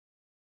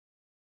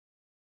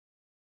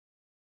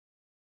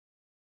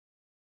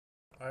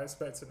I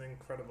expect an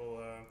incredible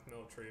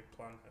military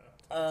plan here.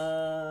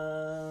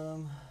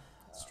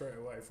 Straight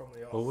away from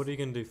the off. Well, what are you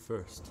gonna do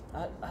first?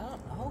 I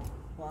don't know.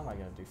 What am I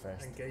gonna do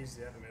first? Engage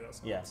the enemy.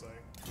 That's what I'm saying.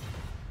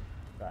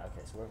 Right.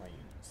 Okay. So where are my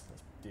units?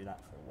 Let's do that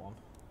for one.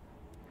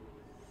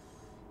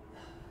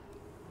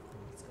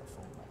 Let's go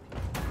find my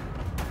people.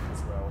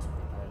 That's where I was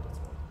prepared as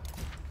well.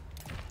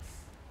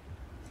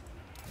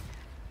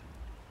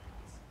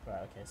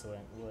 Right. Okay. So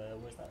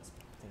where's that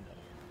thing going?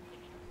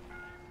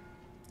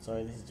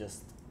 Sorry, this is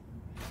just.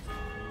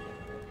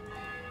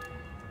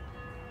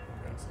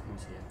 Okay, so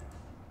who's here?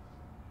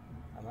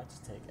 I might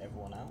just take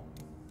everyone out.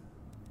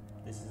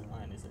 This isn't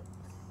mine, is it?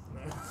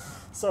 No.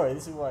 Sorry,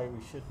 this is why we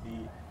should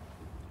be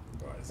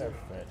Right, very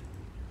prepared.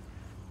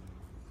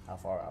 How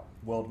far out?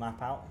 World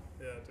map out?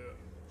 Yeah, do it.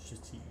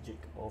 Strategic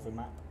over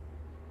map.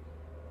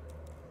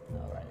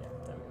 Alright, yeah,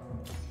 there we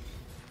go.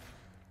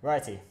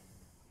 Righty.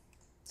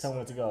 Tell me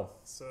where to go.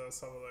 So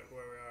let's have a look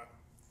where we're at.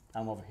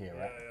 I'm over here,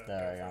 right? Yeah,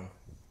 there I am.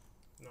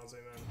 Now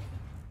zoom in.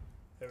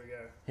 Here we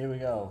go. Here we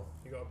go.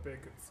 You got a big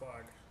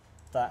flag.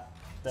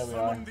 There we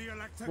are.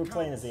 We're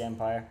playing as the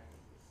Empire.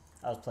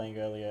 I was playing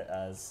earlier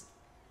as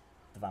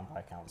the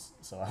Vampire Counts,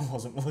 so I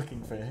wasn't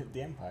looking for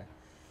the Empire.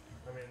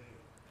 I mean,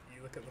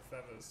 you look at the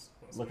feathers.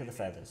 Look at the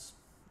feathers.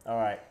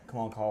 Alright, come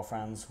on, Carl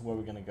Franz, where are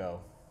we going to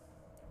go?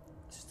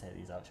 Let's just take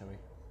these out, shall we?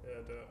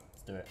 Yeah, do it.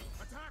 Let's do it.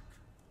 Attack!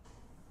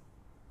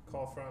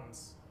 Carl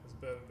Franz is a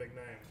bit of a big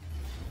name.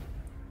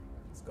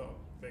 He's got a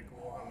big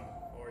Warhammer,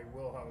 or he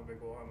will have a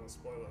big Warhammer,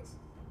 spoilers.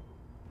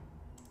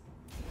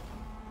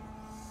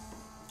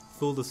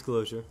 Full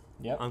disclosure.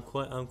 Yep. I'm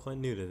quite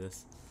new to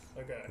this.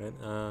 Okay.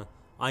 Right?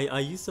 I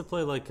used to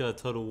play like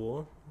Total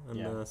War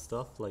and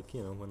stuff, like,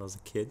 you know, when I was a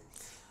kid.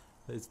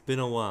 It's been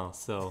a while,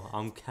 so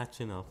I'm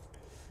catching up.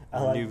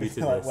 I like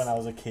when I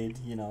was a kid,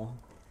 you know.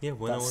 Yeah,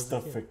 when I was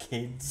stuff a kid. for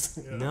kids.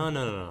 Yeah.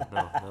 No,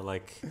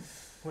 like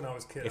when I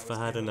was a kid. If I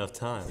had enough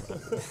time.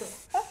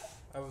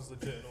 I was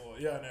legit in awe.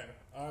 Yeah, no,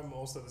 I'm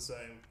also the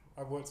same.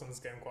 I've worked on this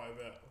game quite a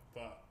bit,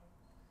 but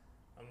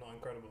I'm not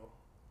incredible.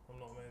 I'm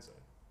not amazing.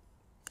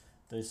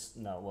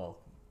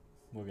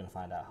 We're gonna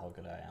find out how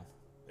good I am.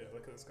 Yeah,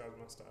 look at this guy's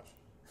mustache.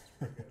 It's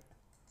pretty good.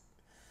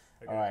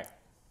 Okay. Alright.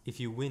 If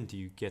you win, do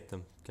you get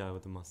the guy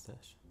with the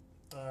mustache?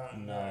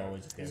 No,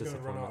 he's going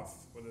to run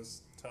off with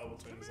his tail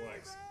between his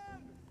legs.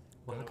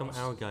 Well, how come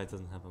our guy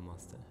doesn't have a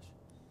mustache?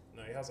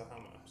 No, he has a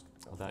hammer.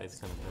 Oh, that is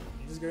kind of better.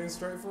 You're just going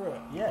straight for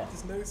it? Yeah.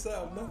 There's no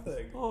setup,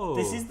 nothing. Oh.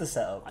 This is the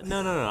setup.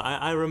 No.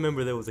 I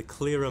remember there was a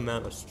clear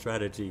amount of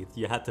strategy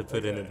you had to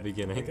put in at the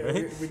beginning,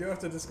 okay, right? We do have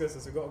to discuss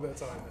this. We've got a bit of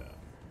time here.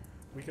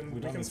 We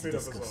can speed up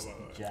as well, by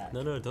the way.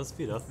 No, don't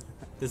speed up.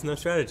 There's no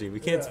strategy.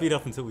 We can't speed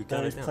up until we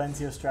got it down. There's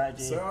plenty of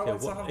strategy.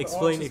 So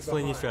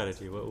explain your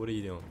strategy. What are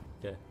you doing?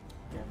 Yeah.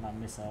 Get my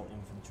missile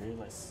infantry.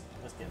 Let's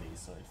get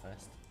these sorted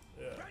first.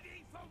 Yeah.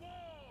 Ready for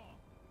war.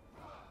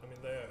 I mean,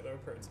 they're a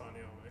pretty tiny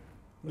army.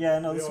 Yeah,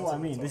 no, this is what I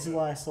mean. This is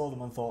why I saw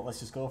them and thought, let's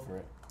just go for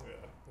it.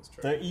 Yeah, that's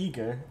true. They're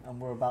eager,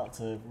 and we're about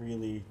to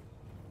really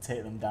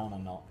take them down a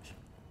notch.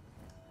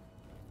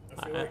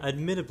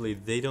 Admittedly,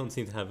 they don't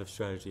seem to have a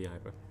strategy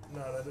either.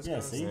 No, they're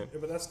just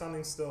but they're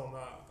standing still, and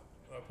that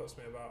puts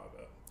me about a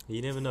bit.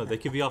 You never know. They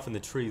could be off in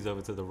the trees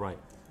over to the right.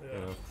 Yeah.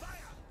 You know,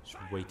 just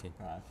waiting.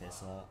 Right. Okay.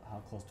 So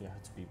how close do I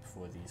have to be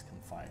before these can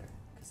fire?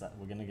 Because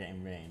we're gonna get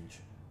in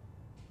range,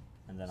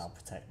 and then I'll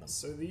protect them.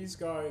 So these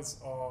guys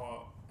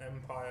are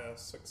Empire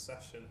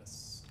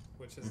successionists,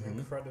 which is an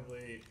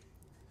incredibly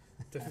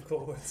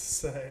difficult word to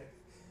say.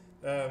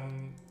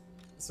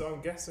 So I'm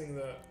guessing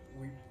that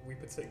we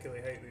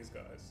particularly hate these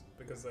guys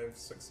because they've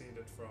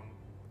succeeded from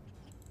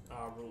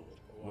our rule.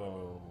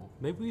 Whoa.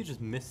 Maybe we just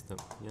missed them,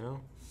 you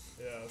know?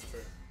 Yeah, that's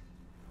true.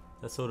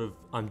 That's sort of,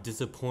 I'm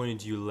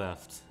disappointed you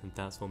left, and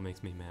that's what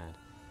makes me mad.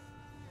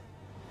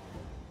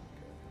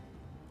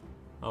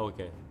 Oh,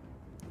 okay.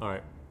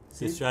 Alright.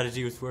 The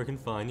strategy was working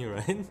fine, you're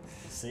right.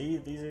 See,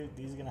 these are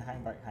gonna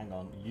hang back. Hang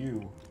on,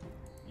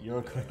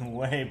 you're going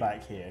way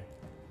back here.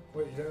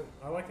 Wait, you don't?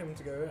 I like him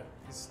to go in.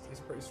 He's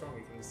pretty strong.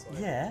 He can just like.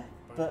 Yeah,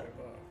 but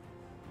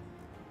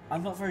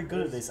I'm not very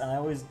good at this, and I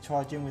always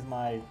charge in with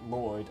my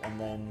lord, and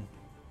then.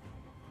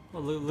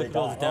 Well, look at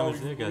all the damage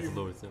their guys'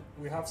 lords do.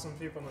 We have some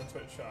people in the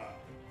Twitch chat.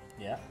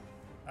 Yeah.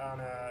 And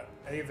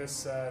Avis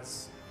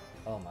says,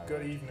 "Oh my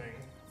good evening,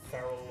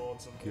 feral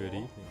lords of war." Good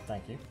evening.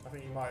 Thank you. I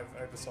think you might have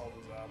oversold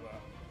us there,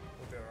 but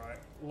we'll be alright.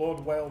 Lord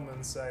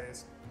Whaleman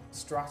says,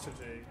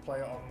 strategy, play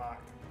it on Mac,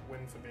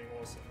 win for being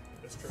awesome.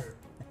 It's true.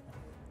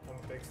 I'm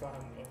a big fan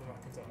of the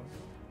Macintosh.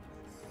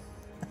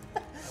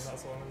 And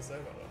that's all I'm going to say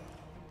about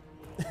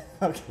that.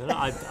 Okay. No,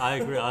 I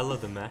agree. I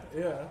love the Mac.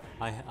 Yeah.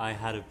 I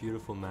had a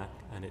beautiful Mac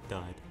and it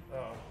died.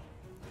 Oh.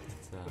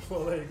 So,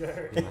 well, there you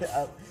go.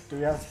 Do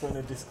we have to put in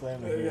a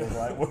disclaimer here?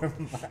 Like we're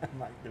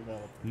Mac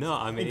developers. No,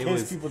 I mean in it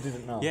case was. People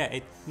didn't know. Yeah,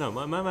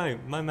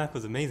 my Mac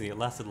was amazing. It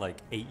lasted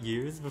like 8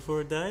 years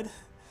before it died.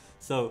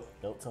 So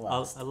built to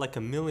last. Like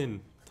a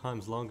million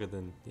times longer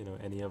than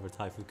any other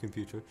type of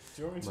computer.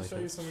 Do you want me to show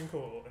you something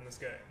cool in this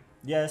game?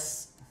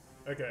 Yes.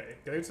 Okay,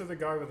 go to the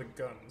guy with the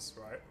guns,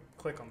 right?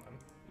 Click on them.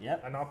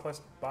 Yep. And now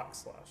press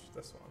 \\,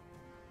 this one.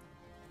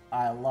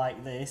 I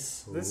like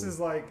this. This is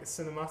like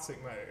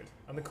cinematic mode,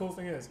 and the cool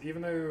thing is,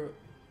 even though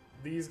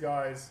these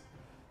guys,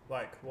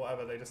 like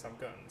whatever, they just have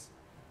guns.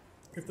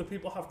 If the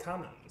people have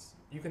cannons,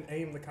 you can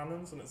aim the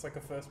cannons, and it's like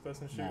a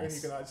first-person shooter. And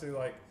you can actually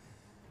like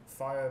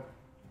fire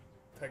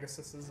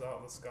Pegasuses out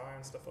of the sky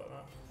and stuff like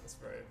that. It's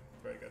very,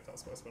 very good.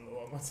 That's what I spend a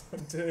lot of my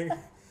time doing.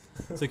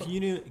 So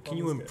can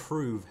you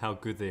improve how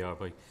good they are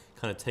by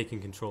kind of taking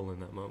control in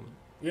that moment?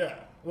 Yeah.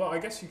 Well, I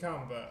guess you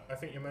can, but I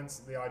think you're meant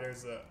to, the idea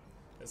is that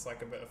it's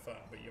like a bit of fun,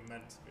 but you're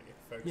meant to be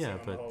focusing on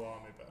the whole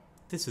army. But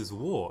this is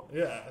war.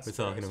 Yeah, we're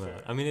talking about.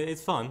 True. I mean,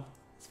 it's fun.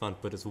 It's fun,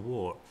 but it's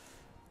war.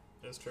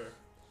 It's true.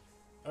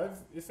 I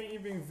think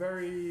you're being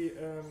very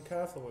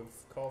careful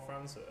with Carl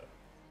Franz here.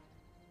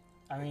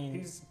 I mean,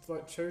 he's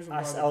like chosen by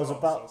I was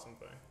about. Or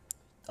something.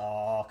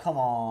 Oh, come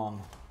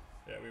on.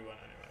 Yeah, we won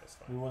anyway. It's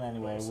fine. We won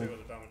anyway. We'll see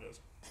what the damage is.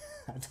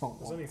 I don't.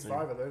 There's only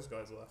 5 of those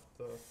guys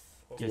left.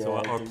 Yeah, so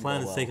our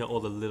plan is to take out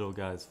all the little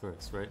guys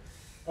first, right?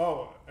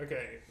 Oh,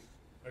 okay.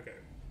 Okay.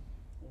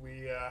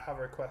 We have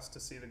a request to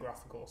see the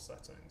graphical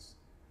settings.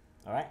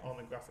 All right. On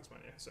the graphics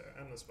menu. So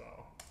end this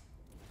battle.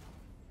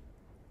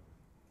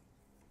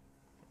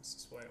 Let's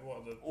just wait. What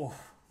are the? Oh,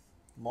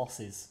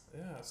 losses.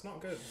 Yeah, it's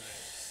not good,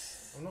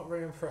 mate. I'm not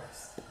very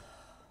impressed.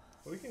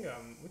 But we can get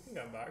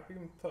them back. We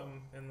can put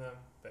them in the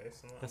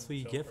base. And that's what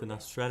you get for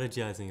not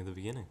strategizing at the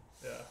beginning.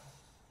 Yeah.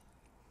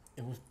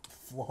 It was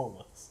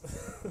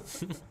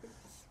flawless.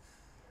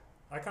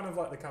 I kind of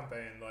like the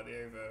campaign, like the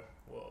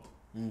overworld.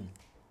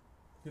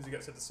 Because you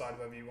get to decide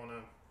whether you want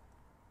to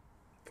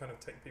kind of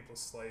take people's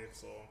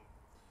slaves or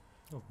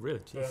really?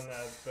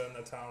 burn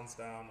their towns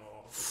down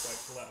or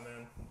just like let them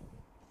in.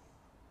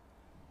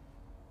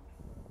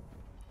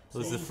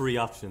 Those are the 3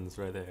 options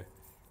right there.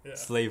 Yeah.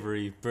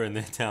 Slavery, burn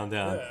their town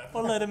down,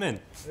 or let them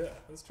in. Yeah,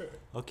 that's true.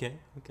 Okay.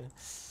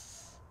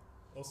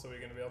 Also, we're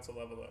going to be able to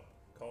level up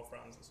Carl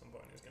Franz at some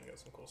point. He's going to get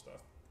some cool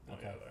stuff.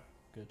 Okay.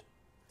 Good.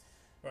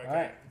 Right. Okay.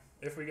 Right.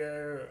 If we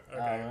go,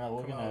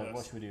 okay.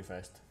 What should we do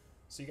first?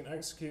 So you can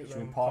execute should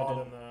them, we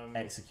pardon them,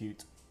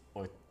 execute,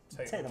 or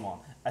take them on.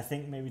 I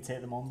think maybe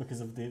take them on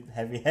because of the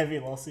heavy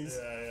losses.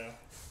 Yeah.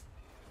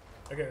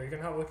 Okay, we can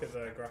have a look at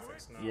the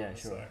graphics now. Yeah,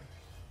 sure.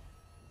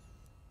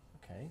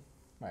 Okay.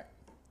 Right.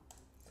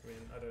 I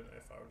mean, I don't know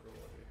if I would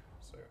reward you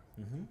so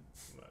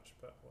much,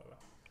 but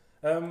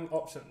whatever.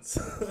 Options.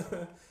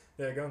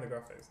 Yeah, go on the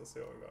graphics. Let's see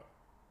what we got.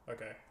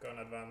 Okay, go on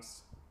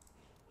advanced.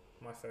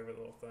 My favourite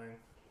little thing.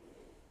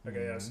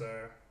 Okay, yeah, so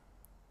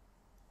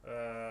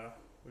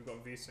we've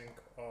got VSync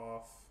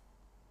off.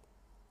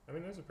 I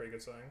mean, those are pretty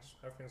good settings.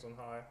 Everything's on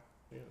high.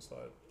 Unit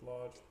size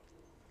large.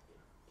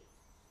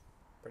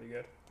 Pretty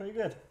good. Pretty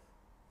good.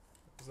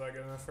 Is that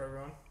good enough for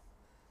everyone?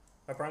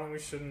 Apparently we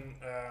shouldn't,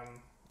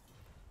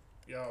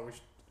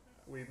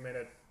 we made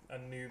a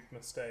noob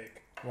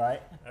mistake.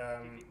 Right.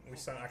 We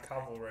sent our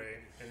cavalry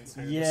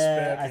into the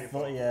spare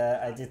people. I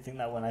thought, I did think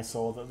that when I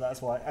saw that.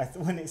 That's why,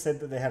 when it said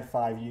that they had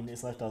 5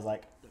 units left, I was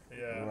like,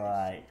 yeah.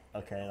 Right,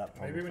 okay, that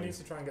probably. Maybe we need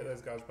to try and get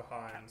those guys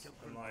behind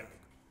and like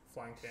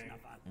flanking,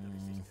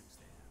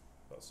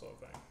 that sort of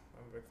thing.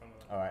 I'm a big fan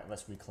of that. Alright,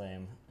 let's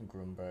reclaim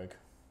Grunberg.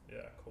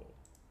 Yeah, cool.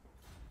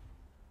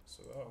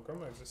 So,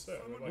 Grunberg's just there.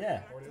 We're like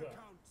already there.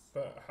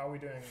 But how are we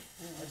doing?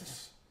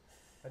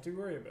 I do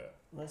worry a bit.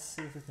 Let's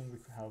see if we can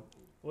help.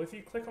 Well, if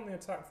you click on the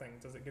attack thing,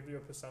 does it give you a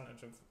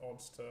percentage of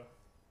odds to...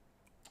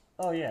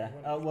 Oh yeah,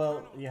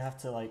 well, you have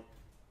to like...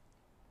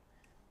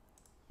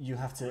 You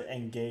have to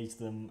engage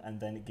them, and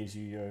then it gives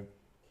you your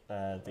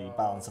the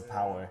balance of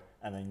power,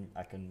 and then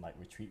I can like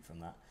retreat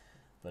from that.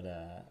 But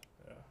yeah,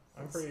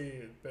 I'm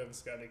pretty bit of a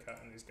scaredy cat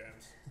in these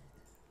games.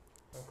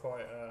 I'm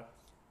quite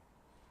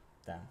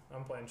damn.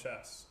 I'm playing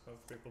chess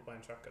with people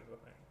playing checkers. I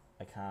think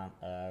I can't.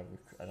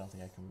 I don't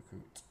think I can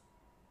recruit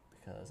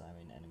because I'm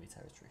in enemy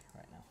territory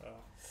right now.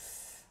 Oh.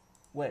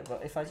 Wait,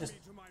 but if I just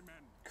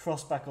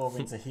cross back over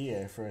into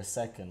here for a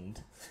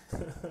second.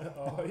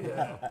 Oh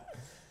yeah,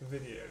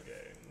 video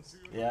games.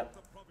 Yep.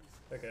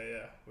 Okay,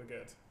 yeah, we're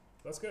good.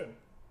 That's good.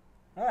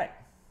 All right.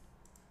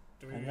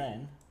 Do we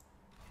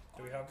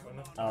have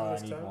enough time?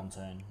 I need turn? 1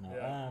 turn. No.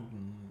 Yeah.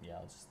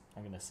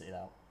 I'm gonna sit it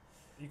out.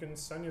 You can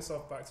send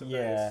yourself back to base.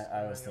 Yeah,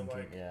 I was thinking.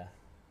 Like, yeah.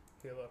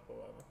 Heal up or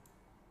whatever.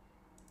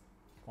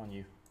 Come on,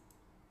 you.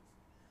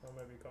 Or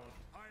maybe you can't.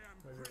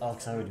 Maybe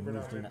because I already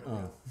moved in.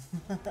 Oh.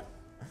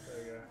 There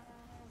you go.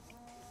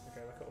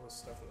 Okay, look at all this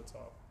stuff at the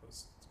top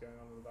that's going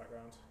on in the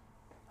background.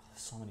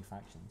 So many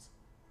factions.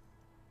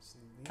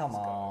 Come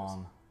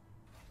on.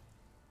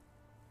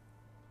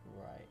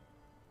 Right.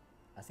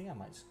 I think I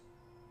might just...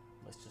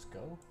 Let's just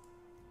go.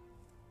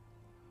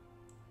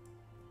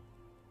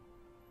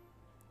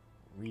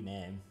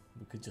 Rename.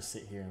 We could just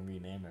sit here and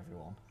rename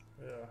everyone.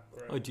 Yeah,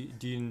 great. Oh,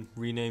 do you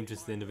rename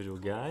just the individual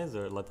guys,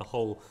 or like the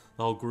whole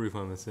group?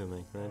 I'm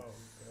assuming, right? Oh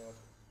god.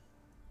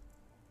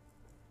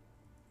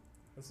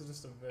 This is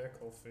just a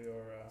vehicle for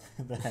your.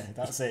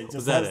 That's it.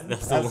 Just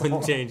that's the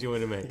one change you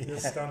want to make. Your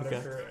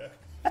standard career.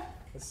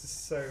 This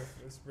is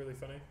it's really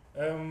funny.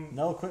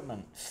 No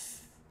equipment.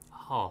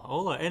 Oh,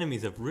 all our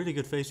enemies have really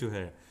good facial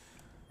hair.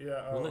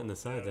 Yeah, we're letting the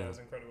side down. That's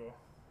incredible.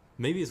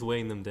 Maybe it's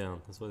weighing them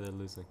down. That's why they're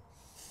losing.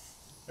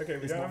 Okay,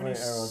 we It's don't not have any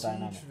very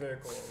aerodynamic. siege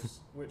vehicles,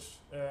 which,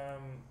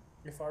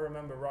 if I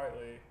remember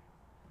rightly,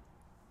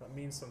 that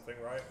means something,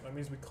 right? That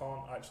means we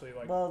can't actually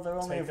like Well, they're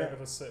only take over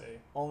the city.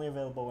 only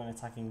available when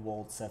attacking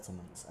walled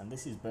settlements, and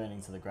this is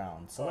burning to the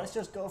ground. So let's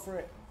just go for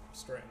it.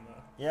 Straight in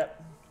there.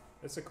 Yep.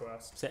 It's a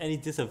quest. Is there any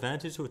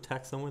disadvantage to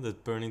attack someone that's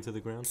burning to the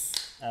ground?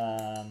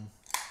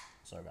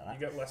 Sorry about that. You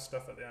get less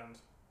stuff at the end.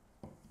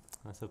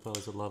 I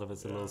suppose a lot of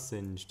it's a little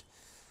singed.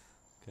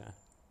 Okay.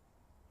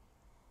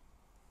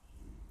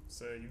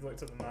 So you've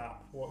looked at the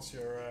map. What's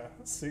your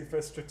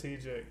super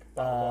strategic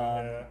battle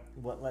line here?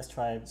 Let's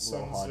try a little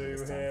Sun harder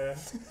Tzu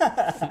this time.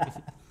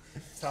 here.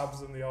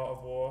 Tabs in the Art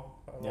of War.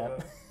 I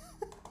love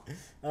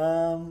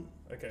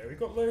it. Okay, we've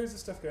got loads of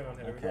stuff going on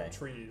here. We've got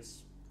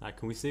trees.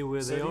 Can we see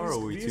where they So are, or are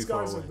we these too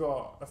far guys away? have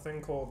got a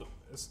thing called,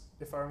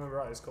 if I remember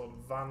right, it's called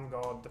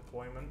Vanguard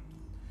Deployment,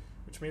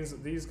 which means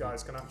that these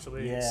guys can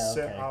actually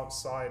sit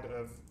outside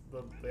of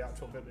the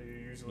actual bit that you're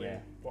usually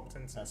locked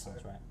into. That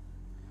sounds right.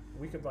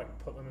 We could like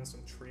put them in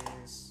some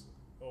trees,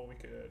 or we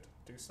could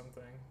do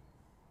something.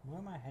 Where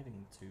am I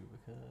heading to?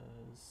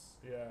 Because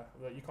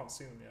like you can't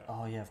see them yet.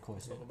 oh yeah, of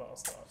course. That's what the battle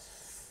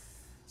starts.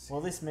 Well,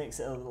 this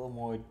makes it a little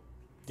more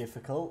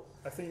difficult.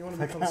 I think you want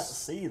to I be can't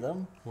see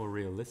them. More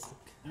realistic.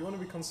 you want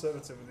to be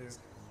conservative with these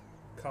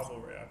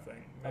cavalry. I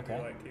think maybe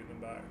Okay. like keep them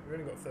back. We've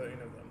only got 13 of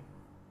them.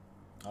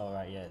 Oh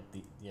right, yeah,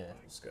 It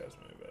scares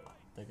me a bit.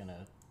 they're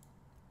gonna.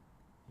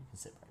 You can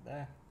sit back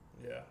there.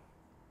 Yeah.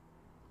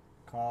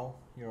 Carl,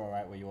 you're all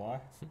right where you are.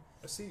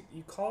 I see.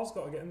 Carl's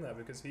got to get in there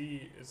because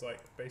he is like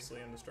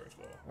basically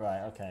indestructible.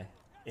 Right, okay.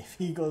 If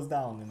he goes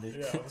down in this,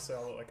 Yeah, obviously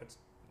I look like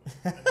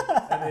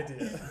an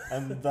idiot.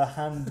 and the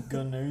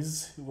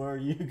handgunners, where are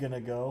you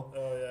gonna go?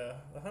 Oh yeah,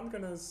 the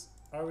handgunners.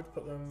 I would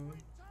put them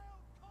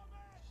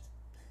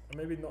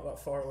maybe not that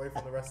far away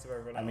from the rest of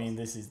everyone else. I mean,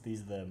 these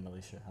are the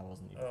militia. I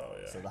wasn't even. Oh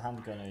yeah. So the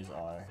handgunners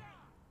are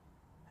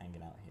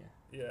hanging out here.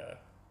 Yeah.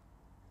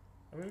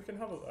 I mean, we can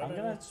have a. I'm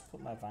gonna just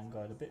put my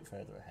vanguard a bit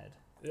further ahead.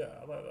 Yeah,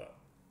 I like that.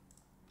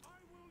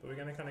 But we're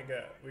gonna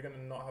we're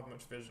gonna not have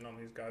much vision on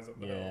these guys up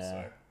the hill,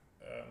 so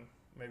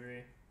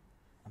maybe.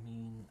 I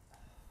mean,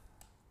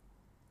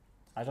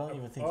 I don't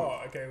even think.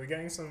 Okay. We're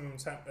getting some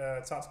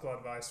tactical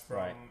advice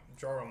from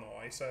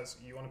Joramor. He says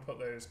you want to put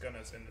those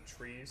gunners in the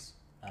trees,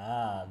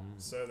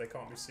 so they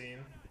can't be seen.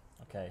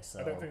 Okay, so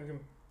I don't think we can.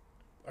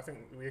 I think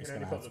we can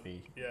only put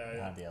be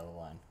yeah. the yellow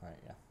line, right?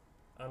 Yeah.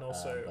 And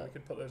also, we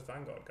could put those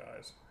Vanguard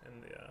guys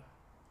in the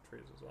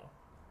trees as well,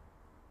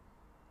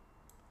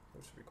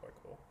 which would be quite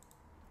cool.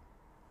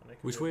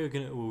 Which way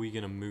were we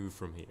gonna move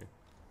from here?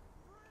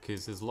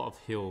 Because there's a lot of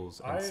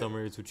hills, and some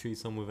areas with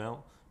trees, some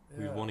without.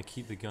 We want to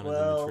keep the gunners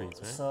in the trees,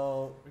 right?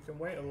 So we can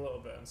wait a little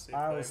bit and see.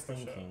 I was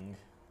thinking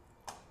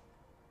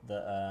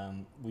that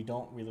we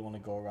don't really want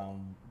to go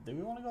around. Do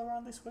we want to go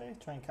around this way,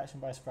 try and catch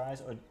them by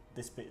surprise, or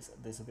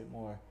there's a bit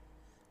more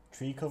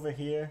tree cover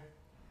here?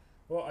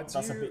 Well,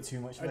 that's a bit too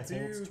much of a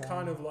hill to try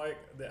kind of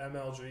like the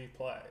MLG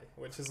play,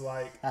 which is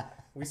like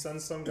we send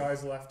some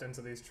guys left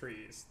into these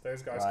trees.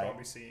 Those guys can't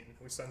be seen.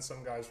 We send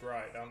some guys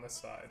right down this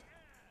side.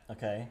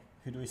 Okay,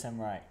 who do we send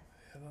right?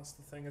 Yeah, that's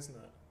the thing, isn't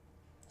it?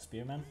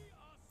 Spearmen?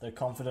 They're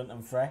confident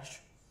and fresh.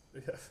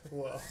 Yeah,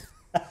 well,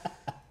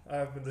 I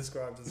have been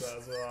described as that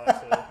as well,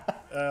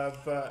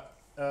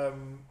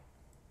 actually.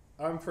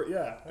 I'm pretty.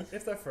 Yeah,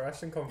 if they're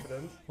fresh and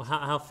confident. Well,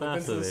 how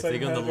fast are they? If they're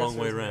going the long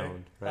way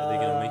round, right? Are they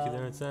going to make it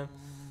there in time?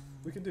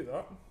 We can do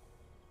that.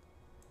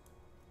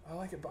 I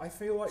like it, but I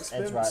feel like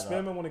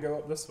spearmen want to go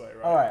up this way,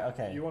 right? Alright,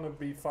 okay. You want to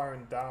be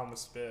firing down with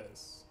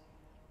spears,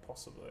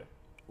 possibly.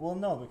 Well,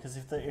 no, because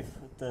if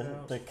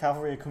the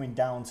cavalry are coming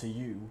down to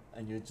you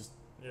and you're just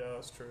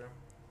that's true.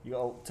 You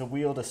got to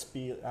wield a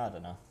spear. I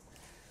don't know.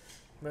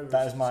 Maybe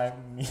that is my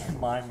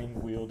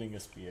miming wielding a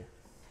spear.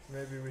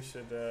 Maybe we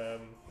should.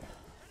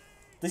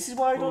 This is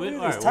why I don't do this.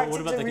 Right, Tactics what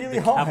about are really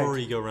the hard.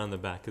 cavalry go around the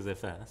back because they're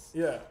fast?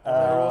 Yeah, and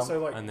they're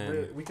also like and then,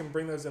 really, we can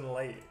bring those in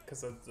late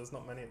because there's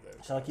not many of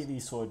those. Shall I keep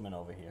these swordmen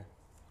over here?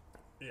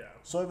 Yeah.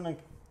 Swordmen.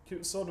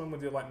 Keep swordmen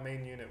with your like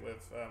main unit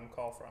with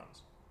Carl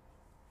Franz.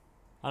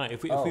 I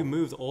don't know, if we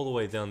moved all the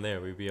way down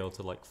there, we'd be able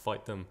to like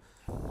fight them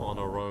on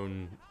our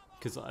own.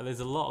 Because there's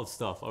a lot of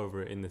stuff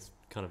over in this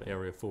kind of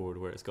area forward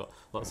where it's got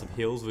lots of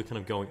hills. We're kind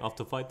of going up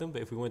to fight them.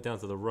 But if we went down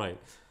to the right,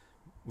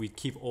 we'd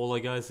keep all our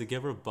guys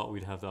together, but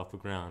we'd have the upper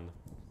ground.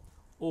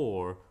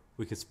 Or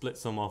we could split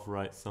some off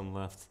right, some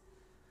left.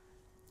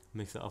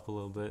 Mix it up a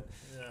little bit.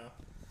 Yeah.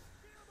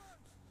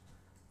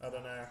 I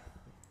don't know.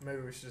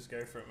 Maybe we should just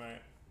go for it, mate.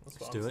 That's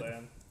what Let's I'm do it.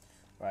 saying.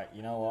 Right,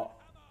 you know what?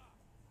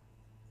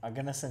 I'm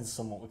going to send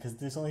someone, because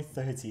there's only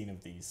 13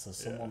 of these, so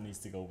someone needs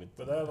to go with them.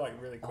 But they're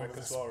like really quick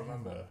as well,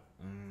 remember?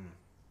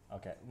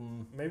 Okay.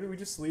 Maybe we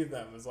just leave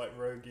them as like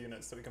rogue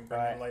units that we can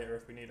bring in later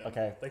if we need them.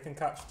 Okay. They can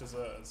catch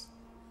deserters.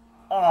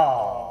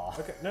 Oh.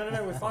 Okay.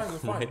 No, we're fine.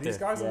 These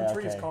guys in the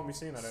trees can't be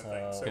seen, I don't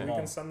think. So we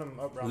can send them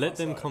up around. Let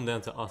them come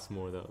down to us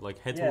more though. Like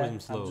head towards them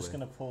slowly. I'm just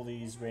gonna pull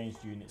these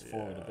ranged units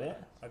forward a bit.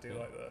 I do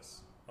like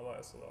this. I like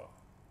this a lot.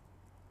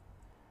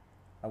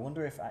 I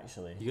wonder if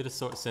actually you gotta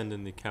start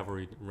sending the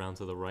cavalry round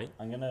to the right.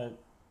 I'm gonna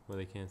where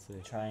they can't see.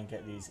 Try and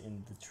get these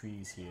in the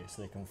trees here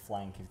so they can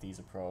flank if these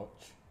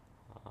approach.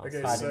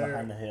 Okay, Hiding so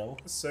behind the hill.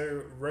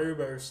 So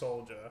Robo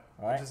Soldier,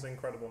 Right. which is an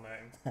incredible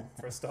name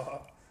for a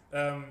start.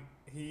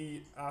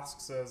 He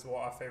asks us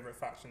what our favourite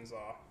factions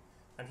are,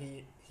 and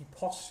he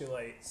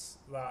postulates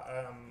that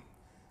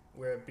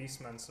we're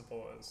Beastmen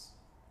supporters,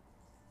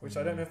 which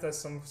I don't know if there's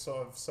some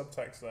sort of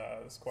subtext there.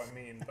 It's quite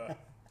mean, but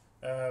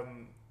have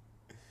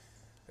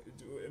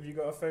you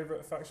got a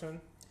favourite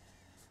faction?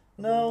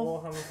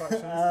 No. Warhammer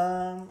factions?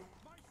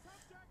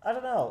 I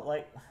don't know.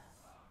 Like,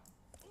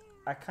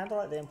 I kind of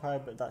like the Empire,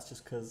 but that's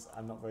just because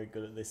I'm not very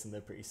good at this and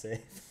they're pretty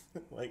safe.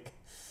 Like,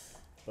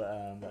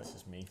 but that's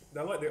just me.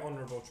 They're like the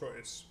honourable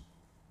choice.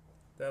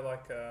 They're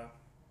like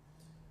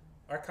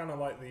I kind of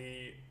like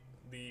the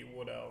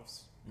Wood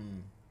Elves,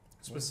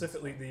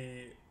 specifically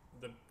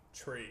the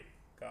tree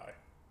guy.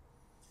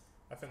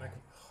 I think I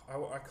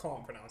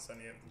can't pronounce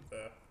any of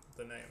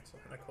the names. I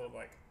think they're called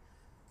like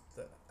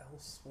the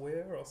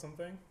Elsewhere or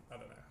something. I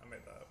don't know. I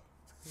made that up.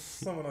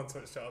 Someone on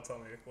Twitch chat will tell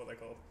me what they're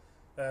called.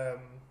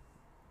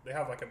 They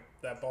have like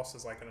their boss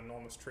is like an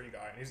enormous tree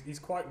guy, and he's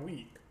quite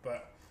weak,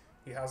 but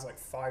he has like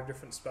 5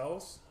 different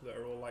spells that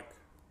are all like.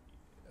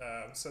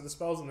 So the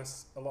spells in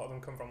this, a lot of them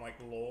come from like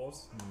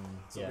laws.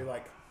 So it'll be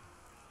like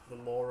the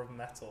Law of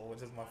Metal,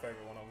 which is my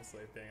favourite one,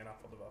 obviously, being an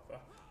Apple developer.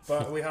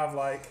 But we have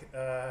like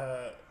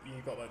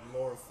you've got like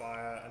Law of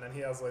Fire, and then he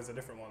has loads of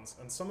different ones,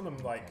 and some of them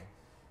like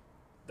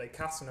they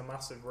cast in a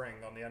massive ring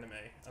on the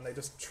enemy, and they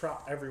just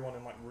trap everyone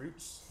in like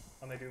roots,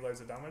 and they do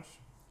loads of damage.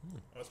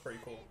 That's pretty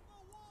cool.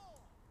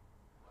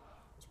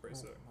 It's pretty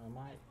sick. I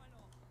might.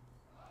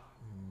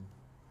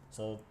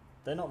 So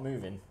they're not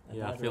moving.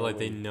 Yeah, I feel like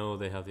they know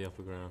they have the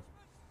upper ground.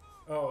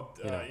 Oh,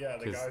 You know, yeah,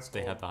 the 'cause guy's they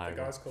called, had the high the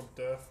guy's called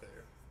Durfu.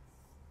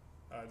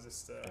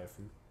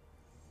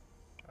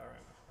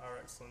 Our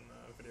excellent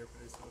video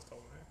producer just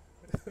told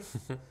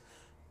me.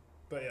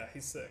 But yeah,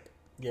 he's sick.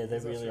 Yeah, they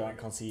He's really actually aren't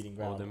good. conceding Oh,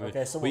 ground. they're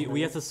Okay, so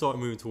we have to start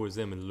moving towards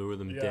them and lure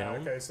them Yeah, down.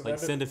 okay, so Like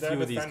they're send a they're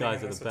few of these defending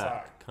guys in at the this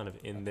back, attack. kind of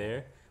in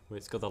there, where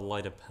it's got the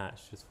lighter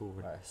patch just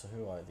forward. Right, so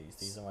who are these?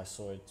 These are my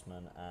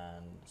swordsmen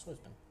and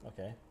swordsmen.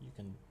 Okay, you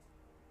can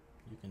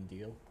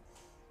deal.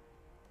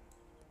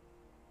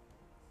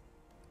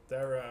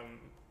 They're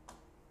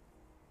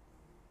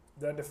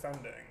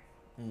defending.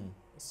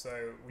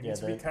 So we need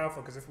to be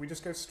careful, because if we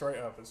just go straight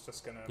up, it's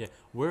just gonna. Yeah,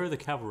 where are the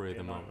cavalry at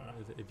the Yeah, moment?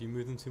 If you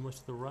move them too much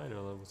to the right,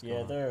 or what's going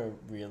Yeah, on?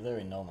 they're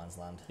in no man's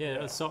land.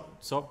 Yeah, Yeah.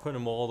 start putting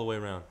them all the way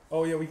around.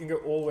 Oh yeah, we can go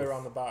all the way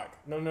around the back.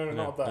 No,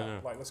 not that. no.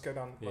 Like, let's go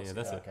down. Yeah,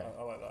 that's it. Okay.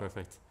 I like that.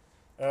 Perfect.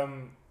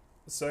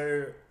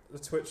 So the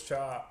Twitch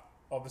chat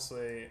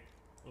obviously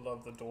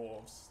love the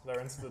dwarves. They're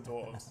into the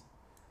dwarves.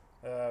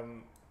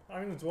 I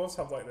mean, the dwarves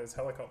have like those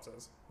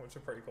helicopters, which are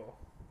pretty cool.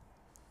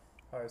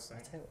 I was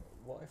saying.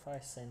 What if I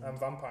send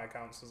Vampire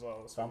counts as well.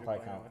 That's what you're vampire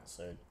playing count?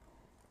 So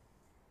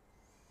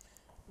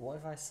what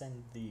if I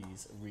send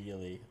these a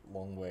really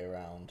long way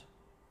around?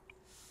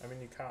 with. I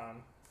mean, you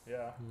can.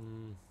 Yeah.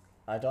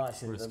 I don't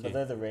actually, Risky. but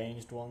they're the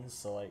ranged ones,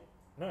 so like.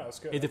 No, that's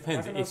good. It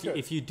depends. I think that's good.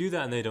 If you do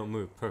that and they don't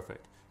move,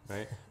 perfect,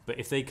 right? But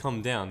if they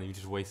come down, then you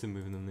just wasted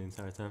moving them the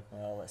entire time.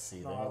 Well, let's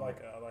see. No, I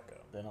like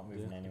it. They're not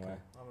moving Yeah, anywhere.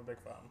 okay. I'm a big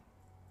fan.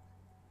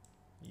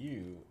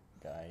 You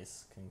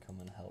guys can come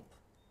and help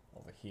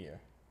over here.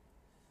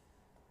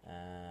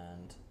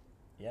 And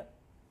yep.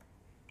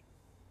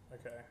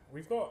 Okay,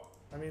 we've got.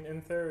 I mean,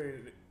 in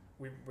theory,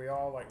 we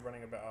are like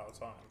running a bit out of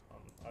time.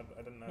 I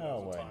didn't know. No, there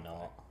was a we're time not.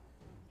 thing.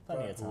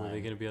 Plenty But- of Or are time.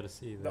 they going to be able to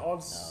see The that?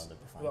 odds. No, they'll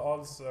be fine. The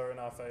odds are in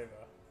our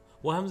favour.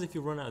 What happens if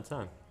you run out of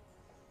time?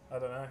 I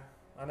don't know.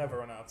 I never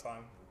run out of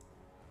time.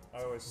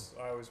 I always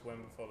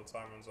win before the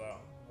time runs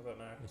out. I don't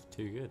know. It's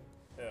too good.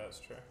 Yeah,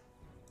 that's true.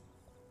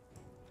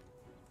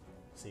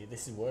 See,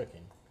 this is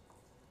working.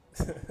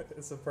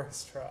 It's a pro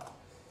strat.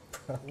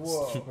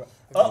 Whoa.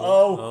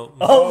 Oh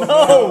no!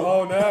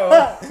 Oh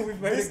no! We've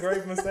made a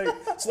grave mistake.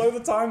 Slow the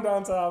time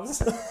down, Tabs.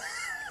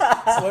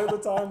 Slow the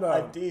time down.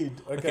 I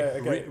did.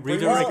 Okay.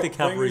 Redirect the Bring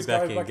cavalry these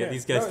guys back in. Get in.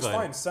 these guys No, it's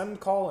fighting. fine. Send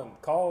Colin.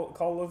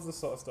 Cole loves this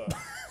sort of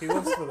stuff. He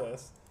lives for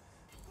this.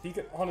 He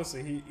can,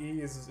 honestly,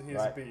 he is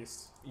Right. a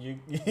beast. You.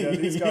 Yeah,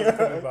 these guys are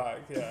coming back.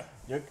 Yeah.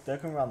 They're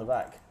coming around the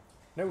back.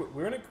 No,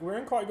 we're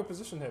in quite a good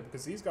position here,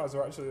 because these guys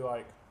are actually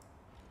like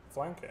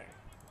flanking,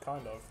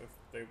 kind of. If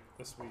they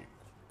this week.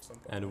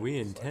 And we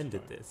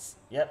intended this.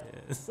 Yep.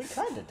 Yes. We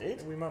kind of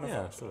did. We Yeah,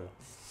 manufactured sort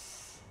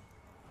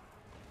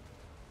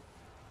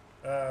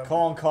it. of. Come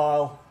on,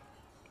 Kyle.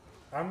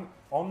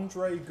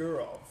 Andrei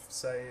Gurov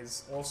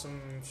says,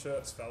 "Awesome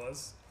shirts,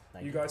 fellas.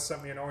 Thank You guys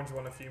sent me an orange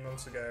one a few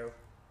months ago,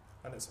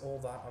 and it's all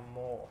that and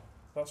more."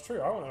 That's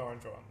true. I want an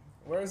orange one.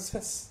 Where is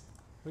this?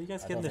 Where are you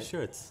guys I getting the don't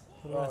shirts?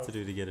 What do I have to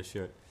do to get a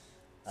shirt?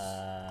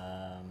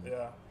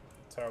 Yeah,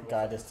 terrible.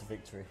 Guide us to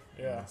victory.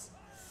 Yeah. Yes.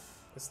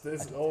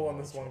 It's all on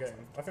this one game.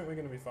 I think we're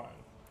gonna be fine.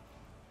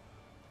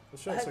 The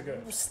shirts are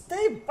good.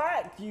 Stay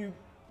back, you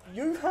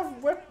have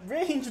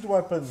ranged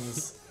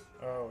weapons.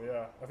 Oh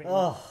yeah, I think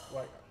Oh,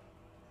 like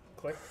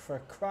click. for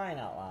crying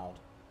out loud!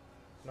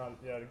 No,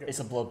 yeah. It's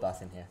a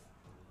bloodbath in here.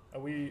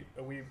 Are we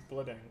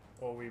blooding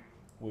or are we?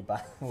 We're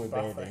Bathing.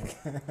 bathing.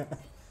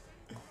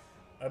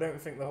 I don't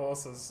think the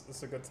horses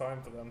is a good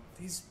time for them.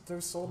 Those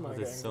swordmen are there's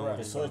getting so wrecked.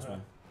 many. The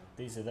swordsmen.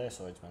 These are their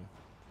swordsmen.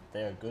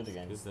 They are good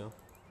against. Good though.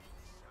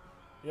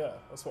 Yeah,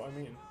 that's what I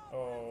mean.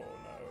 Oh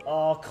no.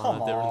 Oh, come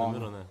They're in the on.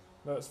 middle now.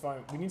 No, it's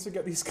fine. We need to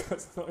get these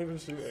guys not even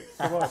shooting.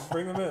 Come on,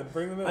 bring them in.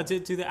 Bring them in. I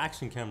did do the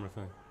action camera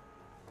thing.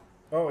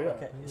 Oh yeah.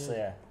 Okay, so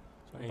yeah.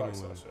 So aiming with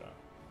Backslash, yeah.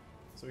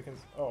 So we can.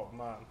 Oh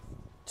man.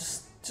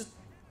 Just.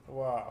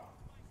 Wow.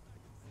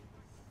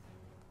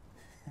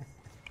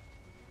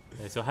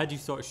 Okay, so how'd you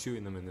start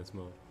shooting them in this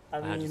mode? I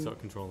How'd you mean, start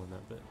controlling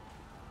that bit?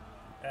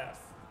 F.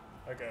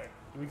 Okay.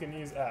 We can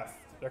use F.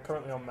 They're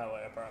currently on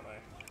melee apparently.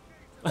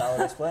 that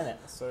would explain it.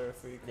 So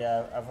if we.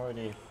 Yeah, I've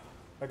already.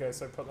 Okay,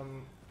 so put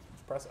them.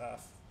 Press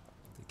F.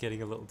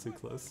 Getting a little too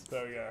close.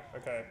 There we go.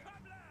 Okay.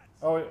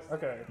 Oh,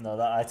 okay. No,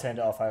 that I turned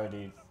it off. I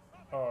already.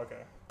 Oh,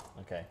 okay.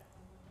 Okay.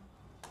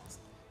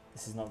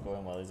 This is not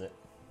going well, is it?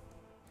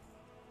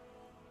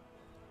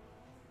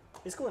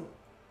 It's going.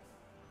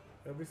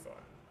 It'll be fine.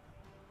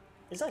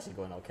 It's actually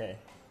going okay.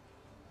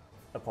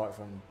 Apart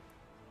from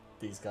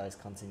these guys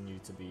continue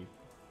to be.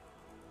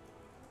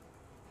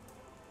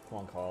 Come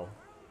on, Carl.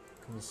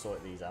 Come and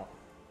sort these out.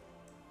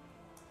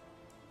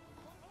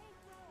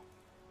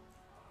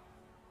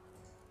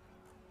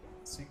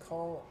 See,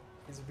 Carl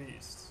is a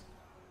beast.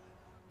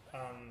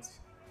 And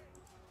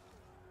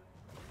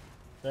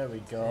There we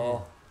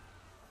go.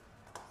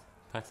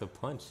 Packs a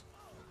punch.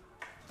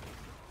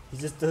 He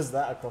just does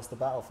that across the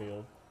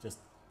battlefield. Just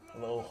a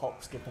little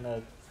hop, skip, and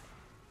a.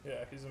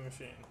 yeah, he's a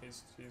machine.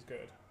 He's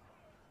good.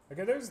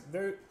 Okay, they're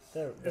They're it's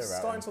routing.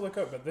 starting to look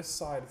up, but this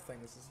side of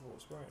things is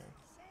what's worrying.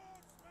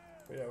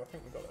 But yeah, I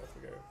think we got it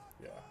if we go.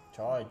 Yeah.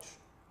 Charge.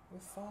 We're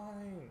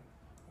fine.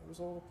 It was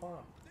all the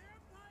plan.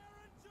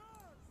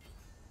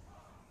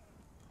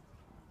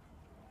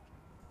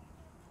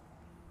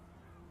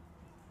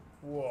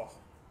 Whoa.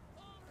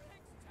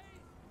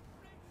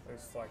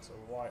 Those flags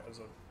are white as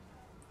a...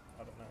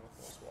 I don't know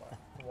what's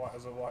white. White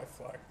as a white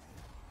flag.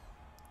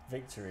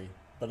 Victory.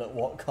 But at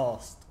what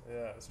cost?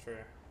 Yeah, it's true.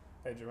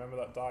 Hey, do you remember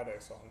that Dido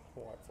song?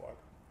 White flag.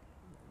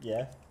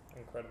 Yeah.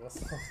 Incredible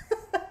song.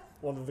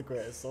 One of the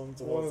greatest songs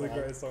of One all of the time.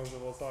 greatest songs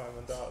of all time,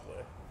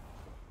 undoubtedly.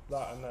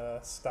 That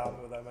and Stab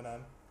with Eminem.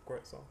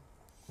 Great song.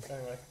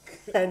 Anyway.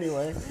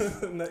 Anyway.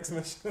 Next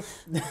mission.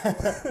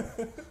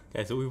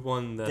 Okay, so we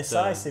won that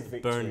Decisive victory.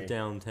 burned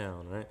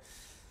downtown, right?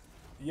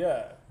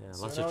 Yeah. Yeah,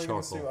 So lots now of we're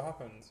going to see charcoal. what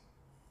happens.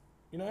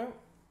 You know,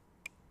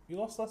 you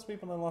lost less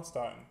people than last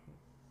time.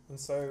 And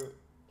so,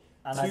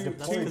 And Two- I two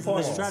deployed points.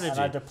 more. Strategy. And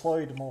I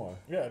deployed more.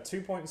 yeah,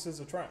 2 points is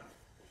a trend.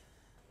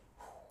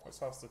 That's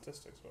how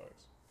statistics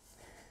works.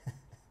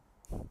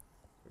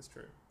 It's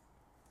true.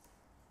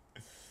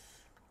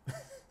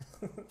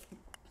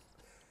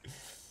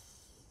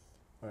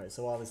 Alright,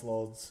 so while this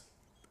loads,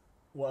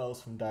 what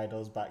else from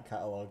Dido's back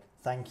catalogue?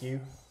 Thank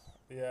you.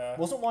 Yeah.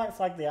 Wasn't White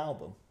Flag the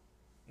album?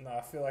 No,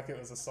 I feel like it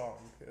was a song.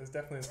 It was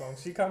definitely a song.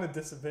 She kind of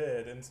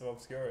disappeared into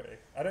obscurity.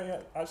 I don't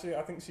yet. Actually,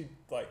 I think she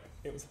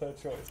it was her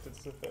choice to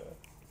disappear.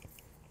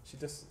 She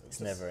just. It's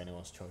never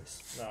anyone's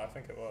choice. No, I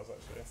think it was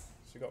actually.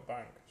 She got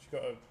bank. She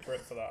got a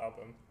Brit for that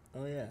album.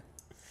 Oh yeah.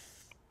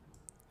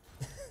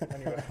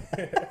 Anyway,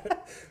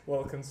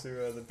 welcome to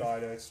the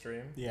Dido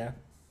stream. Yeah.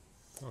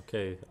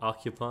 Okay,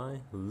 occupy,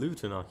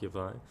 loot and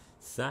occupy,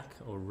 sack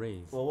or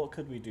raise. Well, what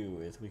could we do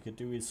with? We could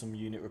do with some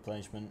unit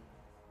replenishment,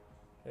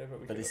 Yeah, but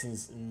we. but could- it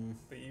seems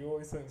But you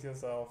always think to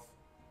yourself,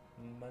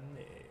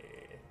 money.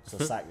 so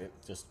sack it.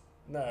 Just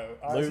No,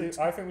 Loot.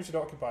 actually, I think we should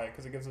occupy it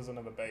because it gives us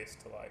another base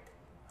to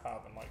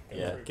have and get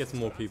Yeah. troops Gets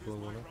and more stuff. people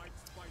and whatnot.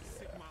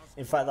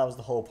 in fact, that was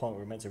the whole point. We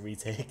were meant to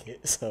retake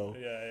it. So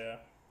Yeah.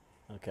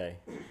 okay.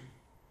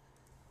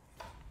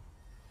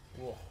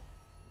 Whoa.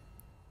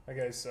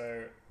 Okay,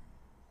 so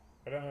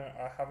I don't know.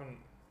 I haven't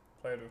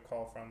played with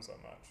Carl Franz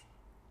that much.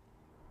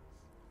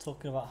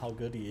 Talking about how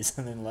good he is,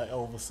 and then like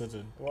all of a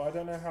sudden. Well, I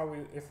don't know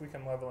if we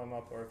can level him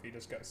up or if he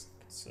just gets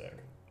sick.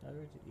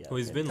 Yeah, Well,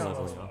 he's okay. been Can't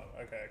leveling level up.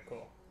 Okay,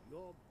 cool.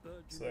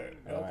 So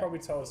it'll Alright. probably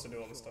tell us to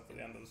do all the stuff at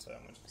the end of the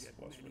term, which is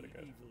what's really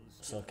good.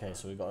 So okay,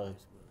 so we got to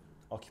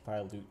occupy,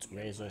 loot,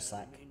 raise or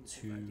sack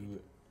 2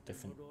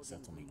 different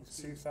settlements.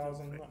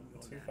 2,000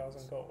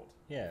 gold.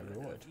 Yeah,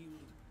 reward.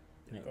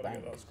 Nick Gotta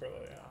Bank. get that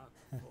Skrilla,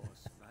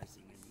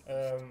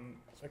 yeah.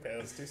 Okay,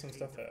 let's do some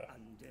stuff here.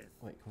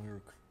 Wait, can we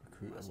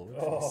recruit a lord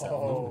for this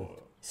settlement? Oh,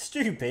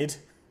 Stupid.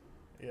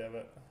 yeah,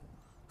 but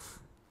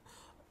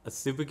A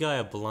super guy,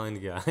 a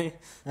blind guy,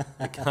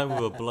 a guy with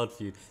a blood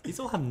feud. These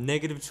all have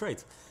negative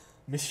traits.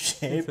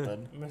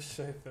 Misshapen.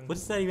 misshapen. What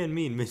does that even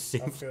mean, I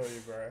misshapen? feel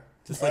you, bro.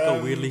 Just like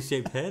a weirdly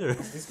shaped head, or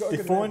He's got a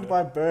good Deformed name,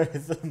 by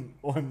birth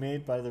or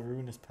made by the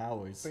ruinous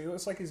powers. but he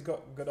looks like he's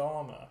got good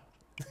armor.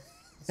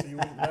 So you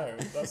wouldn't know.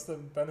 That's the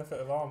benefit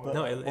of armor.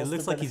 no, But it what's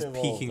looks the like he's benefit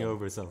of all of peeking them?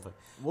 over something.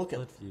 Look at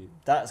Blood feud.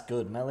 that's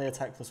good. Melee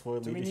attack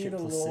 +4, Do we need leadership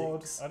a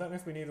lord? +6. I don't know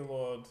if we need a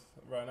lord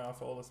right now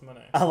for all this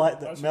money. I like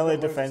that. Actually, Melee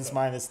got loads of defense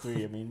stuff.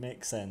 -3. I mean,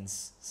 makes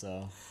sense.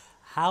 So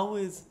How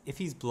is, if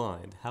he's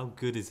blind, how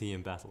good is he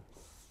in battle?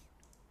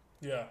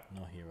 Yeah,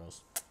 no heroes.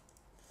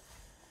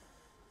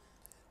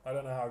 I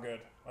don't know how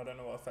good. I don't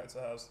know what effects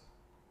it has.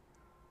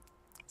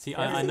 See,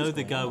 Yeah, I know it's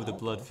the going guy on, with the okay.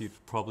 blood feud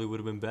probably would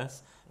have been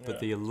best, but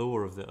the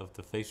allure of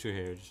the facial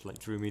hair just like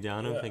drew me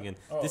down. I'm Yeah. thinking,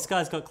 Oh. this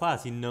guy's got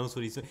class. He knows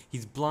what he's doing.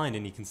 He's blind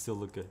and he can still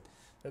look good.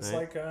 It's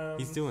right? like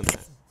He's doing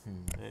that.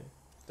 Right?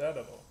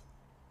 Daredevil.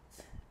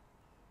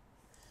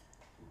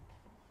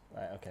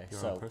 Right. Okay. You're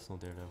so our personal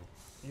daredevil.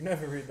 You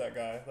never read that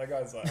guy. That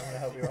guy's like, I'm gonna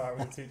help you out. I'm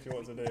gonna teach you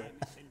what to do.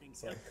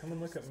 It's like, come and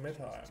look at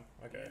Midheim.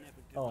 Okay.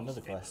 oh,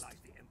 another quest.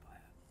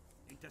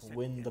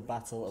 Win the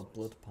Battle of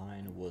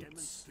Bloodpine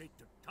Woods.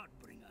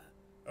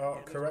 Oh,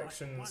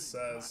 corrections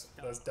says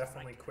there's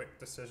definitely quick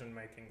decision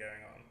making going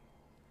on.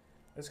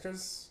 It's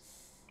because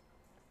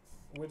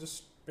we're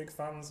just big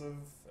fans of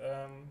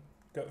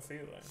gut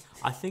feeling.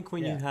 I think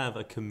when you have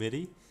a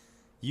committee,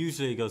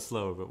 usually it goes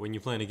slower, but when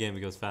you're playing a game,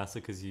 it goes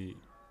faster because you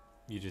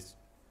just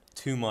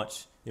too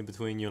much in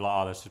between. You're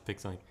like, oh, let's just pick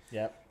something.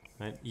 Yep.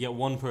 Right? You get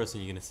one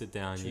person, you're gonna sit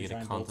down, Should you're we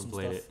gonna try and build some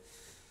contemplate it.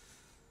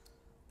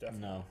 stuff?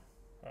 Definitely. No.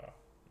 Oh,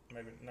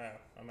 maybe no.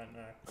 I meant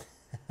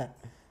no.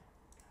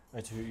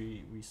 Right, to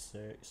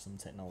research some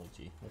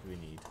technology. What do we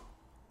need?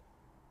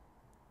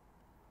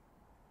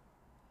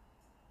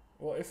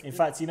 Well, if In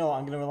fact, you know what?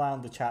 I'm going to rely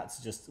on the chat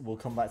to just. We'll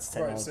come back to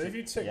technology. right. So if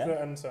you tick yeah? the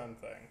end turn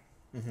thing,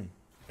 Mm-hmm.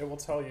 it will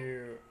tell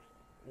you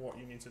what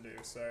you need to do.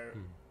 So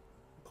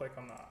click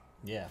on that.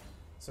 Yeah.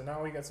 So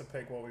now we get to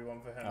pick what we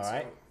want for him. All so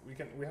right.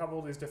 we have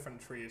all these different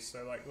trees.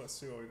 So like, let's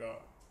see what we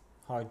got.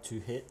 Hard to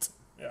hit.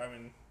 Yeah, I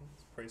mean,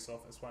 it's pretty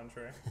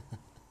self-explanatory.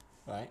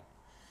 Right.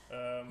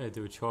 Yeah,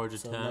 do a charge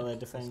So attack. melee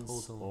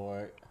defense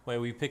or Wait, are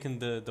we picking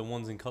the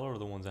ones in color or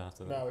the ones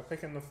after that? No, we're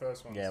picking the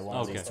first one. yeah, one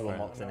Okay, is to right.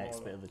 unlock the No next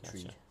order. bit of the Gotcha.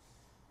 tree.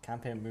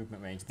 Campaign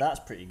movement range. That's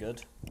pretty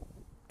good.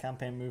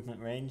 Campaign movement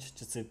range,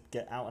 just to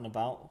get out and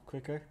about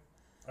quicker.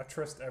 I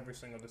trust every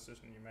single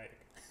decision you make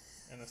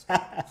in this game.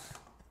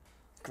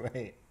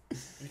 Great.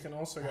 You can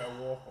also get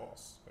a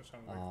warhorse, which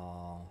I'm like,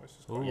 Oh. which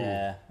is Ooh. quite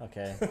Yeah.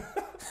 Okay.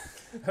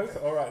 okay,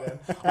 all right then.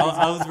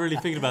 I was really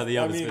thinking about the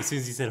I others, mean- but as soon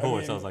as you said I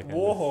horse, mean, I was like,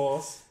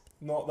 warhorse.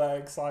 Not that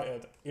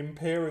excited.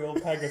 Imperial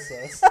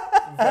Pegasus.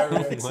 Very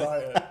What?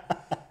 excited.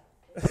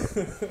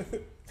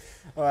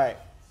 All right.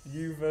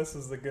 You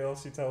versus the girl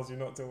she tells you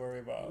not to worry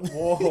about.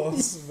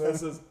 Warhorse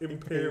versus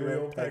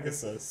Imperial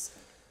Pegasus.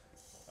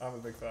 I'm a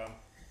big fan.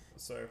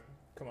 So,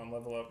 come on,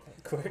 level up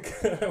quick.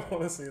 I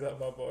want to see that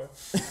bad boy.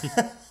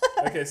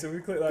 Okay, so we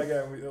click that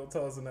again, it'll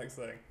tell us the next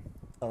thing.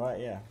 All right.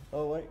 Yeah.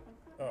 Oh wait.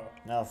 Oh,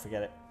 No,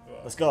 forget it. well,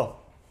 Let's go.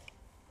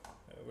 yeah,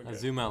 we're I good.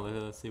 zoom out,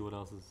 let's see what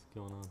else is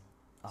going on.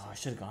 Oh, I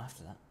should have gone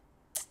after that.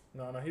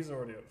 No, he's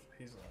already up.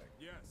 He's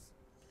like,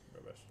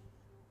 rubbish.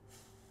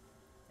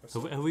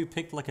 Have we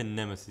picked like a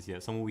nemesis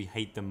yet? Someone we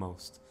hate the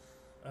most?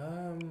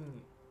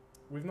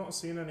 We've not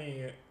seen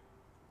any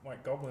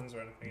like goblins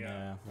or anything yet.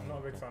 Yeah, I'm not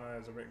a big okay. fan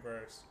of those. A bit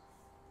gross.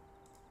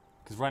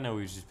 Because right now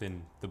we've just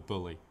been the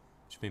bully.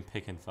 Just been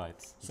picking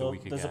fights. So that we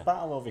could there's a get.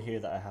 battle over here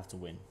that I have to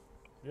win.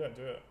 Yeah,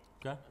 do it.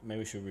 Maybe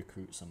we should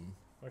recruit some.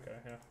 Okay,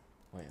 yeah.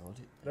 Wait, what?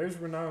 Those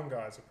renown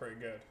guys are pretty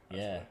good. Actually.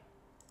 Yeah.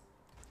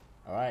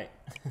 All right.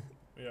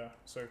 Yeah.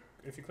 So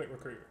if you click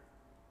recruit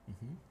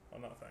Mm-hmm.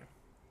 on that thing.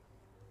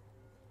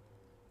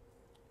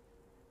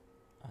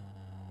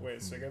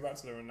 Wait. So go back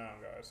to the renown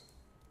guys.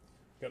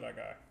 Get that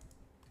guy.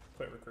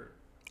 Click recruit.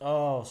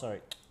 Oh, sorry.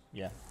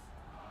 Yeah.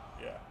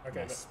 Yeah.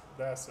 Okay. Nice.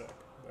 They're sick.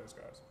 Those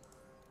guys.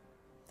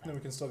 Then we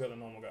can still get the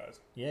normal guys.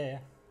 Yeah.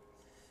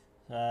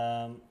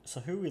 Yeah. So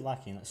who are we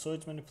lacking? Like,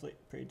 swordsmen are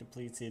pretty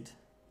depleted.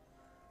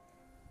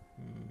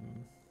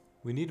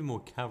 We needed more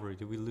cavalry.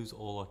 Did we lose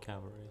all our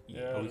cavalry?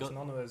 Yeah. we There's got.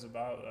 none of those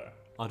about there.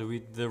 Oh, did we?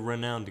 The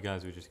renowned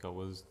guys we just got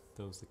was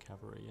those the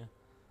cavalry? Yeah.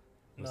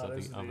 Was No, that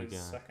those the are other these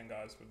guy? second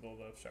guys with all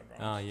the chevrons.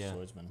 Ah, yeah.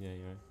 Swordsmen. Yeah,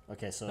 you're right.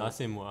 Okay, so No, I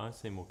say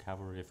more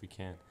cavalry if we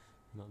can.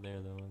 Not there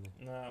though, are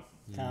they? No,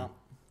 can't.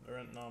 there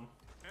ain't none.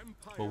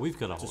 Well, we've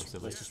got a horse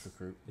at Let's least. just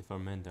recruit. If our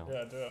men don't.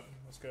 Yeah, do it.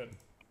 That's good.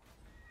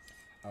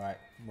 All right,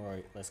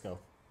 Rory, let's go.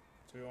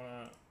 Do we want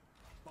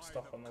to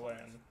stop on the way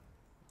and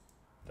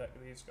deck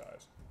these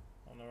guys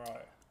on the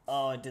right?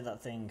 Oh, I did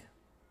that thing.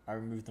 I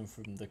removed them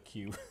from the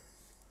queue.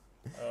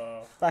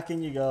 Oh, Back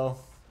in you go.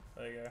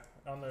 there you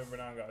go. On the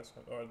renown guys,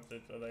 or are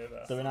they there?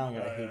 The renowned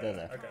guy, Yeah, they're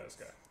there. Okay, let's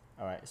go.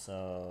 All right,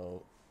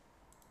 so.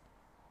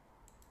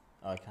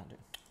 Oh, I can't do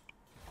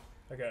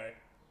it. Okay.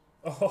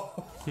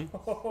 Oh, we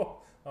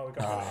got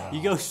Ah. it.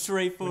 You go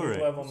straight We for need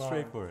it. level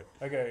Straight 9. for it.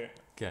 Okay.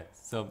 Okay,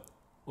 so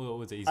what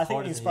was it? He's I think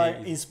hard as inspire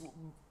hate, is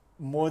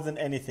more than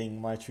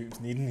anything. My troops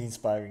need an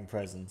inspiring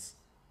presence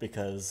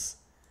because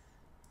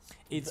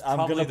It's I'm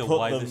probably gonna the put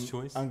wisest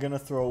them. choice. I'm gonna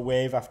throw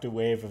wave after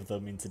wave of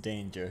them into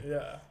danger,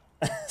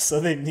 Yeah. so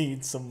they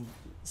need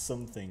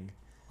something.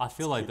 I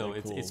feel like though really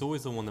it's cool.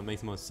 always the one that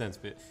makes the most sense,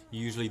 but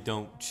you usually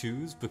don't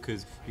choose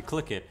because you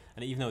click it,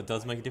 and even though it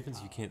does make a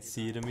difference, you can't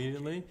see it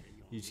immediately.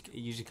 You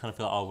usually kind of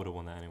feel like, oh, I would have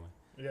won that anyway.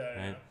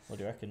 Yeah. Right. What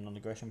do you reckon?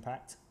 Non-aggression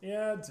pact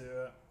Yeah, do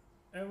it.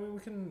 And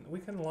we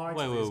can lie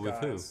Wait, to wait, these with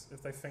who? guys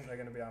if they think they're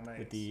going to be our mates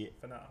with the.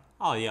 for now.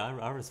 Oh yeah,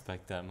 I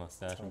respect that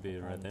mustache and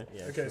beard right there.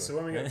 Yeah, Okay, sure. so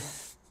when we get,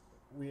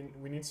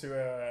 we need to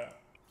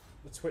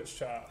the Twitch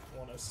chat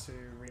want us to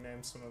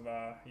rename some of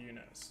our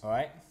units. All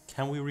right.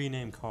 Can we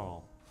rename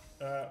Carl?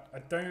 I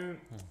don't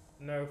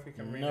know if we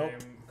can rename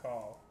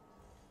Carl.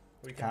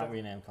 We Can't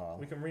rename Carl.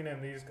 We can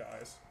rename these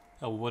guys.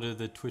 Oh, what do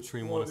the Twitch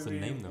stream want us to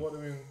name them? What do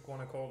we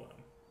want to call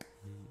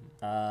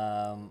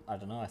them? I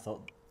don't know. I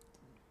thought.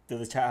 Do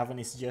the chat have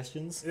any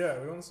suggestions? Yeah,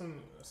 we want some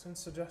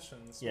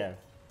suggestions. Yeah,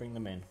 bring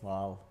them in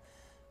while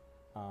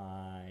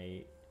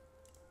I.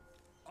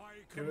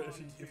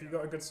 If you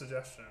got a good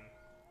suggestion,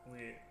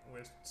 we're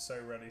so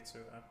ready to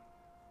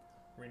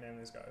rename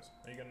these guys.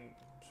 Are you gonna?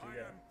 Should we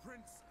go?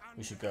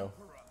 We should go.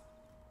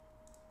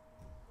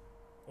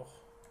 Oh.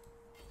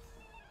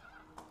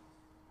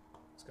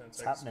 It's gonna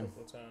take happening. a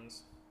couple of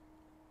turns.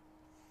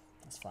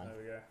 That's fine. There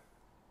we go.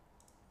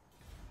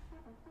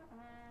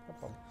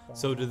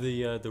 So do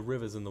the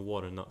rivers and the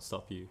water not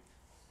stop you?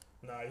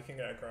 No, you can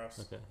get across.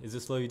 Okay. Is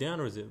it slow you down,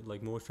 or is it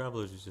like more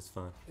travelers is just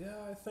fine? Yeah,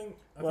 I think.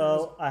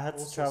 Well, I had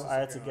all to travel. sorts I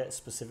of had to going get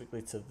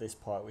specifically to this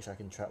part, which I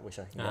can track, which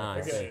I can get. Ah,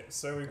 across. Okay,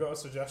 so we've got a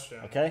suggestion.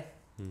 Okay.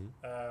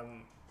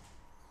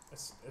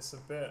 It's a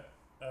bit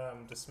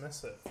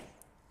dismissive,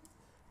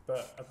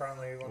 but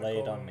apparently you want Lay to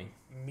it call on them me.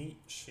 meat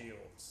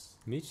shields.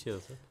 Meat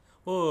shields. Huh?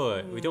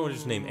 Oh, we don't want to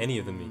just name any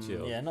of the meat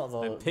shields. Yeah, not the.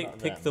 Like,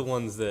 pick the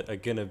ones that are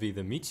gonna be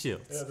the meat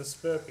shields. Yeah, the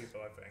spur people,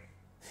 I think.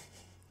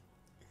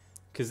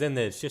 Because then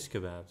there's shish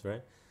kebabs,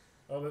 right?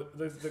 Oh,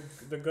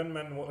 the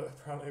gunmen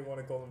apparently want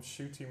to call them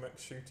Shooty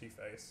McShooty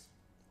Face,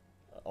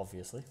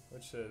 Obviously.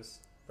 which is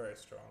very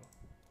strong.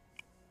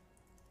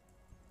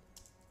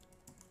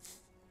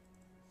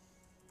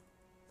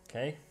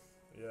 Okay.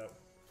 Yeah.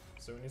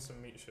 So we need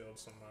some meat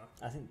shields somewhere.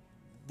 I think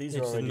these It's are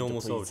just already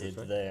normal depleted. soldiers,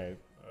 right? They're.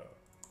 Oh.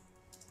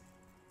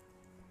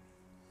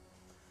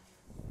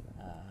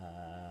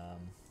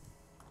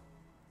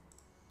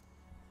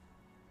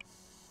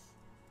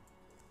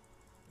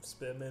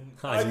 Spearmen.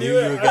 I knew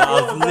you were gonna.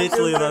 I was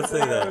literally about to say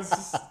that.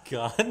 Just,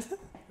 God.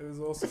 it was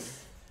awesome.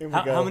 Here we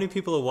How go. many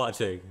people are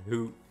watching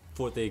who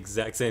thought the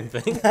exact same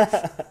thing?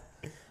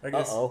 I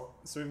guess. Uh-oh.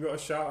 So we've got a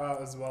shout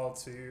out as well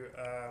to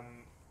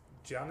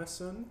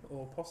Janison,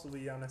 or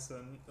possibly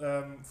Janison,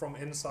 from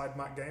Inside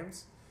Mac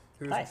Games,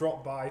 who's Hi.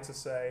 dropped by to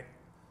say,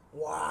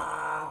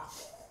 "Wow."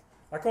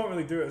 I can't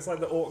really do it. It's like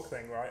the orc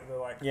thing, right? They're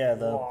like, Yeah,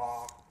 the-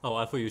 "Wow." Oh,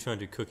 I thought you were trying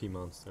to do Cookie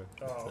Monster.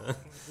 Oh,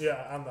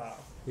 yeah, and that.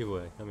 Either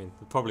way, I mean,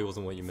 it probably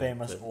wasn't what you meant.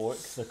 Famous but- orc,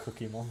 the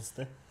Cookie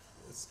Monster.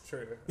 It's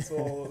true. It's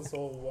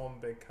all one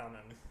big canon.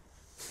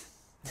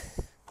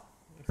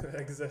 It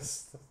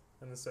exists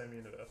in the same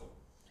universe.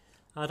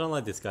 I don't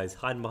like this guy. He's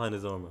hiding behind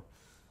his armor.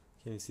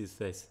 Can't even see his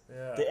face.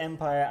 Yeah. The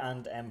Empire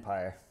and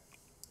Empire.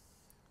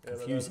 Yeah,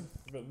 Confusing.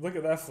 but look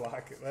at their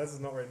flag. Theirs is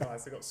not very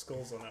nice. They got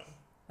skulls on it.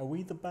 Are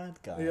we the bad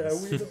guys? Yeah, are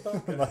we the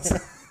bad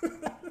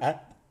guys?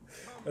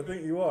 I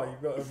think you are.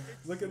 You've got to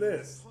look at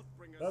this.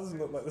 That doesn't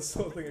look like the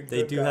sort of thing a They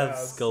good do guy have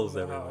has skulls in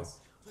their everywhere. house.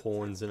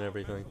 Horns and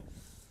everything.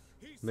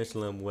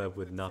 Michelin Webb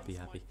would not be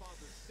happy.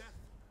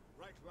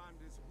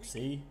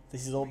 See,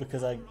 this is all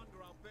because I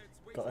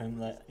got him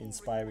that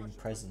inspiring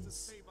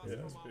presence Yeah,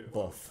 it's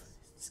beautiful. buff.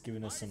 He's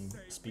giving us some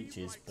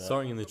speeches, but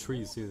Soaring in the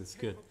trees too. That's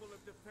good.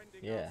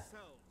 yeah.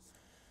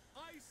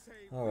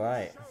 All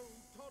right.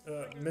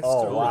 Mr.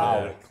 Oh,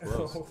 wow. Riddick.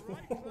 Close.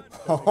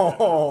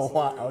 Oh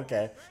wow.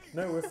 Okay.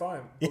 No, we're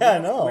fine. Yeah, I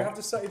know. We have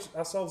to set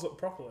ourselves up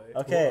properly.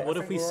 Okay. I What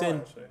if think we we're send-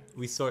 alright, actually.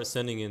 We start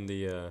sending in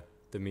the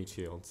meat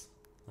shields,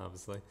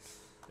 obviously.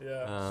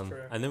 Yeah, it's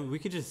true. And then we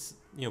could just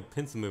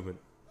pin some movement.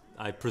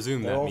 I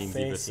presume They're that all means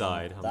either facing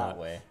side. I'm that not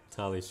way.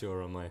 entirely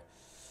sure on my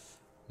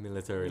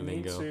military We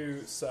need lingo.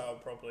 to set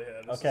up properly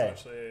here. This Okay. is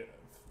actually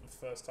the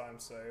first time,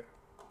 so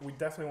we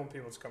definitely want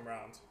people to come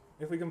around.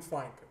 If we can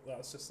flank,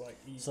 that's just like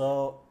easy.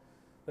 So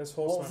There's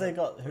what horsemen. have they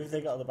got? Who have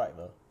they got at the back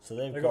though? So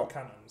they've They got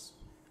cannons.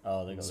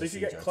 Oh, they got. So the if you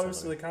get siege close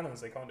to the artillery.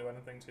 cannons, they can't do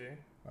anything to you,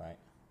 Right.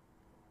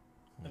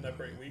 and they're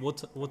pretty weak.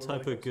 What We're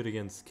type really of good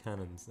against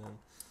cannons then?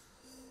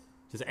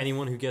 Just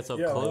anyone who gets up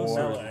yeah, close? like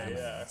or- Or melee,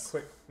 yeah,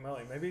 quick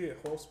melee. Maybe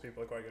horse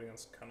people are quite good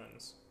against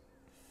cannons.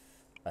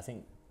 I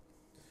think.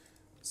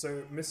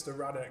 So Mr.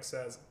 Radek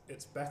says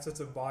it's better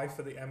to buy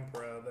for the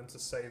Emperor than to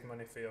save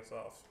money for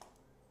yourself.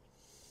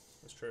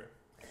 It's true.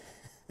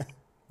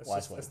 It's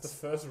Wise just, it's the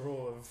words. first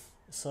rule of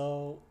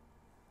So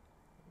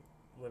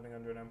living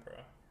under an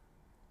Emperor.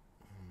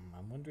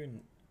 I'm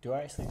wondering, do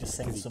I actually just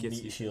send 'Cause he some gets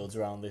meat you. shields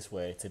around this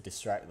way to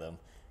distract them?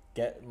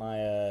 Get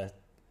my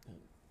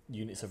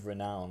units of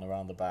renown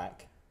around the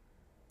back.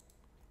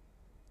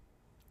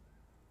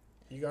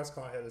 You guys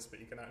can't hear this, but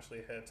you can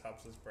actually hear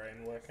Tabs'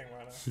 brain working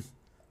right now.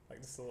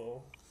 Like this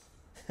little.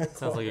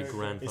 sounds like a It's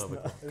grandfather.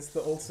 not- It's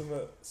the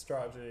ultimate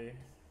strategy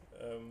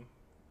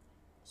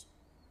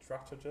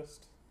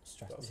strategist.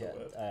 That's the Yeah,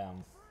 word. I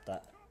am.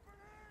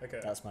 Okay.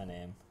 That's my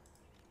name.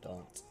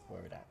 Don't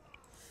worry that.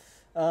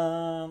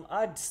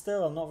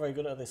 I'm not very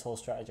good at this whole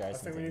strategizing I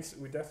think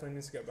thing. we definitely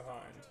need to get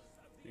behind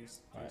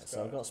these Right, guys.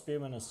 so I've got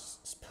spearmen and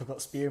I've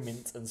got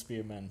spearmint and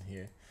spearmen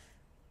here.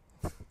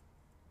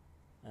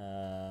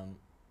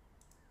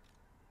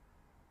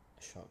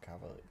 Short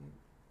cavalry.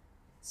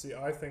 See,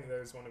 I think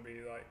those want to be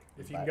like,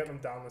 if you can Back. get them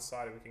down the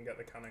side, we can get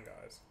the cannon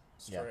guys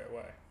straight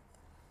away.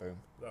 Boom.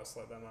 That's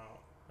let them out,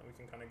 and we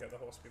can kind of get the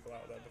horse people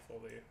out there before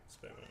the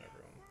spearmen and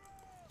everyone.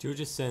 Do you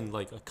just send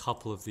like a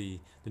couple of the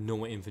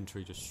normal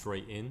infantry just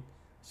straight in,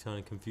 just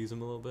trying to confuse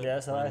them a little bit? Yeah,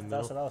 that's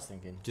what I was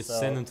thinking. Just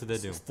send them to their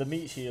doom. The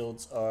meat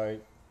shields are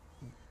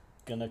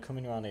gonna come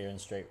in around here and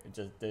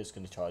they're just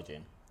gonna charge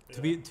in.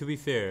 Yeah. To be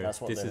fair, That's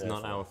what this is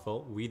not for. our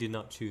fault. We did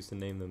not choose to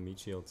name them meat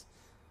shields.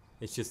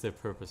 It's just their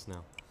purpose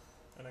now.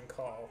 And then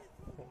Carl,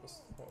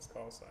 what's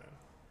Carl saying?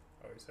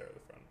 Oh, he's here at the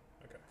front.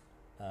 Okay.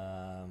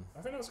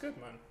 I think that's good,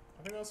 man.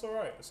 I think that's all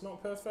right. It's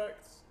not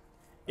perfect.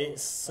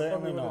 It's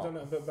certainly not. I probably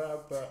would have done it a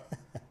bit bad,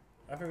 but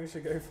I think we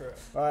should go for it.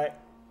 Right.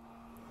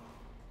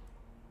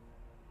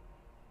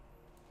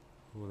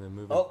 Oh, they're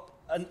moving. Oh,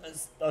 and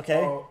okay.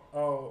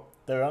 Oh.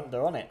 They're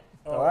on it.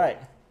 Oh. All right.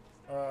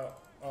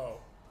 Oh.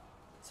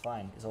 It's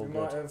fine. It's all We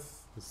good. might have.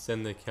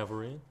 Send their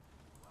cavalry in.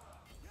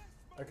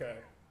 Okay.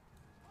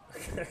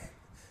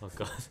 Oh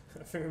god.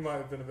 I think we might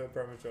have been a bit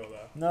premature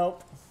there,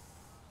 Nope.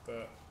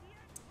 but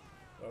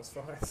that's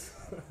fine.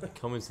 They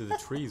come into the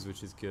trees,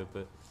 which is good,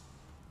 but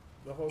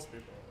The horse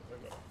people, they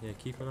got. yeah,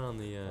 keep an eye on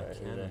the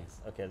cannons.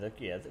 Okay,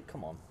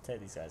 come on, take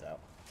these guys out.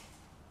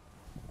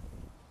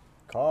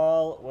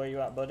 Carl, where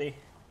you at, buddy?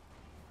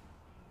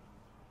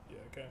 Yeah,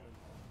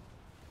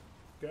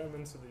 get him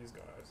into these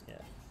guys. Yeah.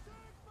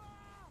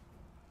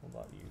 What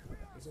about you?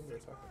 He's under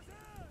attack actually,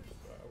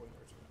 but I wouldn't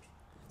worry too much.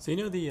 So you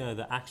know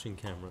the action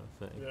camera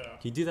thing? Yeah. Can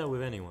you do that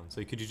with anyone?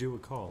 So could you do it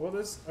with Carl? Well,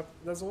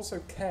 there's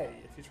also K.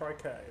 If you try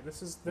K,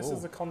 this is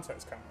the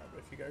context camera.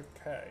 But if you go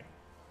K,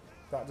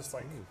 that just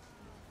like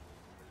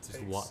just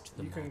takes, watch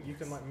them. you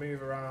can like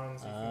move around.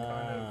 You can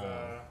kind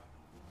of.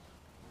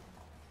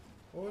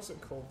 What was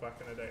it called back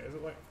in the day? Is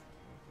it like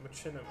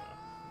machinima?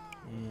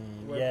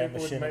 Where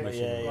people would make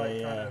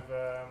kind of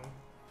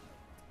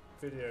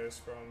videos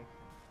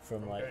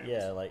from like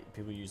games. like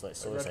people use like Like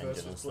source red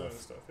engine and versus blue stuff. and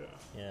stuff.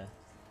 Yeah. Yeah.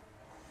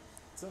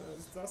 So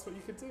that's what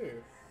you could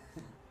do.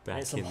 Back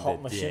Get some in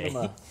hot the day.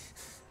 machinima.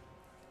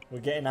 We're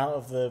getting out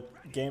of the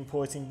game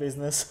porting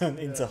business and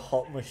into Yeah.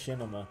 hot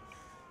machinima.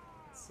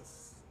 It's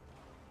just,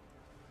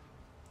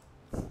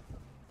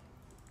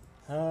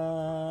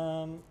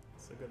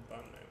 it's a good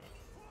band name.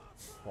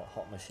 Actually. What,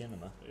 hot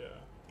machinima?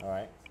 Yeah. All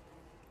right.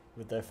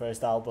 With their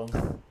first album,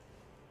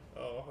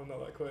 Oh, I'm not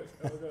that quick.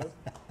 Oh god.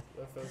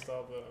 Their first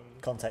album.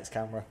 context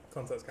camera.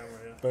 Context camera.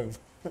 Yeah. Boom.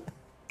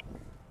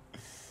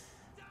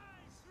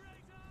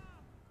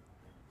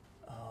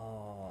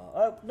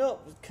 Oh no!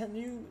 Can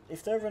you,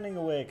 if they're running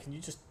away, can you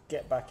just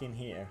get back in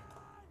here?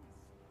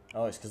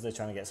 Oh, it's because they're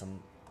trying to get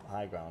some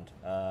high ground.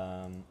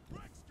 Yeah.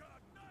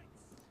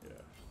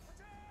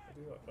 I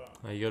do like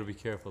that. You gotta be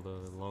careful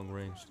though, the long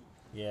range.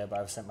 Yeah, but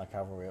I've sent my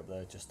cavalry up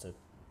there just to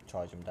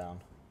charge them down.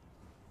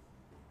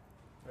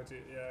 I do.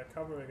 Yeah,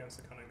 cavalry against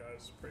the cunning guy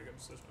is a pretty good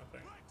decision, I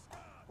think.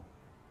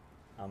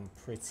 I'm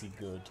pretty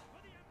good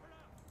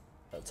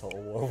at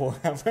Total War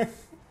Warhammer.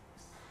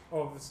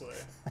 Obviously.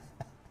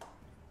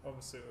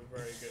 Obviously, we're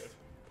very good,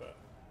 but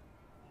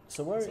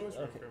So where? it's always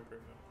room Okay. for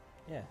improvement.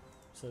 Yeah.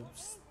 So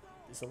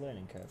it's a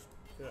learning curve.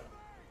 Yeah.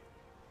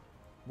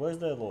 Where's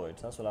their lord?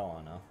 That's what I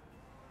want to know.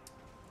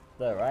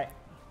 There, right?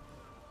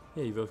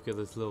 Yeah, you both get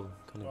this little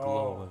kind of Oh.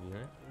 glow above you,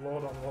 right?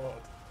 Lord on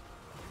Lord.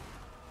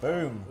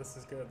 Boom. This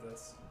is good.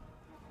 This.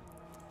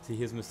 See,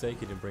 his mistake,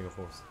 he didn't bring a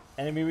force.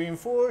 Enemy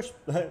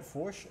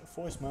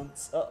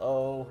reinforcements.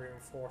 Uh-oh.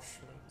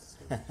 Reinforcements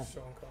with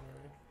Sean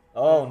Connery.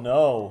 Oh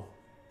no.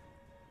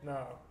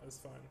 No, it's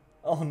fine.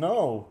 Oh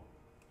no.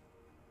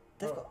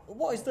 They've Oh. got,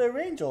 what is their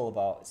range all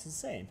about? It's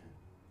insane.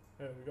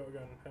 Yeah, we got to go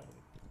and hit them.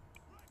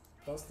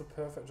 That's the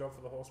perfect job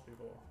for the horse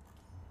people.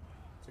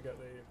 To get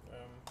the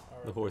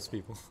arrow The horse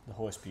people. people. The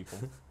horse people.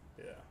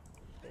 Yeah,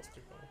 horse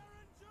people.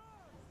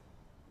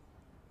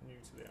 New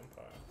to the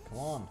Empire. Come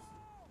on.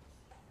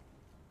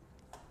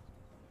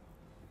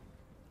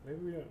 Maybe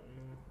we don't.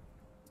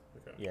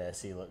 Okay. Yeah,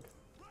 see, look.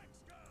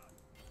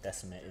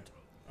 Decimated.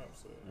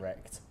 Absolutely.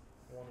 Wrecked.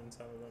 1 in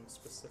 10 of them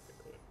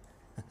specifically.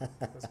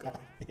 It's gone.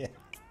 Yeah.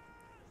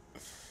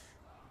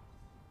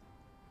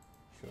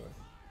 Sure.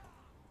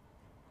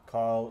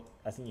 Carl,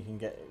 I think you can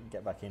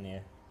get back in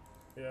here.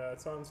 Yeah,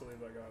 time to leave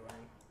that guy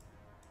alone.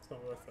 It's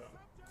not worth it.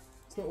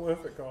 It's not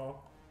worth it,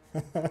 Carl.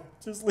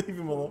 Just leave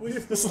him alone.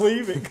 Leave Just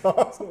leave it,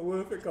 Carl. It's not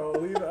worth it, Carl.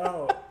 Leave it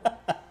out.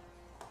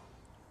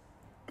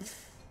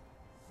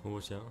 Oh,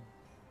 watch out.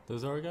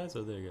 Those are our guys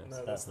or their guys? No,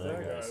 That's that's their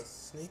their guys.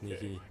 guys. Sneaky.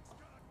 Sneaky.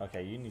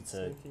 Okay, you need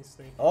to.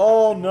 Sneaky.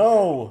 Oh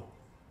no!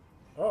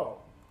 Oh.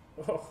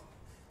 Oh.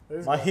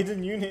 Those My guys-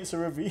 hidden units are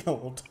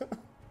revealed. No,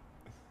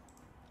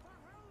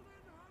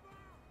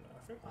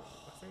 I think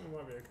we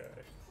might be okay.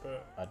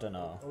 But I don't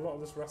know. a lot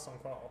of this rests on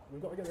Carl.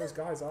 We've got to get those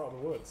guys out of the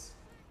woods.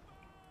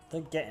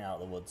 They're getting out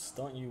of the woods.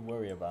 Don't you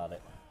worry about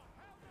it.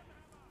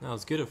 No, it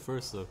was good at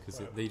first though, because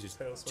Right, they just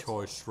tail switch.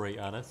 charged straight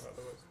at us. Out of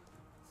the woods.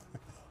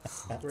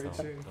 Oh, Great don't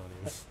tune.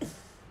 even.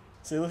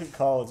 See, look at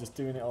Carl just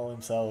doing it all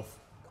himself.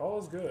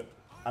 Carl's good.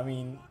 I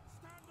mean,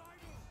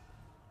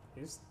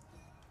 He's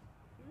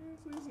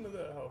losing a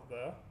bit of health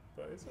there,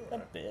 but he's a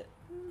alright. bit.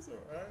 He's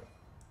alright.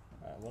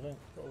 Right, what a...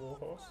 Got a war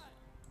horse.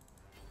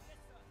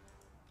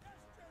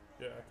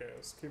 Yeah, okay,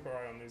 let's keep our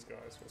eye on these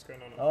guys. What's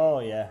going on? Oh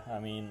yeah, I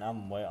mean,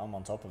 I'm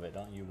on top of it.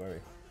 Don't you worry.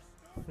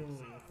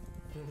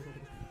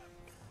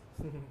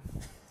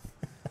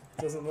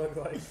 Doesn't look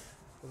like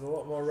there's a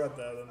lot more red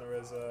there than there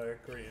is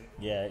green.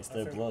 Yeah, it's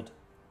their blood.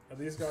 Are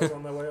these guys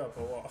on their way up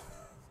or what?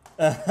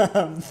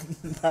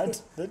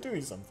 They're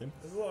doing something.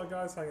 There's a lot of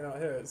guys hanging out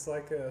here. It's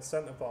like a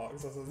centre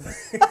parks or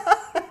something.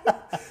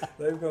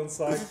 They've gone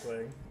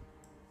cycling.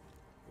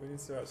 We need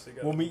to actually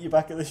get. We'll meet you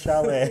back at the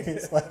chalet.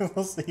 It's like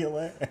we'll see you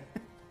later.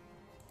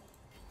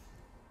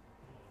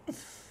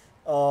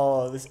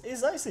 Oh, this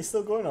is actually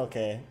still going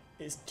okay.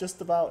 It's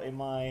just about in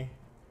my.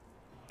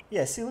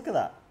 Yeah, see, look at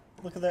that.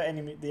 Look at the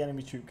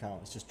enemy troop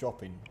count. It's just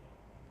dropping,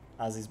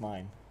 as is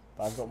mine.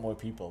 But I've got more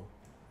people.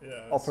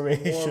 Yeah.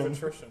 Operation. More of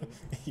attrition.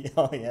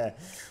 Oh yeah.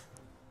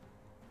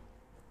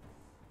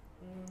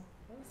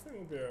 I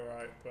think we'll be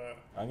alright, but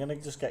I'm gonna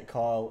just get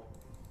Carl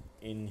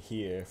in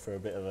here for a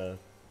bit of a,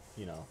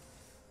 you know,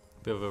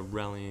 Bit of a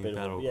rallying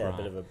battle cry. yeah, a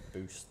bit of a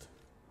boost.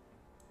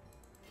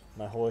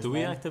 My horse. Do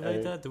we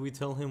activate that? Do we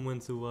tell him when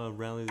to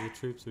rally the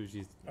troops, or is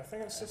he? I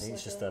think it's just,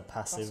 it's just a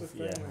passive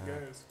thing yeah. that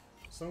goes.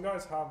 Some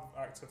guys have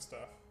active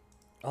stuff.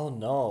 Oh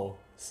no,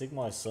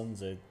 Sigmar's sons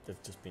they've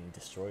just been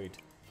destroyed.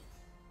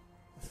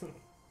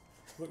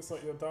 Looks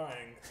like you're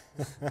dying.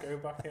 Go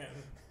back in.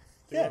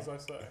 Do Yeah. as I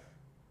say.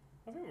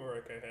 I think we're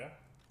okay here.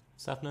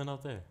 Safna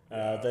not there.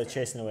 Yeah, They're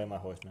chasing away my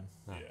horsemen,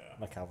 Ah. Yeah.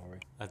 my cavalry.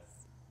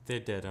 They're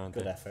dead, aren't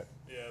Good they? effort.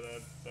 Yeah,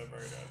 they're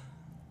very dead.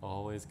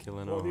 Always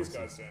killing What our are these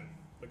horses. guys doing?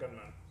 The gunmen.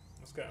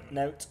 Let's get them in.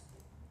 Note.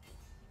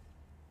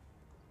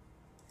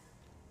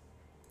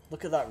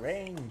 Look at that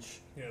range.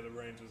 Yeah, the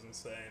range is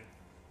insane.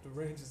 The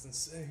range is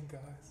insane,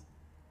 guys.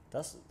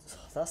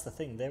 That's the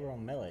thing. They were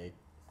on melee.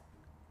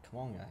 Come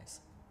on, guys.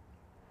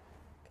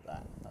 Look at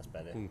that. That's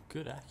better.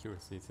 Good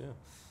accuracy too.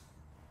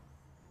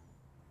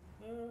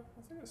 I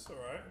think it's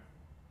alright.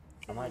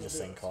 I might just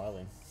send Kyle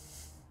in.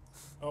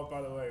 Oh,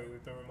 by the way,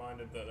 we've been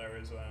reminded that there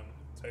is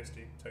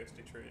tasty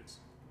treats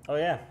Oh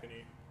yeah. you can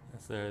eat.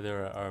 Yes,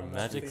 there are Oh,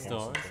 that's magic the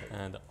stars concentrate.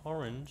 and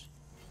orange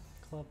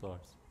club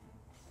bars.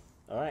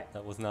 All right.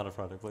 That was not a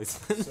product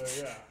placement. So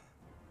yeah,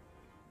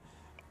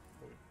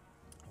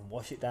 And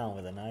wash it down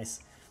with a nice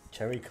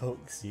cherry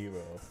Coke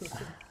Zero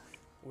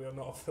we are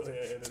not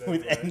affiliated in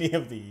with any way. any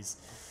of these.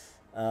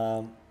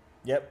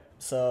 Yep.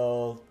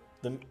 So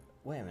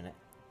wait a minute.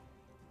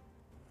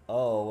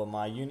 Oh, well,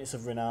 my units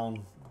of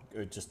renown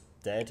are just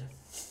dead.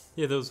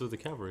 Yeah, those were the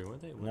cavalry,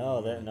 weren't they?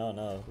 No, Where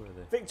no. were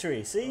they?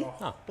 Victory. See, Oh,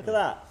 Ah, look at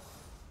that.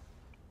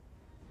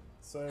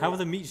 so how are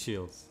the meat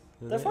shields?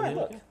 They're fine.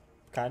 Look, okay?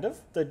 kind of.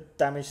 They're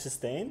damage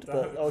sustained,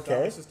 but okay.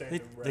 damage sustained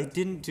in They red.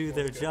 didn't do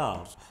their What's good?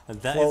 job,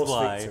 and that is Flawless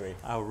why victory.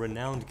 our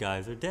renowned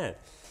guys are dead.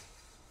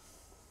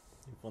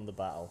 You've won the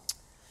battle.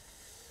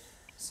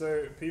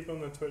 So people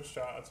in the Twitch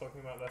chat are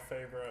talking about their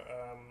favourite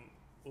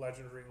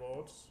legendary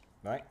lords.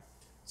 Right.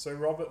 So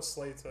Robert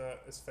Slater,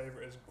 his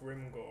favourite is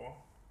Grimgor,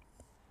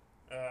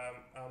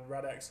 and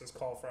Red X is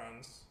Carl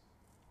Franz.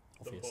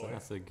 The Obviously. boy.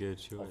 That's a good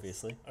choice.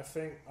 Obviously. I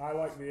think I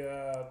like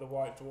the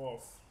White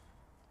Dwarf.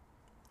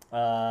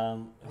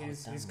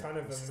 He's kind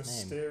of a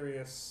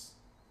mysterious.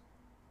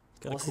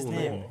 Got a What's cool his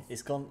name? name.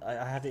 It's gone. I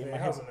had it in He my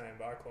has head. a name,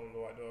 but I call him the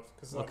White Dwarf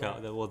because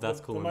Okay, well that's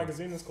cool. The enough.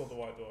 magazine is called the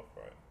White Dwarf,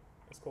 right?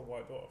 It's called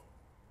White Dwarf.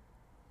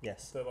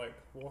 Yes. They're like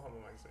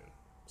Warhammer magazine.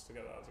 Just to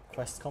get that as a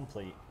Quest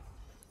complete.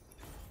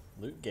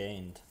 Loot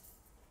gained.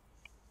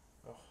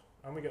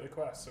 and we get the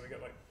quest, so we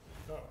get like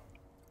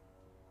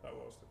that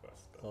was the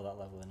quest. All that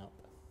leveling up.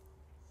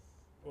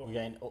 Oh, We're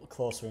getting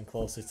closer and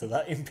closer to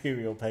that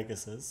Imperial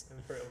Pegasus.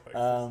 Imperial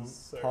Pegasus is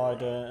so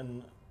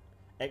Pardon,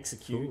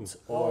 execute,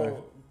 Ooh.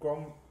 or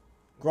Grombrindle,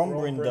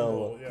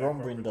 Grombrindle, yeah,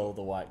 Grombrindle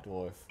the White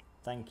Dwarf.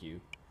 Thank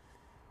you.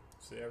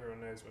 See,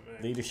 everyone knows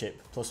what me.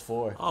 Leadership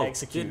 +4. Oh,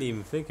 execute. didn't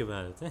even think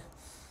about it.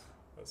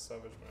 That's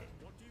savage, mate.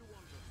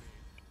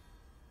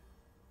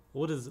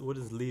 What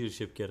does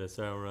leadership get us?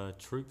 Our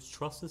troops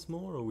trust us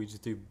more, or we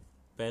just do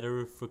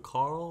better for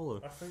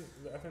Carl? Or? I think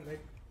they,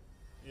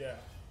 yeah,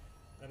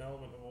 an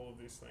element of all of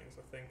these things.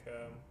 I think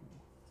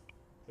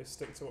they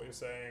stick to what you're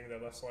saying. They're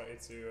less likely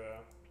to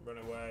run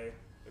away.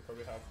 They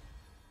probably have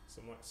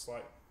some like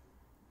slight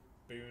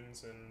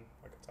boons and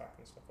like attack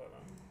and stuff like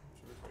that.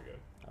 Should be pretty good.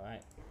 All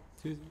right.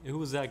 Who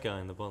was that guy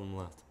in the bottom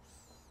left?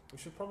 We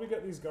should probably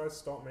get these guys to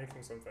start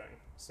making something.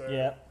 So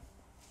Yeah.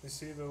 you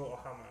see the little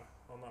hammer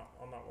on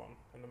that one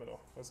in the middle.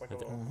 There's like a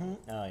little. Mm-hmm.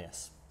 Oh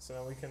yes. So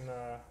now we can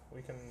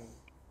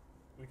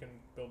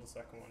build the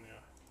second one,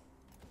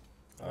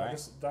 yeah.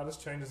 Alright. That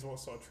just changes what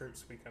sort of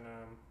troops we can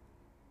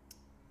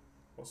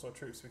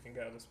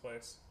get at this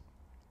place.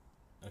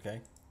 Okay.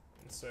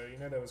 And so you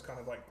know there was kind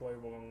of like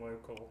global and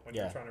local when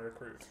Yeah. you're trying to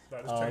recruit.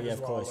 That just Oh changes yeah, of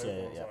what course. our Yeah,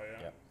 local yeah, ones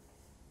are, yeah.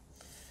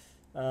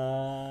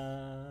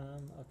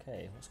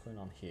 Okay, what's going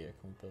on here?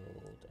 Can we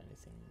build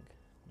anything?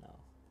 No.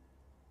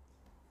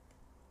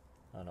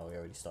 Oh no, we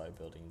already started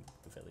building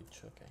the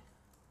village. Okay.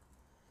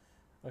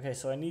 Okay,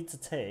 so I need to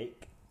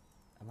take.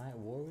 Am I at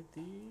war with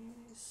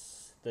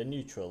these? They're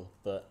neutral,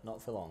 but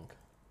not for long.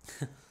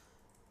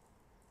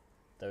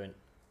 They're in.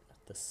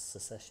 The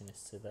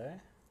secessionists are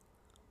there.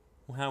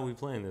 Well, how are we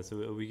playing this?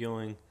 Are we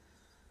going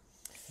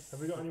Have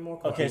we got any more?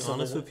 Okay, Being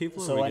honest with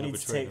people, so or are we I gonna need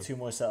to betray take them? 2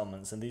 more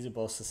settlements, and these are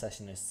both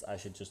secessionists. I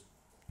should just.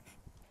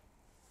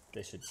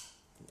 They should.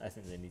 I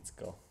think they need to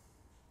go.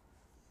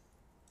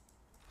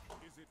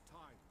 Is it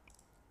time?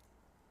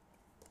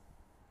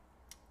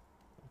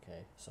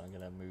 Okay, so I'm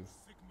gonna move.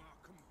 Sigma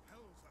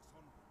compels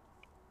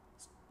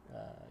us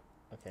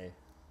on. Okay,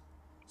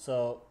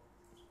 so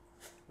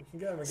We can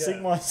get him again.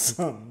 Sigma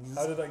Sons.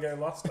 How did that go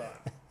last time?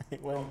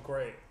 It Well, went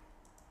great.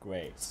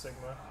 great.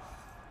 Sigma.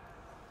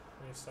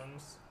 Any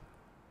sons?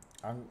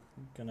 I'm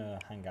gonna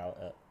hang out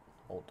at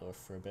Altdorf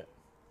for a bit.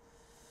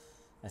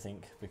 I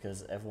think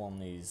because everyone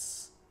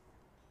needs.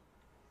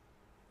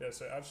 Yeah,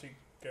 so actually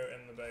go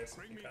in the base if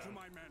Bring you me to can.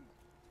 my men.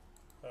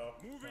 Oh,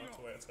 Moving I have to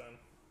on. wait a turn.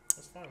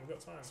 That's fine, we've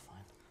got time. That's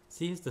fine.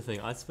 See, here's the thing.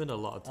 I spend a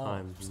lot of Oh,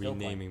 time skill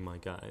point. renaming my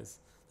guys.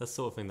 That's the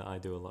sort of thing that I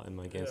do a lot in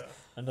my games. Yeah.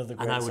 Another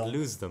great And I would song.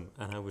 lose them,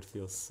 and I would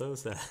feel so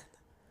sad.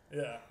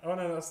 Yeah. Oh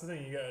no, that's the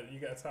thing. You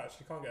get attached.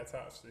 You can't get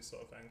attached to these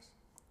sort of things.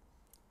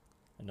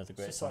 Another It's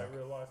great just song. like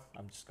real life.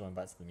 I'm just going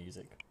back to the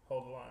music.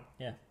 Hold the line.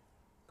 Yeah.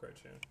 Great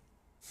tune.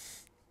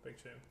 Big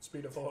tune.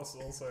 Speed of Force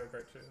also a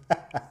great tune.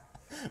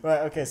 Right.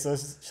 Okay. So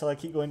shall I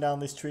keep going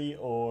down this tree,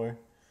 or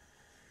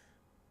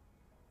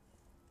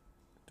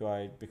do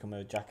I become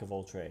a jack of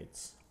all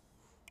trades?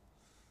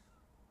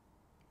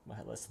 Well,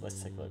 let's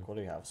take a look. What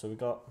do we have? So we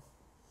got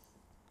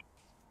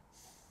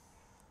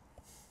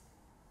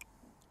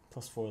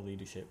 +4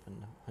 leadership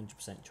and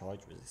 100% charge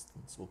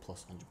resistance. Well,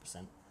 plus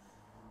 100%.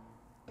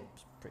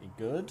 It's pretty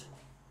good.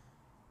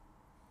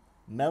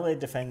 Melee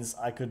defense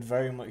I could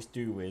very much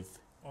do with.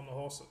 On the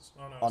horses.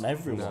 Oh no. On it's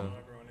everyone. No. On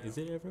everyone, yeah. Is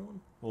it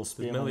everyone? Well, melee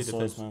Spearman, defense-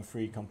 Swordsman,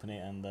 Free Company,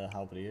 and the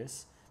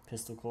Halberdiers.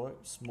 Pistol Corps,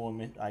 more.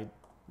 No.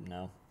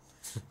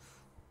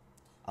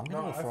 I'm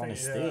gonna No, go for I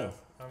Honest think, Steel. yeah,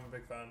 I'm a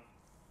big fan.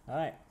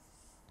 Alright.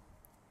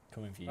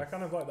 Coming for you. I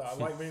kind of like that. I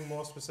like being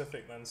more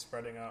specific than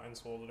spreading out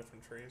into all the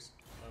different trees.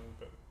 I'm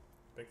a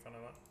big fan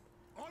of that.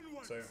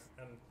 Onward. So,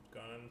 and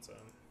going into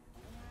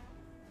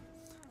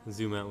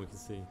Zoom out, we can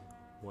see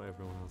what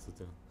everyone else is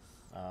doing.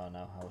 Oh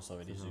no, I was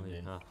already Oh, zoomed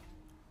in. yeah.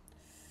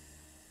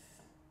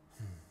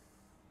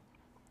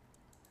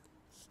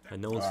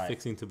 And no one's Alright.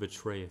 fixing to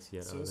betray us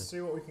yet, So are let's they?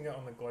 see what we can get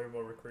on the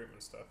global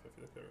recruitment stuff if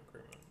you look at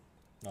recruitment.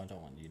 No, I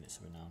don't want units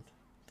renowned.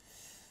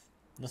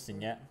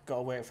 Nothing yet.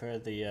 Gotta wait for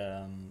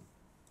the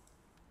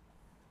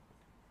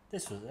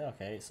This was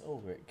okay, it's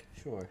Ulrich,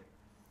 sure.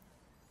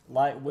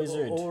 Light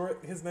Wizard.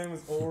 His name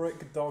is Ulrich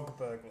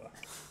Dogburglar.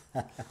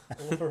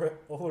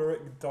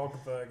 Ulrich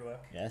Dogburglar.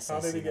 Yes, How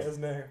I did see he get that. his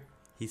name?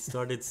 He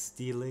started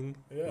stealing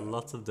Yeah.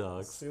 lots of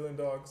dogs. Stealing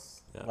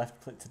dogs. Yeah. Left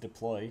click to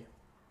deploy.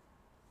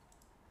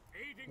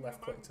 Aiding Left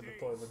the click to Mondays.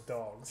 deploy the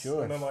dogs.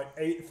 Sure. And then like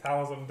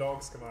 8,000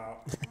 dogs come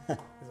out.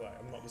 He's like,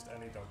 I'm not just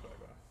any dog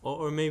burglar.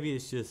 Or maybe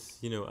it's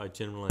just, a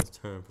generalized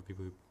term for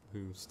people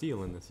who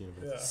steal in this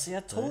universe. Yeah. See, I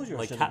told you I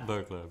Like should've- cat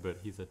burglar, but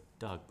he's a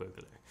dog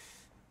burglar.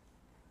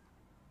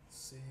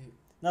 See.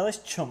 Now this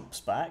chumps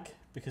back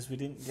because we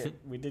didn't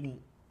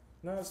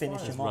No, it's Finish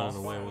fine. him it's off. fine, Ran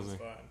away, it's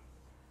wasn't he? fine.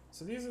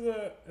 So these are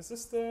the. Is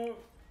this the.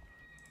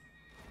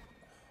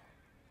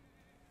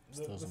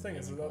 Still The some thing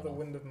is, is gaming that the going on.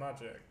 Wind of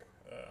Magic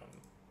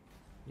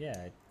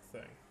Yeah,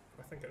 thing?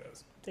 I think it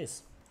is. it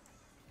is.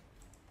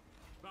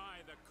 By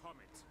the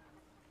comet.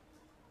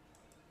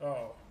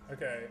 Oh,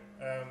 okay.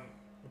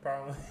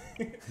 Apparently,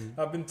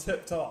 I've been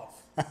tipped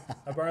off.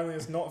 Apparently,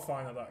 it's not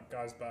fine that that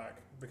guy's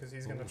back because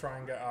he's going to try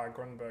and get our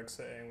Grunberg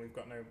city, and we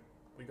got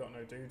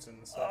no dudes in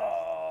the city.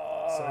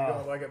 So we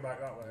got to leg it back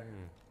that way.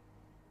 Mm.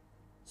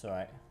 It's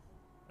alright.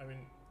 I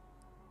mean,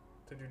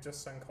 did you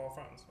just send Call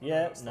France? Or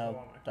Yeah, that's not no, the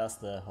one way? that's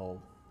the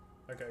whole.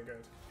 Okay,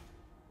 good.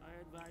 I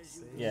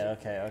advise you. See? Yeah,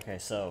 okay,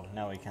 so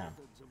now we can.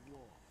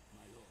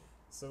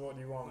 So what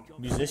do you want?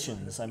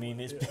 Musicians, I mean,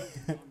 it's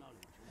Yeah.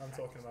 I'm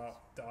talking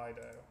about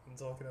Dido. I'm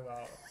talking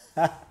about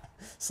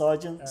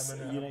sergeants,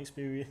 Eminem. unit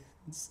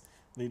experience,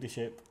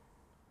 leadership.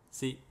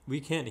 See, we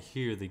can't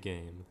hear the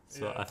game,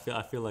 so Yeah.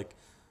 I feel like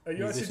Are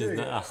you actually musicians doing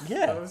that it?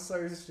 Yeah. That was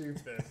so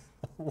stupid.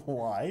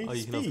 Why? Oh,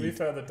 you can also To be Speed.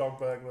 fair, the Dog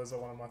Burglars are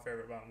one of my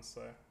favourite bands,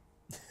 so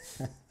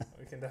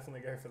we can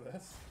definitely go for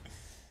this.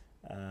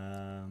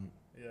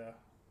 Yeah.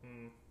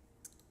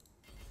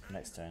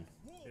 Next turn.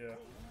 Yeah.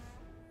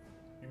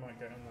 You might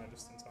get in there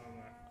just in time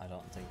there. I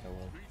don't think I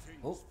will.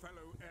 Greetings, Oh.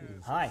 fellow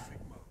heirs Hi. of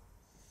Sigma.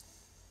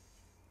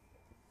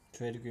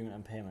 Trade agreement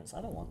and payments.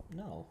 I don't want.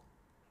 No.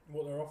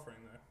 What they're offering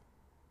there.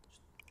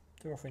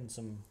 They're offering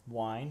some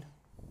wine,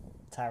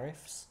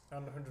 tariffs.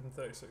 And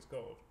 136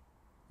 gold.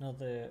 No,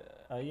 the.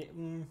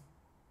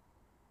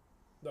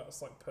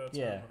 That's like per turn,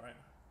 Yeah. right?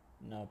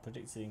 No,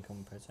 predicted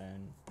income per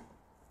turn.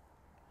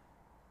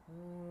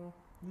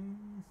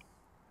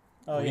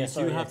 Oh we yeah, do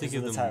sorry. have to 'cause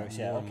give of them the tariffs.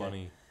 more Yeah, okay.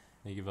 money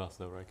they give us,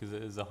 though, right? Because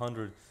it is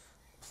 100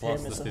 plus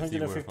Payments the 50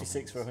 worth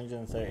 156 for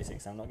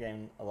 136. I'm not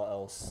getting a lot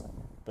else,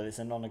 but it's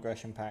a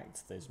non-aggression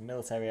pact. There's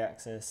military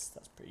access.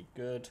 That's pretty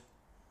good.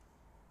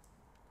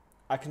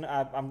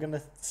 I'm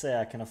gonna say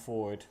I can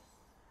afford.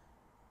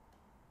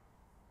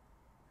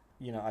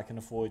 I can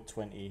afford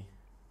 20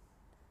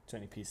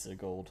 pieces of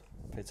gold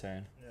per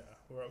turn. Yeah,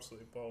 we're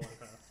absolutely balling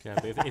here.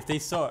 Okay, but if they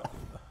start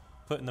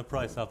putting the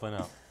price up and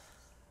up,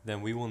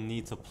 then we will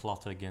need to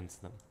plot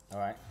against them.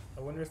 Alright.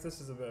 I wonder if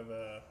this is a bit of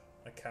a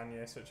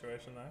Kanye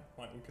situation now.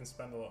 Like, we can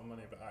spend a lot of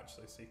money, but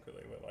actually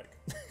secretly we're like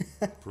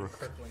Brooke.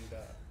 crippling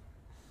debt.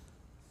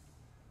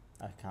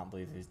 I can't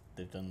believe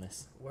they've done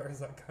this. Where is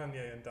that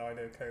Kanye and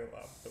Dido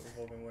collab that we've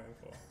all been waiting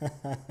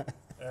for?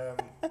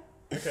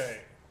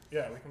 Okay,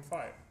 yeah, we can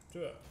fight. Do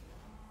it.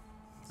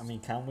 I mean,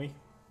 can we?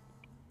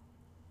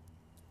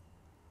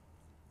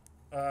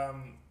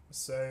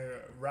 So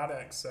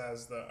Radek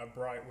says that a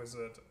bright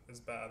wizard is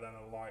better than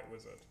a light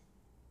wizard.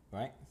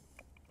 Right?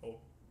 Or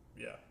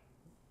yeah,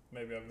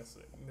 maybe I'm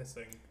missing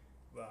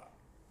that.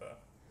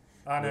 But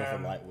and We're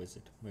a light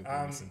wizard. We're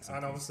missing something.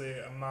 and obviously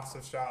a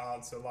massive shout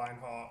out to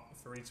Lionheart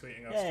for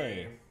retweeting our Yay.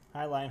 stream.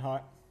 Hi,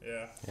 Lionheart.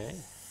 Yeah, Hey.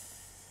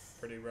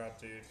 pretty rad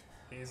dude.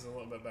 He's a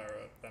little bit better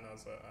than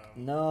us at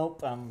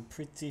Nope, I'm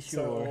pretty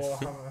sure. So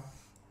Warhammer.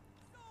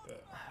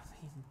 But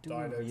I mean, do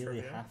Dido we really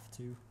trivia. have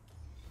to?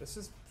 this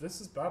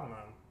is bad, man.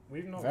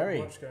 We've not Very.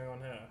 got much going on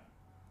here.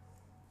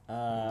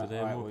 Do they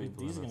have Alright, more well,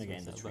 people these are than going to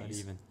us, get or into is that about trees.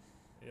 even?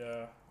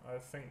 Yeah, I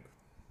think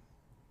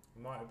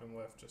it might have been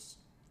worth just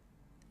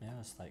Yeah,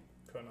 it's like,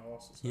 cutting our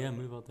losses. Yeah, there.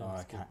 move out there. oh, I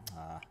that's good.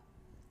 can't.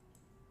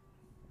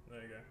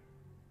 There you go.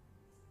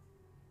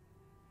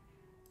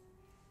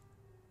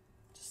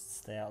 Just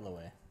stay out of the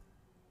way.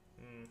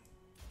 Mm.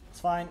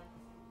 It's fine.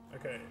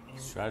 Okay,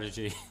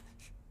 Strategy.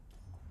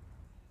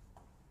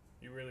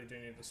 you really do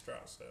need the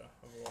strats here,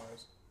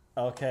 otherwise.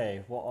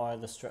 Okay, what are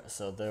the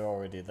So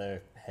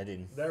they're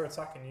heading. They're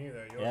attacking you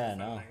though, you're Yeah,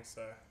 defending, no.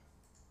 so...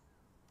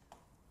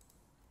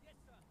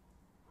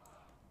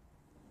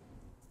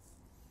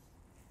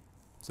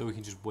 So we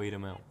can just wait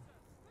them out.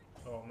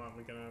 Oh man,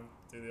 we're gonna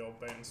do the old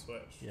bait and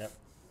switch. Yep.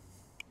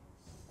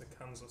 The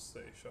Kansas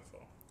City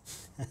Shuffle.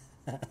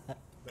 I don't know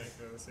if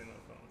you've ever seen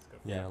that film, it's good.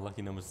 Yeah,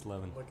 lucky number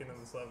 11. Lucky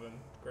number 7,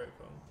 great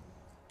film.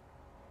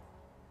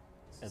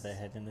 Are they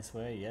heading this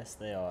way? Yes,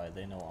 they are.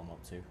 They know what I'm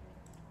up to.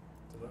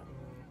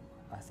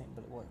 I think,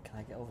 but what? Can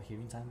I get over here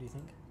in time? Do you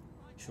think?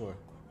 Sure.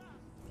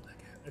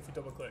 If you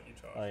double click, you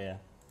charge. Oh yeah.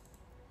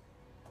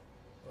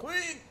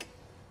 Quick!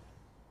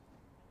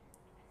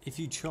 If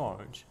you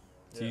charge,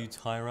 do Yeah. you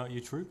tire out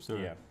your troops, or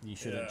Yeah, you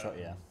shouldn't try.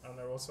 Yeah. And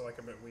they're also like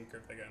a bit weaker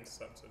if they get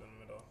intercepted in the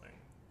middle, I think.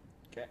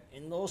 Get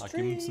in those I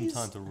trees. give them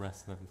some time to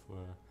rest then for.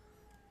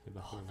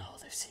 Oh no,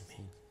 they've seen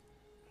me.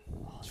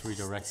 Oh, Just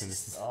redirecting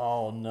this.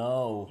 Oh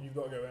no. You've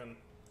got to go in.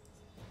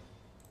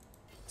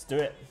 Let's do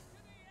it.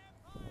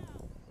 Well,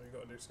 you've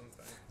got to do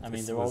something. I mean,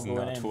 This they're all was going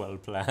not in. well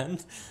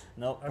planned.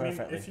 No, I mean,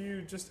 perfectly. if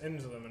you just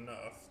injure them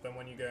enough, then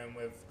when you go in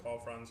with Carl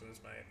Franz and his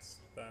mates,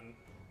 then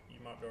you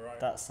might be alright.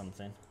 That's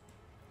something.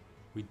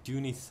 We do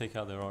need to take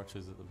out their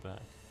archers at the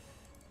back.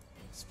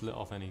 Split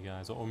off any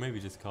guys, or maybe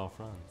just Carl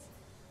Franz.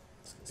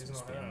 Let's get He's some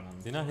not spin here. on them.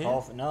 They're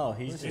not here? No,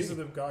 he's These just. are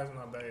the guys on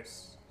our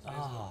base. These are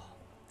Ah,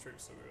 the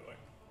troops that we were like.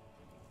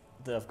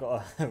 They've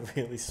got a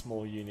really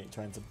small unit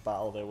trying to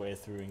battle their way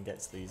through and get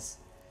to these.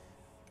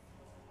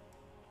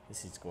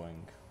 This is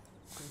going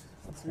To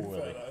be fair,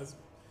 poorly. that is,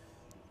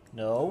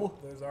 No.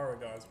 those Ara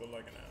guys were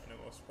liking it, and it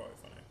was quite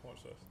funny.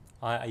 Watch this.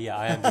 I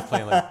am just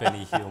playing like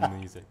Benny Hill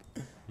music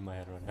in my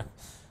head right now.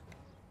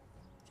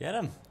 Get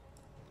him!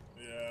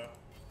 Yeah.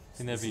 I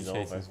think they'd be This is chasing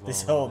over. as well.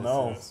 This- oh,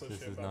 no. It's such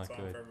This a is bad not time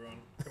good. for everyone.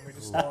 Can we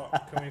just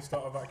start? Can we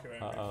start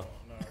evacuating? Uh-oh.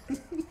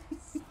 people? No,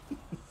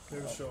 okay.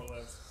 It was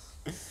short-lived.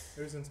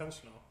 It was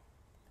intentional.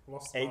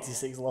 Lost the battle,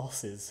 86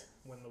 losses.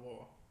 win the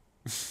war.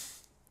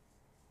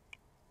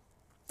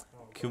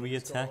 Oh, Can God, we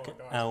he's got a lot attack of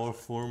guys. our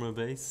former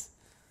base?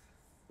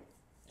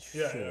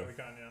 Yeah, Sure. yeah, we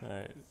can. Yeah.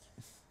 Alright.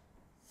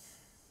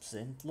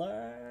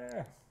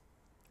 Zintler.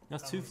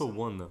 That's 2 for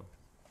 1 though.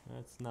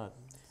 That's not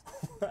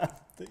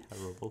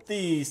terrible.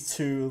 These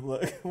two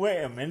look.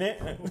 Wait a minute.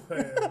 Wait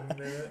a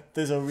minute.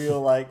 There's a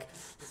real like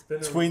It's been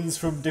twins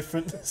from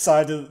different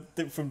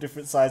from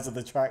different sides of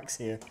the tracks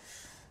here.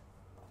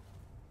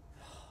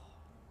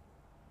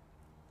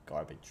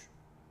 Garbage.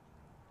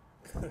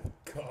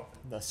 God.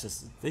 That's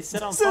just. They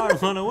set on fire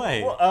and run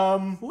away.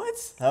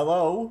 What?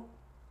 Hello.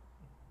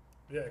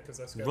 Yeah, because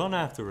they're scared. Run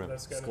after him. They're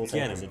scared Skull of Get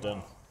tables him. are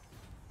done.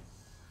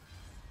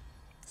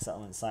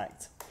 Settlement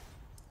sacked.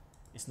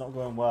 It's not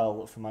going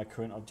well for my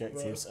current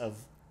objectives of.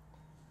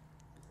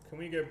 Can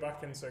we go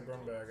back into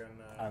Grunberg and?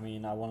 I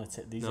mean, I want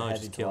to. These No, are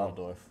just heading to kill 'em.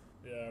 Altdorf.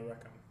 Yeah, I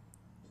reckon.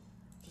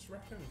 Just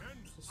wreck him.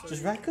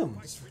 Just wreck 'em.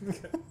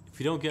 If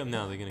you don't get them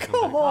now, they're gonna come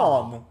Come back.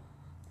 on.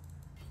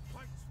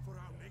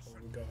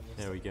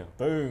 There we go.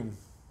 Boom.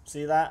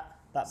 See that?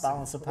 That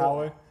balance of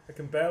power. I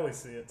can barely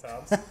see it,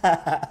 Tabs.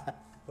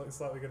 Looks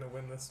like we're gonna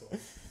win this one.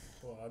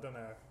 Well, I don't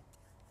know.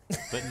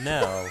 But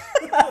now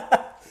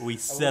we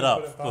set wouldn't put up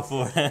it past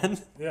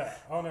beforehand. Yeah.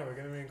 Oh no, we're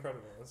gonna be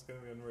incredible. It's gonna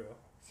be unreal.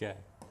 Okay.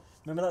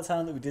 Remember that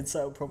time that we did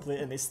set up properly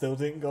and it still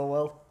didn't go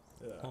well?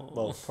 Yeah. Oh.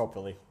 Well,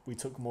 properly. We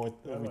took more.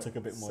 We're We like took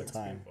a bit more 6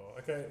 time. people.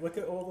 Okay, look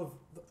at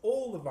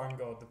all the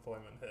Vanguard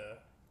deployment here.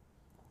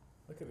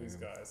 Look at these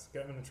guys.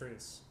 Get them in the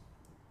trees.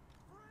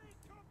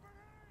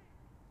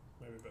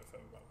 Maybe a bit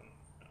further back then.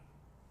 Yeah.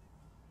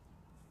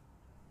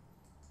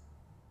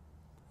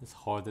 It's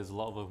hard. There's a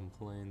lot of open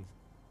plains.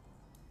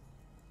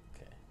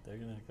 Okay, they're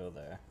gonna go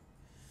there.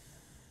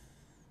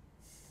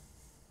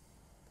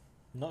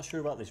 Not sure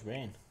about this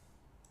rain.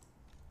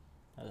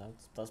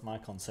 That's my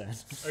concern.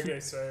 Okay,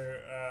 so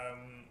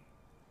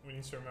we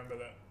need to remember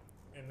that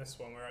in this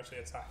one we're actually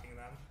attacking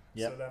them.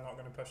 Yep. So they're not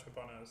going to push up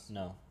on us.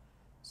 No.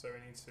 So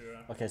we need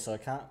to... Okay, so I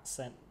can't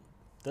send...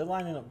 They're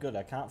lining up good.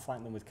 I can't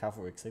flank them with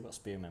cavalry because they've got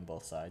spearmen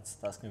both sides.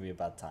 That's going to be a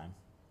bad time.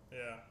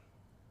 Yeah.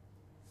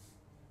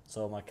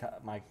 So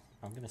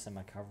I'm going to send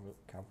my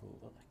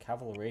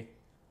cavalry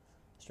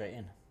straight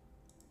in.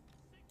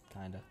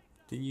 Kinda.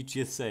 Didn't you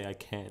just say I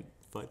can't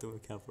fight them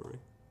with cavalry?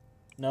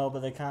 No, but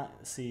they can't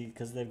see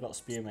because they've got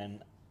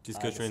spearmen. Just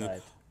go either straight in.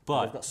 side.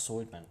 But they've got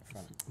swordmen at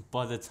front.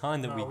 by the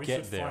time that No, we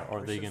should get there, flank,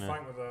 are they we should gonna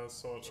flank with the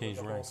sword, change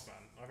with the ranks? horsemen.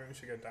 I think we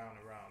should go down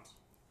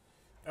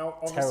around.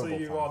 Obviously, Terrible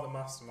you plan. are the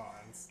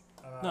masterminds.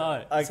 And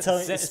no? I tell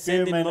you, send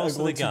spearmen in are most of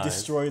the going to guys.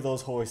 destroy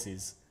those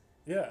horses.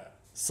 Yeah.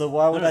 So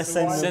why would No, I so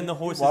send why- them? Send the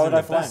horses Why would in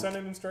I the They're back. flank?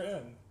 sending them straight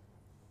in.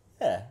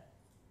 Yeah,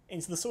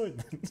 into the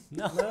swordmen.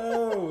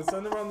 No,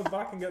 send them around the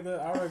back and get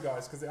the arrow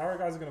guys, because the arrow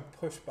guys are going to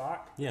push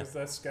back Yeah. because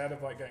they're scared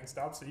of like getting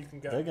stabbed. So you can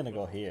get. They're gonna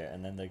go here,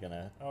 and then they're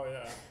gonna. Oh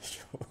yeah.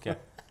 Okay.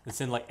 And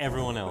send like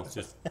everyone else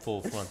just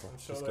full frontal. I'm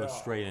sure Just they go are.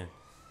 straight in.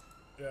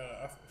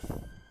 Yeah.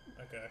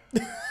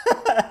 Okay.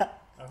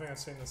 I think I've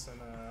seen this in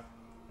a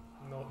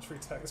military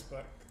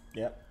textbook.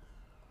 Yep.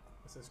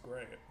 This is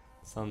great.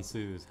 Sun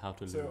Tzu's How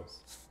to So-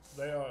 Lose.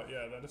 They are.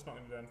 Yeah, they're just not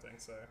going to do anything.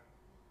 So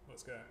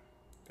let's go.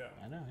 Go.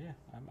 I know. Yeah,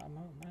 I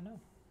know.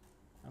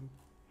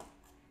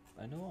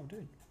 I know what I'm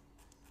doing.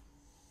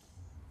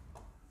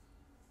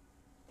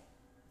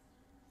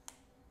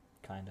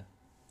 Kinda.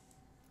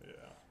 Yeah.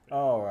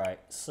 Alright,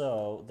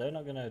 so they're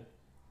not gonna...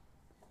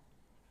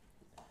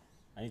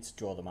 I need to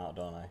draw them out,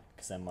 don't I?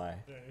 Because then my...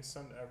 Yeah, you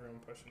send everyone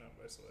pushing up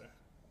basically.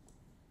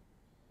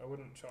 I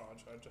wouldn't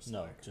charge. I'd just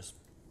No, like just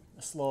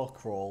a slow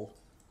crawl.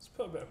 just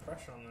put a bit of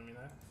pressure on them, you know.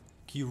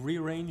 Can you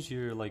rearrange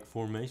your like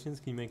formations?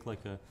 Can you make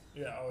like a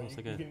Yeah. Oh, Almost you,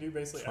 like you a can do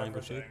basically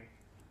triangle shape? everything.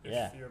 If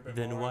Yeah. You're a bit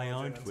Then more why MLG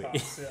aren't than we?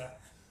 Tabs, yeah.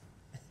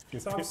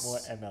 You're a bit Tabs- more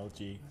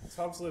MLG.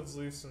 Tabs lives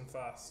loose and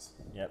fast.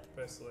 Yep.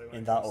 Basically. when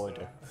In it that comes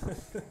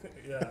to-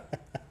 yeah.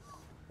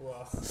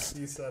 Well,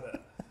 you said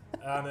it.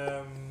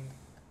 And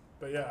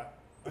but yeah,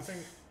 I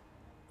think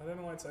I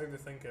don't like to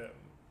overthink it.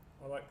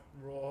 I like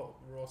raw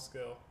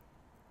skill.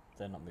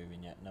 They're not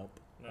moving yet, nope.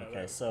 No,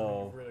 Okay,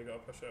 so- you've really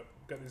got to push up.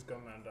 Get these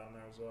gunmen down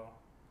there as well.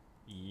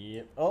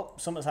 Yep. Oh,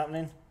 something's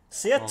happening.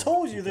 See, I Oh,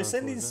 told keep you, they're going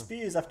sending towards them.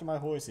 spears after my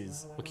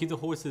horses. well, keep the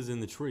horses in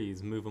the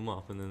trees, move them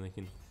up, and then they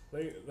can.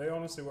 They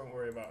honestly won't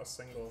worry about a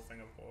single thing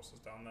of horses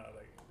down there.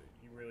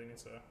 You really need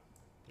to.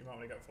 You might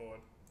want to get forward.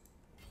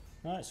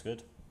 No, it's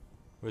good.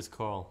 Where's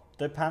Carl?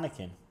 They're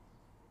panicking.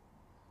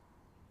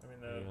 I mean,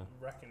 they're Yeah.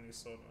 wrecking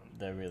these swordmen.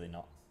 They're really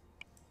not.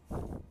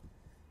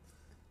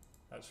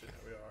 Actually, no,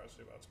 we are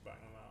actually about to bang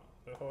them out.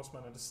 The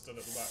horsemen are just stood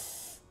at the back.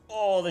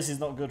 Oh, this is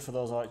not good for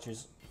those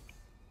archers.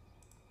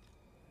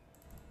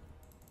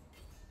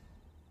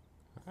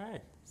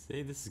 Alright,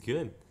 see, this is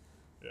good.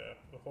 Yeah,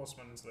 the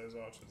horsemen into those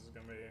archers is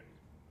going to be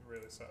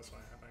really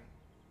satisfying, I think.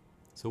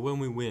 So when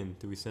we win,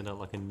 do we send out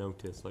like a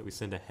notice? Like we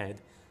send a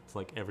head to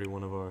like every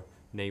one of our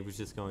neighbors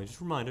just going, just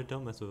reminder,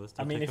 don't mess with us.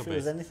 I Don't mean, take if our it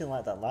was base." anything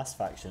like that last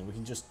faction, we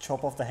can just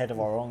chop off the head of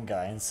our own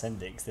guy and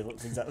send it because they look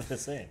exactly the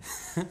same.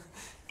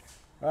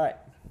 Right,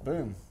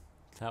 boom.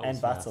 That was End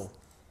fast. battle.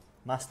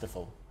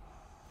 Masterful.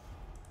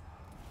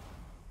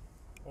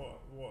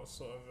 What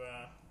sort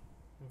of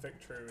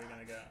victory are we going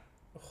to get?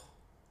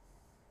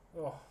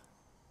 Oh.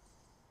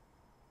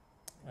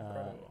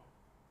 Incredible.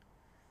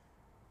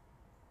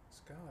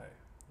 This guy.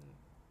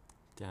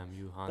 Damn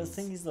you, But Hans. the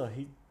thing is, though,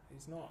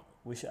 He's not.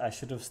 I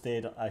should have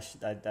stayed.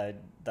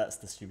 That's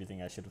the stupid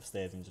thing. I should have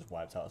stayed and just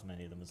wiped out as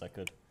many of them as I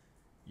could.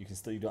 You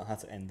don't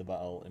have to end the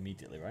battle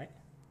immediately, right?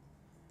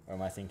 Or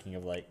am I thinking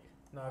of like?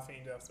 No, I think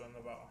you do have to end the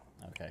battle.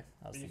 Okay,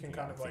 I was But you thinking can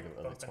kind I'm of like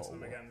thinking bump the into total them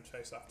war. again and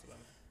chase after them,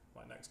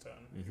 like next turn,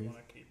 if you Mhm.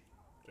 want to keep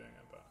doing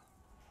it.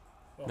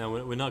 But No,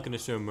 we're not going to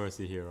show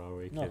mercy here, are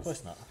we? No, of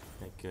 'Cause- course not.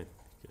 Okay, good.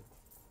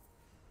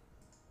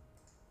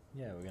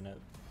 Yeah, we're gonna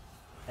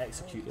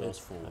execute Good. those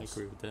I fools,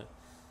 agree with that.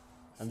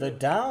 and they're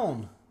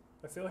down.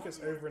 I feel like it's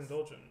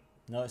overindulgent.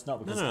 No, it's not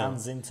because no.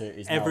 Hans Inter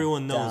is now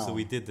Everyone knows that down.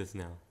 we did this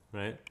now,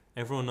 right?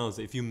 Everyone knows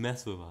that if you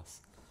mess with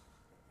us,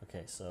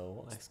 Okay, so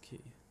we'll what's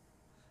execute you.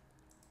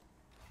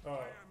 Oh,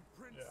 I am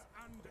Prince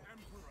yeah. and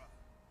Emperor.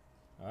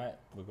 all right?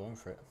 We're going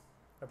for it.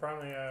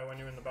 Apparently, when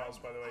you're in the battles,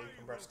 by the way, you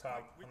can press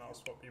tab, and that'll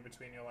swap you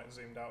between your like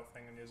zoomed out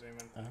thing and your zoom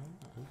in. Okay.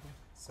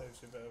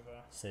 Saves you a bit of.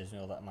 Saves me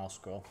all that mouse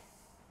scroll.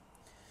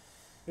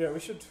 Yeah, we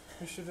should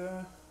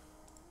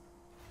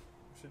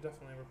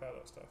definitely repair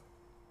that stuff.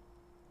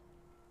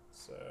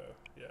 So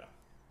yeah,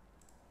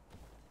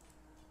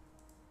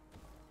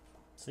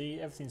 See,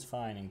 everything's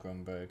fine in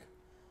Grunberg.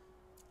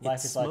 Life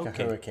It's is like a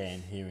smoking.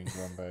 hurricane here in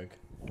Grunberg.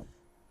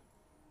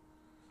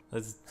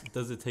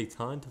 Does it take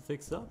time to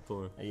fix up,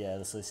 or?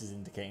 Yeah, so this is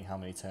indicating how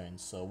many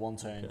turns. So 1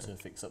 turn Okay. to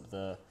fix up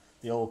the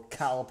old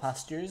cattle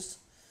pastures,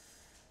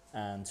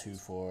 and 2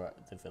 for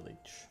the village.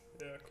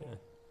 yeah, cool. Okay.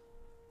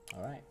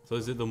 All right. So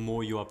is it the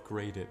more you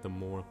upgrade it, the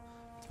more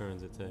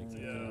turns it takes?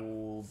 Yeah.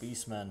 Ooh,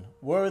 beastmen.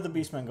 Where are the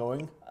beastmen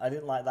going? I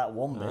didn't like that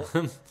one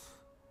bit.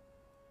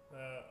 I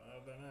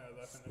don't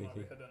know. I think they might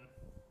be Sneaky. hidden.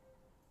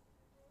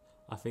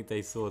 I think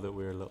they saw that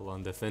we were a little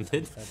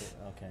undefended.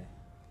 Okay.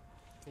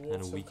 Dwarves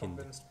have weakened.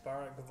 convinced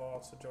Barak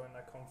Gavar to join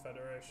their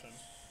confederation.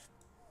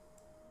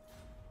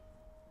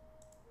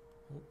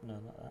 Oh, no,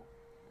 not that.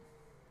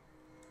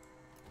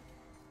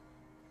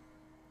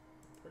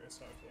 Pretty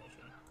excited for that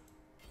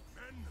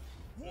shit. Men,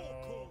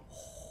 war call.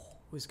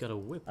 Oh, he's got a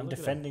whip. I'm look at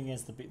that. defending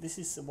against the. This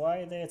is why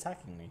are they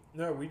attacking me?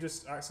 No, we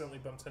just accidentally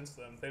bumped into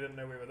them. They didn't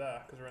know we were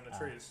there because we're in the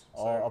trees.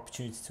 So, Or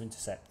opportunity to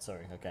intercept.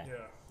 Sorry. Okay. yeah.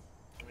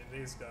 I mean,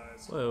 these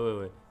guys.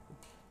 Wait.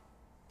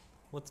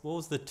 What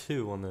was the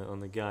 2 on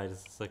the guy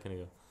just a second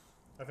ago?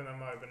 I think that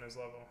might have been his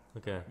level.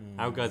 Okay,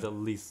 our guy's at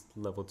least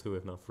level 2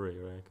 if not 3,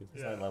 right? 'Cause-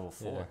 It's Yeah. like level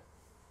 4. Yeah.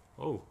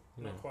 Oh,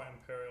 yeah. Not quite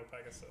Imperial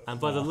Pegasus. And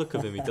by the No. look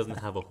of him, he doesn't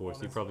have a horse.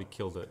 He Honestly. probably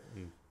killed it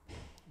and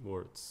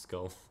wore its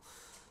skull.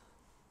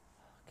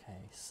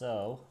 Okay,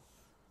 so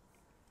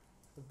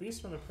The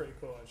Beastmen are pretty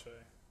cool, actually.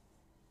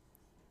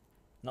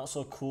 not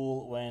so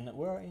cool when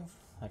where are you?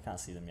 I can't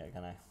see them yet,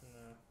 can I?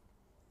 No.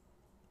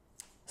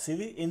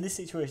 See, in this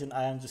situation,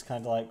 I am just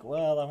kind of like,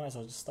 well, I might as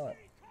well just start.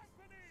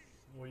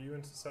 Well, you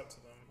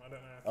intercepted them. I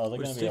don't know. Oh, they're We'll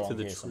going to be stick along to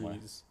the here somewhere.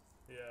 trees.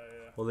 Yeah,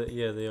 yeah. Well,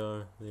 they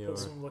are. They Put are.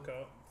 some look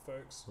up,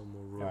 folks. Some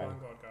more The Right. rural.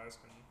 Vanguard guys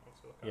can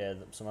also look up. Yeah,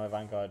 so my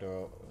Vanguard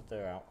are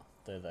they're out.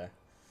 They're there.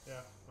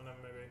 Yeah, and then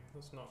maybe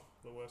that's not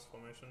the worst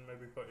formation.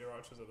 Maybe put your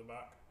archers at the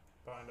back,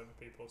 behind other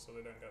people, so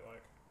they don't get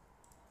like.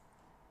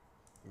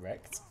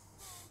 Wrecked.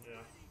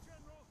 Yeah.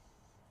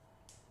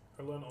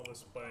 I learned all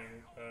this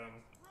playing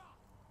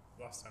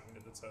last time we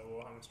did the Total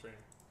Warhammer stream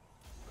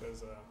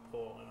because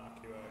Paul and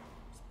RQA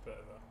was a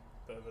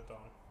bit of a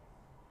don.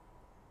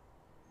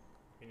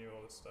 He knew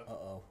all this stuff. Uh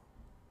oh.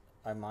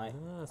 I might.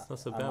 Ah, it's not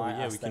so I bad. might Yeah,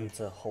 we ask them can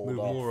to hold move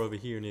off. more over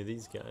here near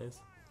these guys.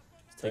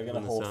 Just They're take them gonna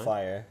on the hold side.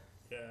 fire,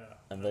 Yeah.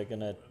 and they're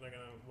gonna.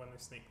 When they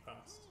sneak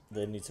past.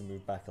 They need to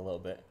move back a little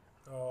bit.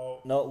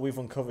 Oh. No, we've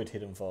uncovered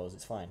hidden foes.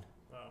 It's fine.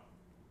 Oh.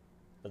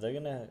 But they're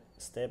gonna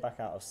stay back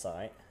out of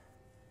sight.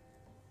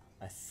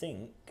 I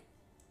think.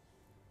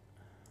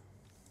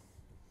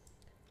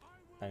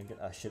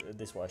 I should.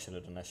 This is what I should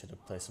have done. I should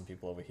have placed some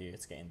people over here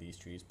to get in these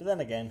trees. But then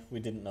again,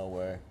 we didn't know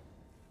where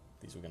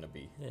these were gonna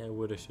be. Yeah,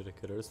 woulda, shoulda,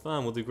 coulda. It's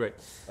fine. We'll do great.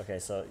 Okay,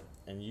 so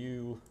and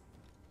you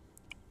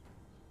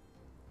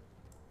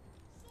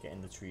get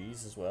in the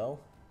trees as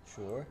well.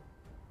 Sure.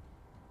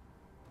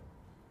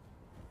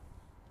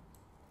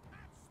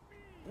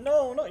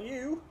 No, not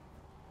you.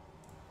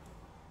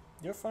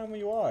 You're fine where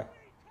you are.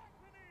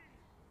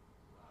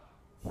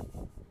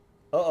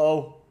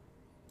 Uh-oh.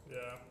 Yeah.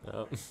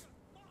 Oh, But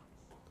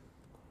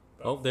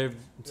oh, they're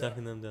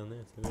attacking them down there.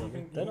 So you okay.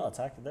 can- They're not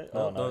attacking. No,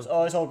 Oh, no.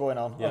 no. It's all going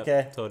on. Yeah,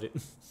 Okay. told you.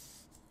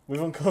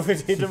 We've uncovered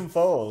hidden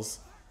foes.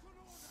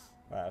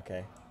 Right,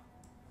 okay.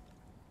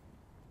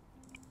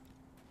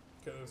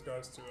 Get those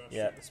guys to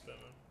Yeah. shoot the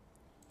spearmen.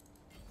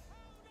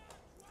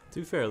 To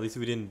be fair, at least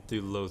we didn't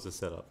do loads of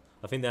setup.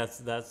 I think that's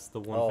the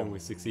one Oh thing we're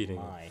succeeding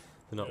in. my.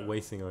 We're not Yeah.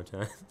 wasting our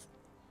time.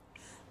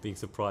 Being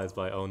surprised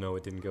by, oh no,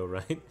 it didn't go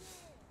right.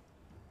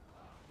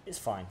 It's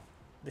fine.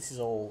 This is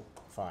all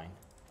fine.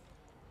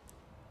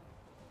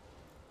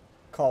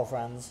 Call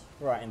Franz,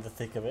 right in the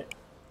thick of it.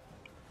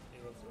 He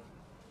loves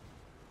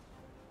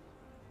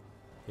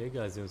it. Your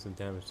guy's doing some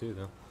damage too,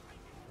 though. Look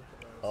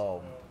at those.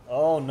 Oh.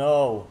 Oh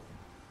no.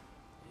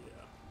 Yeah.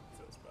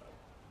 Feels bad.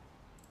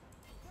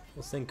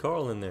 We'll send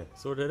Carl in there.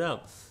 Sort it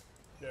out.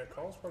 Yeah,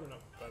 Carl's probably not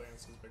bad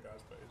against these big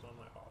guys, but he's on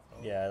like half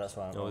health. Yeah, that's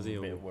what I'm Oh, is he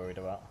a bit a- worried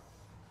about.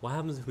 What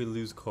happens if we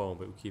lose Carl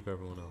but we keep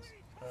everyone else?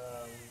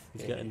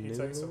 He's got a He new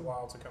takes a one?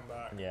 while to come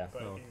back. Yeah.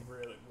 But Oh, he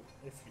really,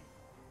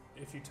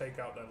 if you take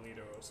out their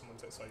leader or someone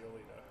takes out your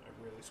leader, it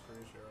really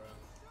screws your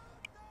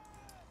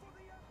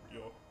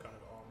kind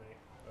of army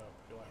up.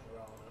 Your like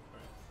morale and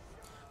everything.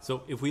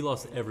 So if we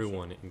lost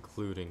everyone,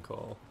 including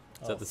Carl, is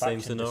Oh, that the same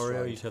faction scenario?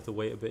 destroyed. You just have to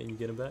wait a bit and you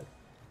get him back?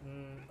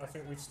 I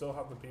think we still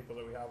have the people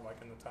that we have like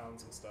in the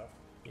towns and stuff,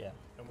 Yeah.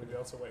 and we'd be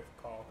able to wait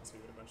for Carl because he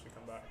would eventually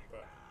come back.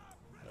 But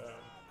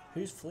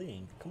Who's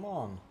fleeing? Come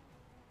on.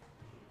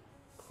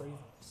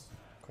 Cravens.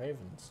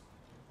 Cravens.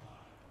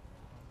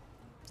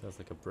 Sounds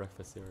like a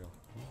breakfast cereal.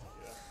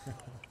 Yeah.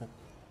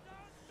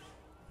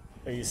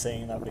 Are you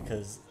saying that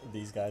because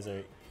these guys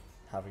are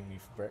having me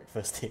for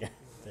breakfast here?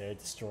 They're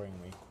destroying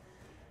me.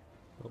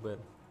 A little bit.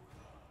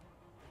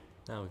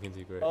 Now we can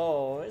do great.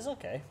 Oh, it's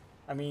okay.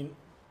 I mean,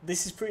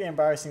 this is pretty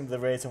embarrassing, the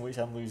rate in which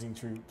I'm losing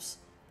troops,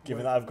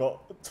 given that I've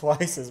got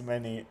twice as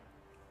many.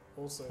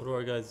 Also, What are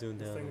our guys doing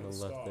the down thing on at the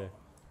the left start- there?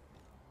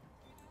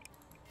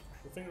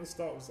 the thing at the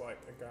start was like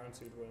a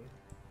guaranteed win.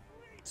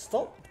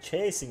 Stop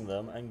chasing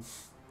them and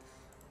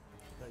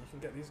Now you can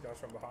get these guys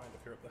from behind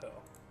if you're up the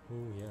hill. Oh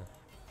yeah.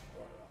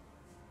 Like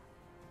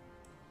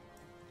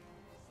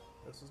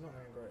that. This is not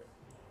going great.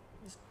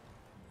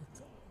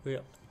 We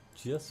are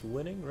just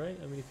winning, right?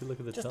 I mean, if you look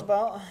at the just top.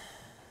 about.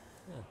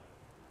 Yeah.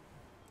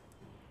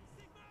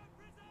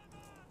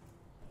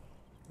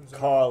 Who's that?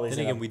 Carl is Then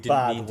in again, a we didn't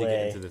bad mean to way.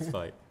 get into this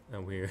fight,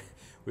 and we're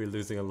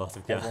losing a lot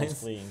of Everyone's guys.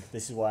 fleeing.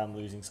 This is why I'm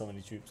losing so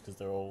many troops, because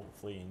they're all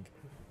fleeing.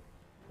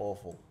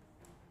 Awful.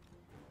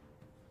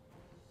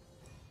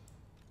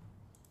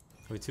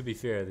 I mean, to be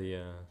fair,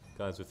 the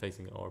guys we're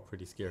facing are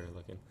pretty scary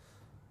looking.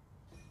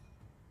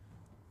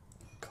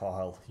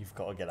 Carl, you've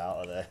got to get out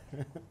of there.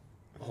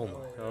 Oh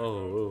my!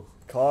 Oh,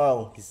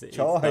 Carl, he's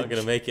charge. not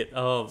gonna make it.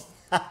 Oh,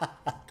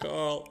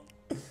 Carl.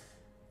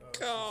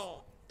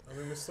 Carl. I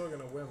mean, we're still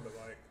gonna win, but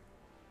like.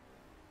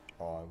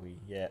 Are we?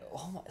 Yeah.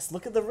 Oh my!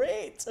 Look at the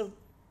rate of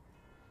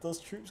those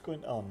troops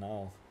going. Oh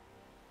no.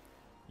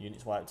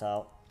 Units wiped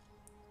out.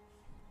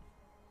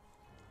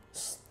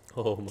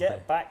 Oh my!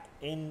 Get back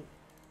in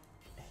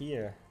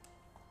here.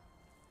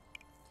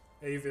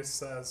 Avis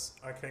says,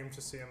 "I came to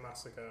see a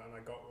massacre and I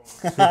got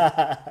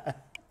one."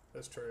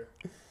 That's true.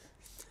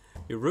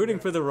 You're rooting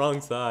for the wrong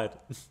side.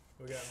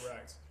 We're getting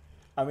wrecked.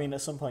 I mean,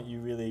 at some point,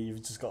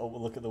 you've just got to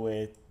look at the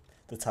way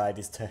the tide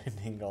is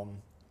turning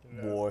on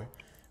war,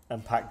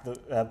 and back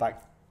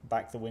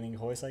the winning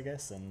horse, I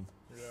guess, and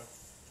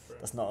True.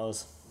 that's not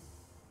us.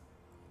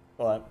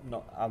 Well,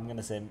 I'm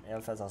gonna say,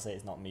 in fact, I'll say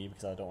it's not me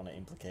because I don't want to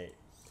implicate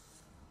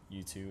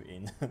you two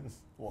in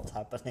what's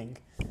happening.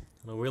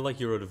 No, we're like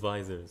your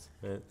advisors,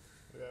 right?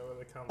 Yeah, we're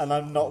the council. And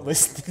I'm not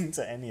listening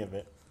to any of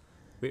it.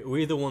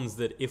 We're the ones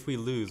that if we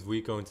lose,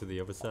 we're going to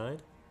the other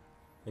side.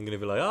 I'm gonna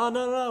be like, oh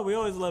no, we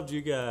always loved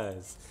you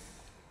guys.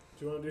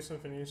 Do you want to do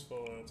something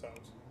useful,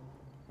 Towns?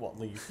 What,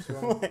 leave? Do you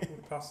want to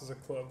pass as a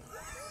club?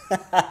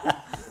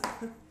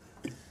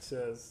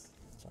 Cheers.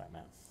 That's right,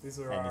 man. These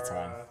are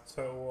Anytime. our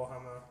Total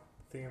Warhammer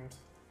themed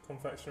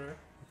confectionery.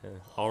 Yeah.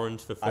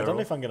 Orange for I feral. don't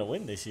know if I'm gonna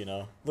win this. You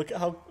know, look at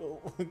how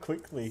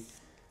quickly.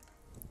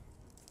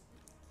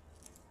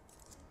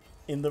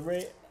 In the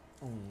rate.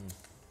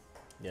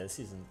 Yeah, this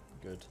isn't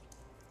good.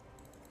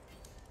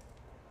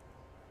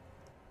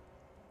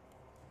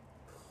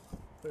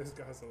 Those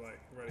guys are like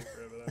ready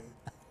for it,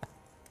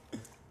 but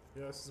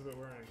yeah, this is a bit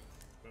worrying.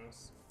 To be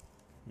honest.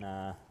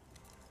 Nah. Right,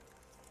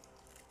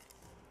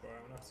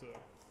 I'm gonna have to.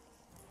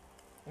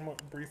 I'm gonna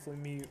briefly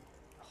mute.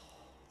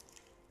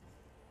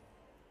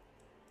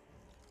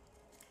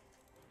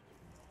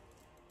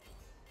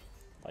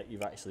 Like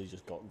you've actually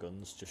just got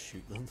guns, just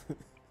shoot them.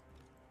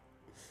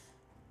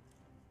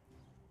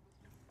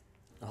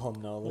 Oh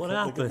no! What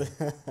Look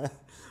happened? at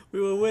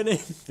We were winning.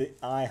 the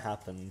eye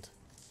happened.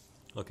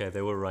 Okay,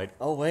 they were right.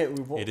 Oh wait,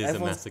 It is a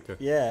massacre.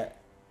 Yeah,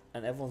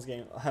 and everyone's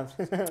getting.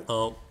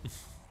 Oh,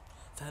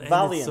 that ended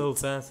Valiant. so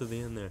fast at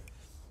the end there.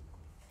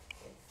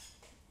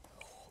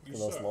 You For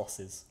those suck.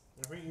 losses.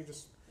 I think you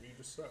just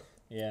suck.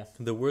 Yeah.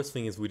 The worst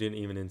thing is we didn't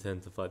even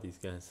intend to fight these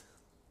guys.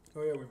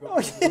 Oh yeah, we've got.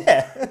 Oh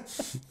yeah.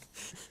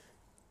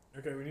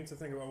 Okay, we need to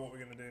think about what we're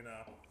gonna do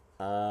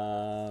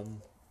now.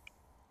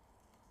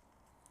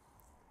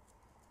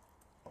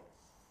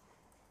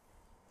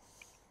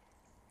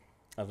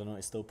 I don't know.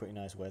 It's still pretty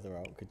nice weather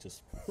out. Could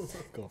just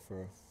go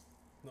for a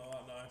Not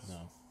that nice.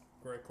 no.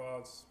 Grey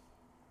clouds.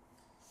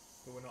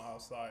 But we're not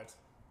outside.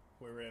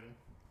 We're in.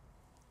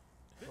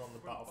 We're on the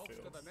battlefield.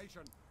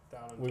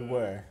 Down and We dirty.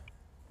 were.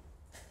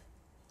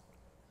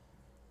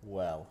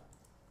 Well.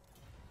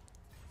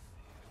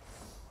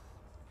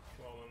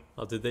 Well then.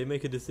 Oh, did they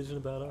make a decision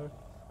about our?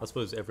 I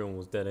suppose everyone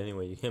was dead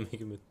anyway. You can't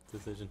make a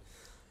decision.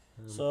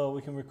 So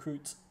we can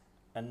recruit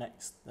a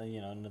next,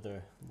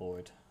 another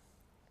lord.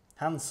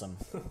 Handsome.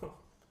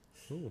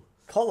 Ooh.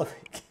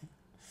 Choleric.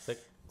 Is that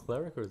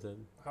cleric or is that?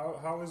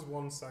 How is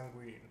one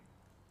sanguine?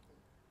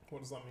 What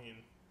does that mean?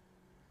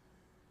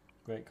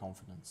 Great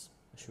confidence.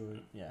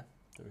 Assured. Yeah,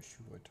 they're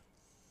assured.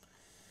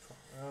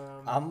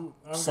 I'm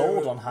I'm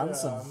sold going- on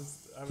handsome.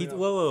 Yeah, He, I'm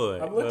whoa,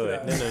 I'm looking wait.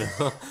 at No,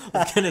 no. I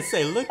was gonna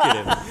say, look at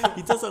him.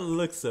 He doesn't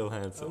look so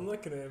handsome. I'm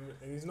looking at him,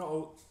 and he's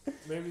not.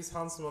 Maybe he's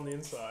handsome on the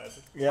inside.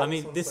 Yeah. I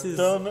mean, this is.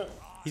 Don't.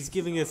 He's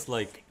giving us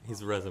like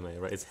his resume,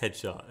 right? His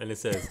headshot, and it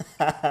says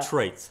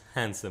traits,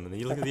 handsome, and then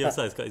you look at the other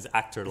side. It's got his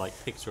actor like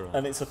picture on.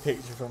 And it's a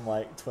picture from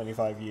like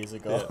 25 years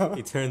ago. Yeah,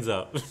 it turns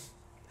out.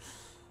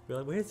 We're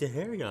like, where's your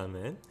hair gone,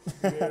 man?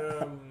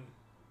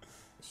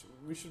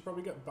 We should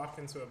probably get back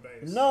into a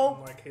base. No.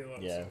 And, like heal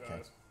up Yeah, some okay.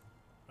 guys.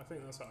 I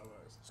think that's how it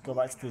works. Let's go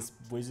back to this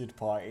wizard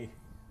party.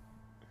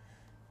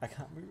 I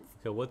can't move.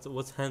 Okay,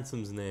 what's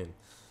handsome's name?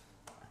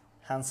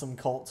 Handsome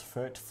Colt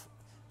Firth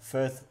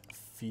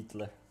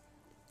Fiedler.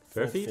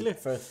 Fairfiedler?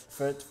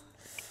 Firth.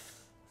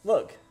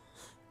 Look.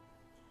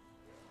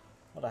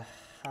 What a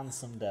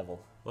handsome devil.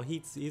 Well,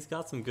 he's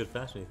got some good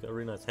fashion. He's got a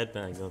really nice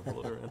headband going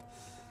all around.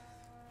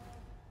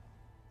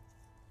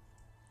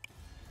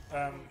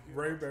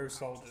 Robo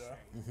Soldier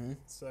Mm-hmm.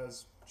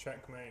 says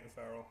checkmate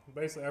feral.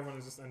 Basically, everyone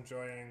is just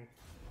enjoying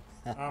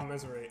our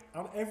misery.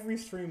 On every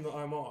stream that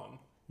I'm on.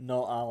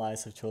 No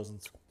allies have chosen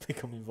to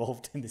become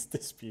involved in this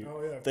dispute.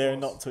 Oh yeah, of They're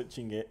course. not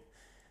touching it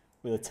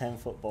with a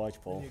 10-foot barge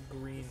In pole. your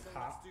green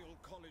hat.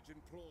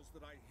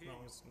 No,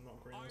 it's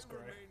not green, it's grey.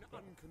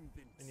 But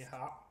in your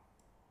hat.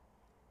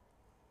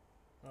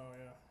 Oh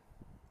yeah.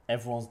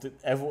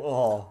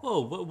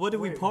 Oh, what do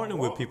we Wait, partner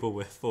with what? people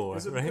with for,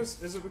 Is it right?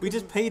 because We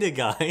just paid a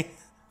guy.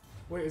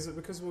 Wait, is it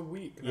because we're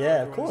weak? Now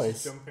Yeah, of everyone is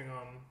course. Jumping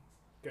on,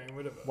 getting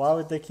rid of us. Why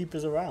would they keep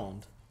us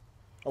around?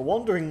 A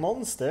wandering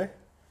monster?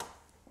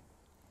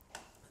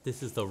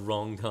 This is the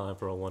wrong time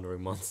for a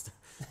wandering monster.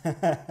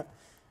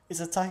 It's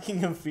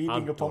attacking and feeding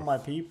upon Outdoor. my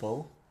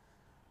people.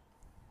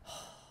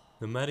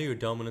 No matter your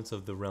dominance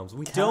of the realms,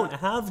 we don't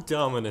have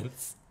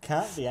dominance.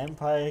 Can't the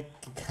Empire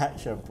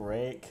catch a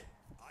break?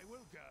 I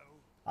will go.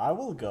 I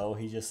will go,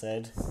 he just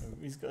said.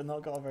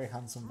 Not got a very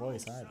handsome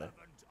voice either. Servant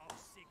of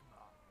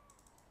Sigma.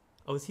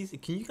 Oh, is he?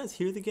 Can you guys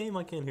hear the game?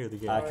 I can't hear the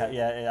game. I can't,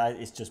 yeah,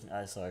 it's just me.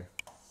 Sorry.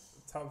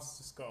 Tab's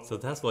just got. So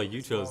that's why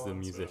you chose the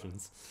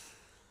musicians.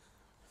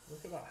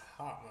 Look at that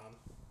hat, man.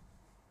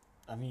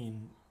 I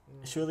mean,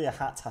 surely a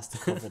hat has to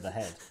cover the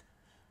head.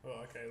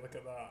 Oh, okay. Look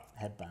at that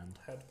Headband.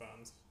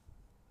 headband.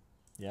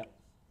 Yep.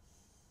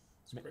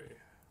 It's pretty.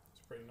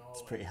 It's pretty gnarly.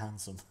 It's pretty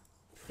handsome.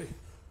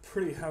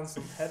 Pretty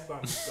handsome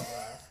headband you've got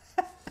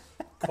there.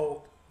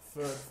 Colt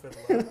third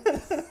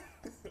fiddler.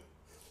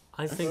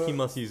 I think you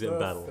must use it in Third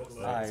battle.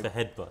 fiddler. Right? It's the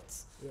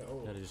headbutts. Yeah. Oh.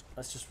 Gotta just-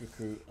 Let's just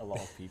recruit a lot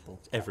of people.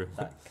 Everyone.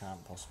 That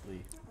can't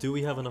possibly. Do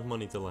we have enough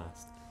money to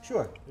last?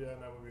 Sure. Yeah.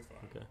 No, we'll be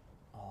fine. Okay.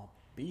 Oh,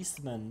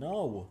 Beastmen,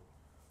 no.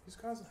 These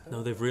guys are.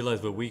 No, they've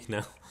realized we're weak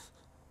now.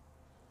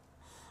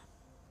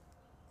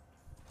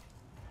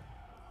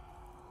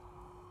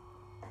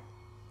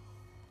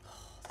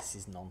 This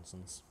is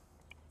nonsense.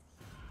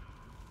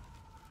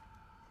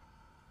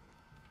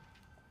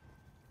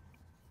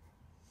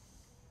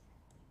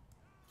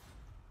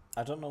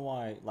 I don't know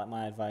why, like,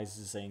 my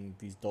advisors are saying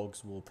these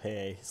dogs will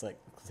pay. It's like,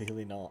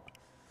 clearly not.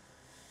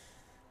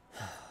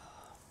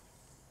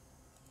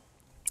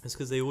 It's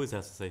because they always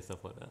have to say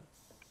stuff like that.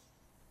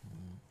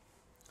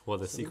 Well,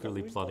 they're So we've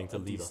secretly we've plotting got to a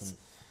leave us. decent-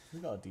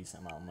 We've got a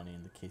decent amount of money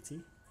in the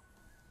kitty.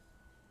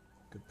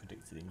 Good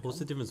predicted income. What's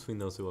the difference between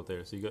those two out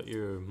there? So you got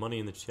your money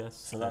in the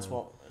chest. So that's and-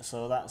 what.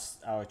 So that's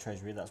our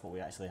treasury. That's what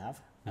we actually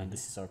have, and Mhm.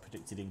 this is our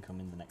predicted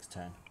income in the next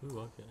turn. Ooh,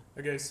 okay.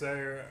 Okay,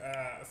 so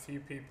a few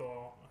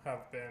people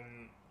have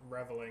been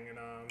reveling in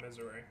our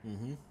misery,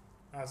 Mm-hmm.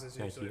 as is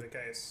Thank usually you. the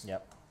case.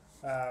 Yep.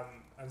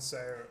 And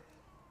so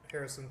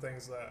here are some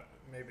things that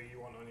maybe you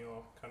want on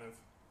your kind of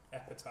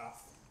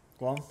epitaph.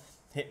 Go on,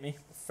 hit me.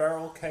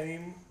 Feral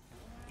came,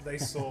 they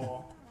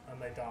saw,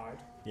 and they died.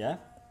 Yeah.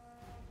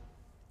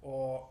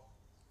 Or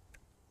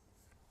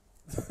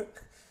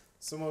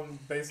someone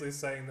basically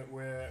saying that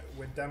we're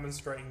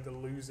demonstrating the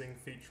losing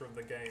feature of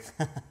the game.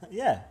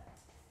 Yeah.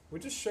 We're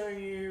just showing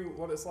you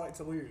what it's like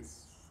to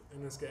lose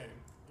in this game,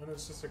 and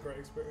it's just a great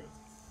experience.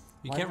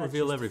 You Why can't not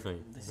reveal just-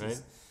 everything, this right?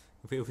 is-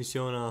 If we're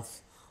showing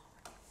off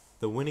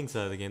the winning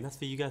side of the game, that's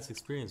for you guys to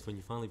experience when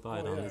you finally buy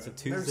it Oh, on. yeah, Is it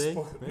Tuesday?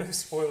 No, right? no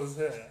spoilers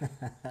here.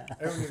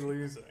 Only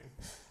losing.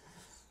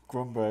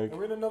 Grunberg. Are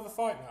we in another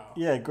fight now?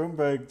 Yeah,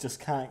 Grunberg just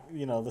can't.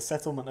 You know, the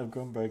settlement of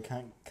Grunberg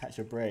can't catch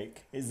a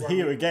break. It's Well,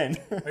 here we- again.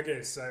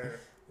 Okay, so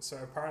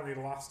apparently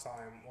last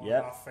time one Yep.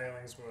 of our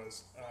failings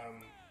was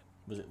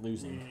Was it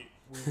losing?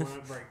 we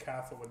weren't very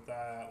careful with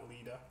their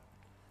leader,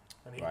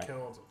 and he Right.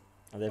 killed.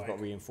 And they've got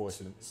like,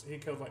 reinforcements. He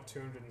killed like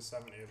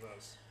 270 of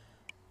us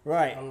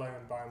Right.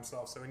 alone by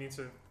himself. So we need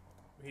to.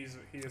 He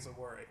is a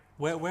worry.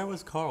 Where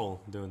was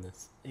Carl doing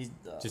this? He's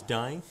Just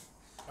dying?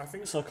 I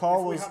think So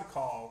Carl if was- we had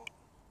Carl,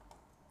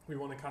 we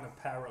want to kind of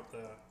pair up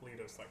the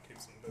leaders that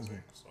keeps them busy,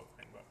 Mm-hmm. sort of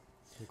thing. But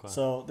Okay.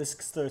 So this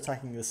they're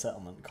attacking the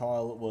settlement.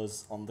 Carl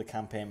was on the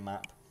campaign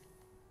map.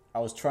 I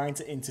was trying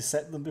to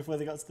intercept them before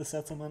they got to the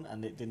settlement,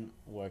 and it didn't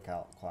work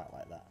out quite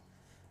like that.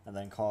 And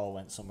then Carl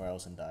went somewhere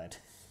else and died,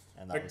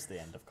 and that Okay. was the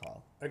end of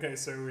Carl. okay,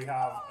 so we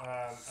have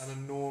an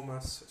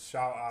enormous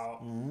shout out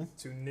Mm-hmm.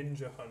 to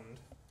Ninja Hund,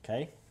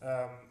 Okay.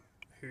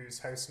 who's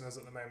hosting us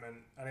at the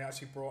moment, and he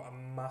actually brought a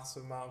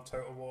massive amount of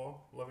Total War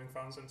loving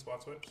fans into our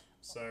Twitch.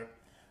 So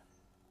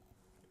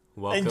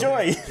Welcome.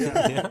 Enjoy.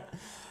 yeah, Yeah.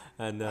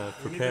 And we need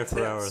prepare the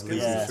for our tips, give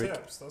losing us the streak.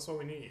 tips. That's what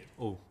we need.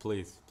 Oh,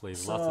 please,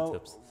 please, So lots of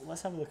tips.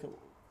 let's have a look at.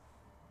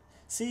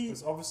 See,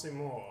 There's obviously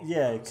more.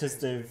 Yeah, but it 'cause seems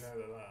we they've- know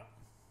they're there.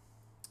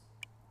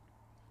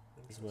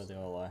 this is where they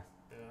all are.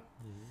 Yeah.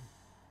 Mhm.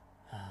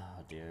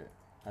 Oh dear,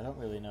 I don't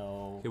really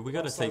know. Okay, we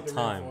gotta That's take like the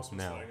time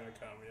reinforcements now. that are gonna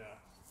come,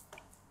 yeah.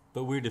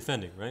 But we're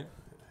defending, right?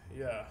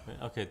 Yeah.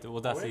 Right, okay,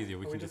 well that's Are we? easier.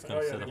 We Are can we just defen- kind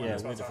of oh, set yeah, up. Yeah, we're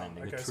on we're this.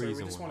 defending. Okay, The so trees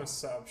we and just want to whatnot.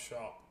 set up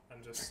shop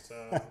and just.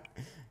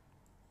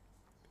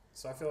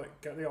 So I feel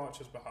like get the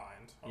archers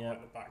behind on Yeah.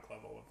 like the back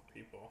level of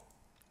people.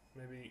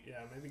 Maybe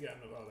maybe get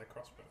in the they're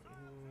crossbow.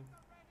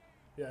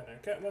 Yeah,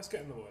 no, let's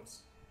get in the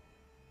woods.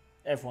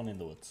 Everyone in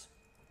the woods.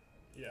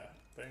 Yeah,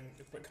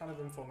 but kind of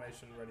in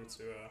formation, ready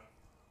to.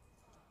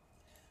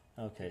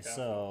 Okay, Be careful.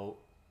 so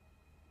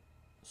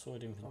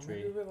sword Or infantry.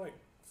 maybe we're like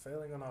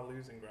failing on our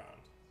losing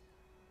ground.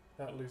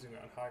 Not losing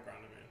ground, high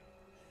ground. I mean,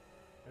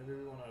 maybe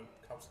we want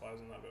to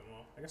capitalize on that a bit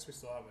more. I guess we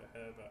still have it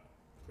here, but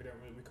we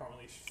can't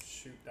really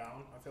shoot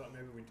down. I feel like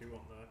maybe we do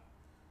want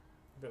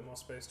a bit more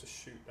space to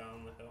shoot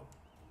down the hill.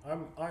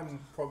 I'm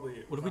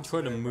probably. What if we try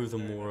to massively move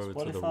them doing more this. over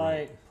What to if the I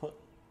right? put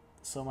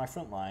my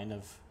front line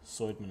of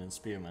swordmen and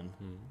spearmen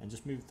Hmm. and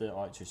just move the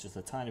archers just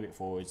a tiny bit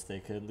forwards? They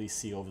could at least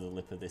see over the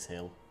lip of this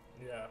hill.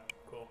 Yeah,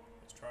 cool.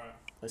 Let's try it.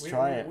 Let's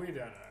try it. We don't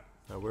know.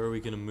 Now, where are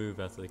we gonna move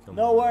after they come?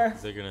 Nowhere.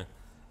 Because they're not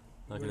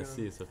We're gonna gonna-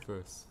 see us at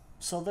first.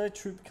 So their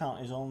troop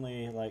count is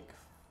only like.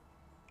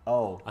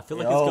 Oh. I feel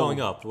like it's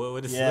going up.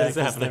 What is Yeah, what is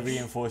because the happening?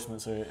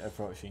 reinforcements are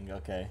approaching.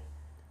 Okay.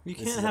 You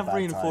This is can't a have bad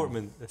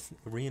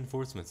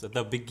reinforcements at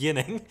the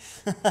beginning.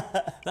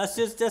 that's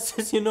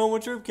just your normal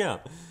troop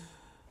count.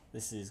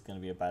 This is going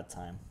to be a bad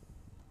time.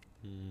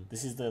 Mm.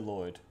 This is their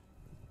lord.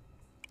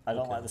 I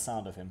don't Okay. like the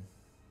sound of him.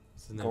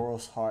 So now,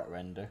 Goros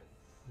Heartrender.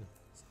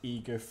 He's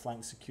eager,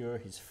 flank secure,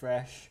 he's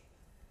fresh,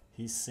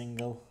 he's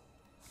single.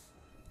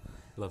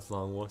 loves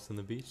long walks on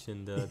the beach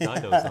and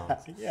Dido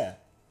songs. Yeah.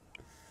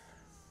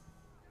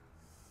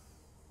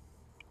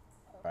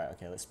 Right,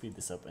 okay, let's speed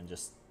this up and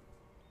just...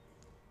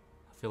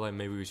 I feel like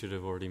maybe we should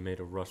have already made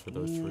a rush with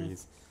those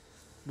trees.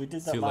 We did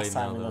It's that too last late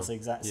time now, in this though.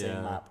 exact same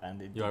Yeah. map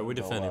and it Yeah, didn't we're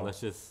go defending. well.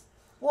 Let's just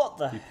What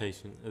the... be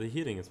patient. Are they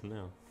hitting us from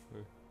now?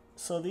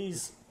 So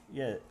these...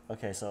 Yeah,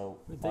 okay, so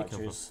Where'd they come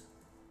archers...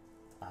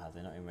 Ah,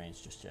 they're not in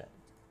range just yet.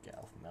 Get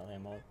off melee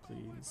mode,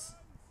 please.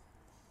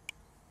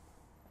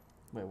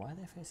 Wait, why are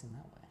they facing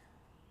that way?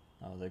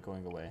 Oh, they're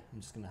going away.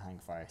 I'm just going to hang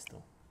fire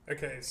still.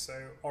 Okay, so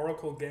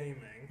Oracle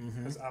Gaming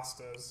Mhm. has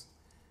asked us,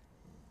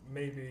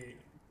 maybe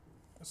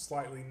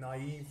slightly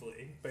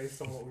naively,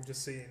 based on what we've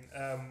just seen,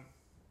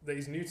 that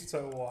he's new to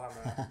Total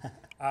Warhammer,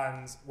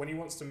 and when he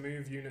wants to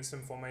move units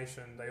in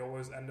formation, they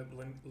always end up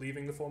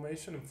leaving the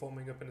formation and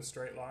forming up in a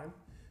straight line,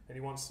 and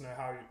he wants to know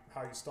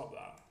how you stop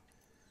that.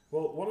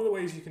 Well, one of the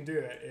ways you can do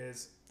it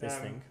is This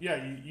thing. yeah,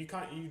 you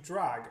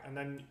drag, and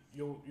then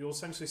you'll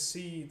essentially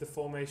see the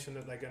formation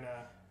that they're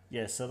gonna.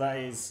 Yeah, so that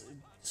is...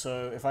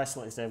 So if I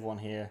select everyone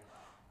here,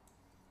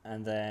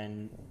 and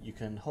then you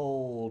can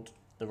hold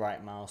the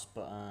right mouse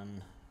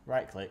button,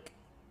 right click,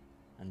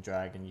 and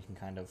drag, and you can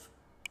kind of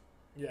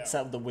Yeah.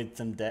 set up the width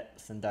and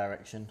depth and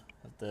direction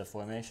of the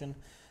formation.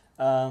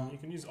 You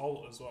can use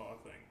Alt as well,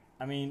 I think.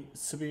 I mean,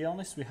 to be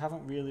honest, we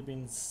haven't really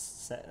been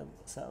setting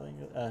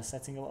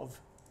a lot of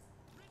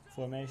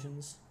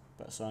formations,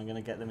 but so I'm going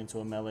to get them into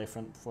a melee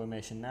front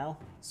formation now.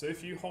 So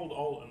if you hold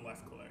Alt and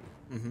left click,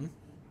 Mm-hmm.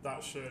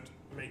 that should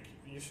make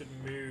you should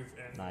move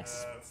in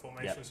Nice.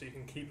 formation, Yep. so you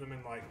can keep them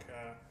in like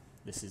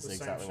This is the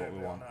exactly same what shape we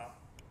they are want. now.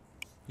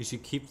 You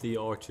should keep the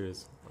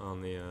archers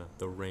on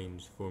the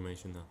range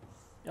formation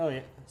though. Oh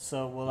yeah,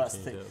 so well that's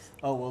the Change thing. those.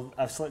 Oh well,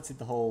 I've selected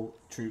the whole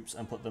troops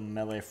and put them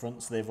melee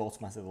front, so they've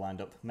automatically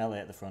lined up. Melee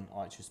at the front,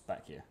 archers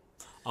back here.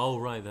 Oh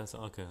right, that's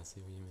okay. I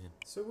see what you mean.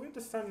 So we're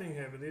defending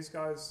here, but these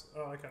guys,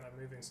 oh okay,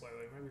 they're moving slowly.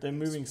 Maybe we They're can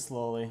moving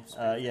slowly.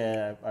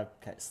 Yeah, I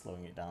kept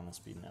slowing it down and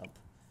speeding it up.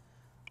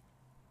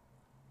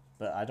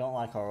 But I don't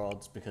like our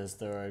odds because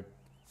there are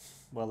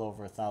well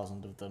over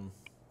 1,000 of them.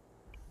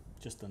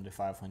 Just under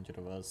 500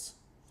 of us.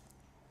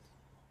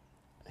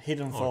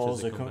 Hidden foes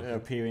Archers are are coming back.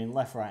 appearing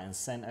left, right, and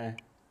centre.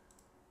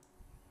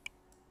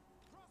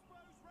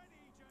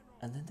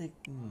 And then they.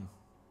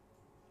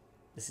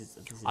 This is.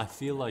 I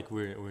feel like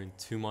we're in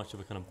too much of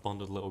a kind of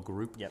bonded little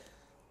group. Yep.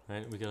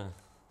 Right, we gotta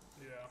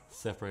Yeah.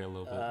 separate a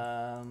little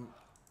bit.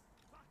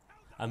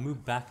 And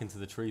move back into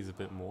the trees a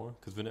bit more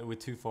because we're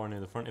too far near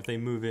the front. If they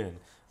move in,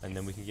 and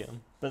then we can get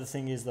them. But the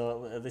thing is,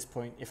 though, at this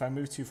point, if I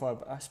move too far,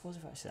 I suppose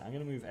if actually I'm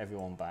going to move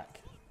everyone back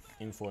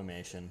in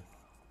formation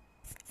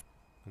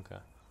Okay.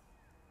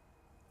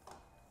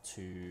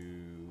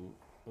 to.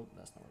 Oh,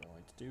 that's not what I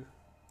wanted to do.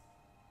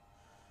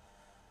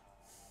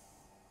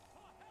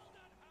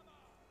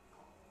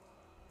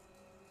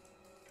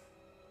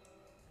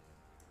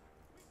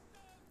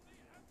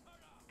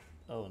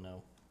 Oh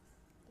no.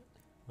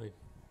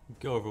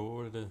 Go over.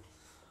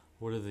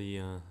 What are the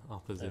There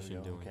opposition we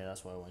go. doing? Okay,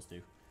 that's what I wanted to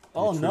do. The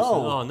Oh troops no!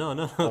 Oh no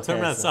no! Okay,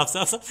 Turn around! so-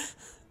 Stop!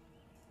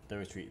 They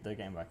retreat. They're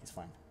getting back. It's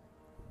fine.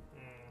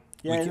 Mm.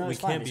 Yeah, we no, we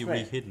it's fine. can't It's be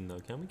great. re-hidden though,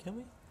 can we? Can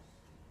we?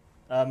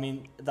 I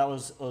mean, that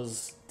was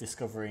us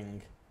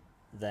discovering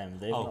them.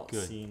 They've Oh, not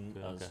good, seen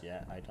good, us okay.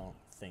 yet, I don't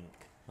think.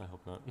 I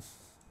hope not.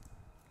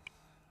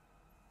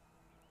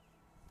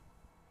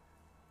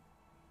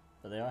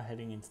 But they are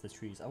heading into the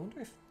trees. I wonder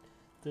if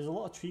there's a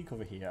lot of tree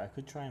cover here. I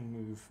could try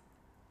and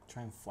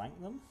flank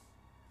them.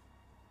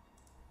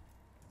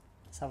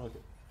 Let's have a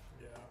look.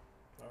 Yeah,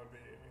 that would be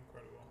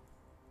incredible.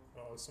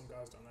 Oh, there's some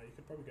guys down there. You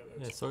could probably get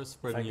those. Yeah, start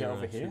spreading get your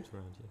over here? troops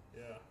around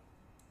you. Yeah.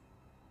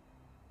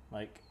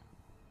 Like,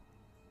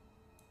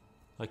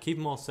 Keep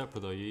them all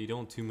separate though. You don't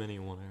want too many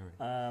in one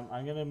area.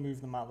 I'm gonna move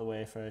them out of the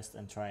way first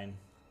and try and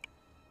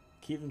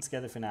keep them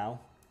together for now.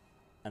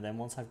 And then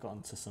once I've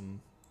gotten to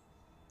some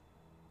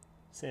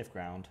safe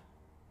ground,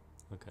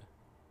 Okay.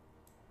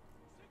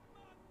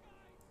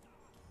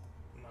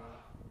 Nah.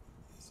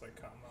 It's like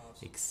cat and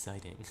mouse.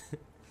 Exciting.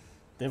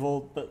 they've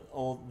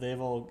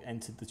all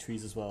entered the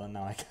trees as well, and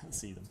now I can't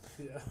see them.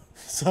 Yeah.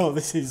 So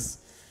this is.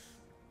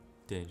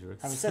 Dangerous.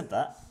 Having said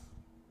that,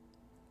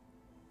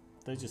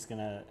 they're just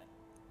gonna.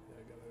 Yeah,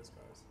 get those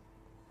guys.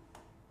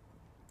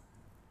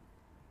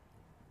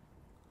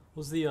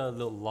 What's the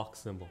little lock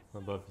symbol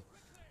above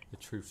the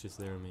troops just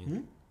there? I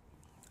mean,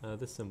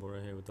 this symbol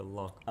right here with the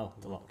lock. Oh,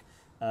 the lock.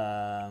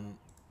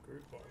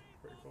 Group lock.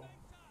 Pretty cool.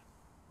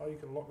 Oh, you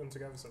can lock them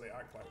together so they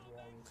act like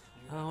one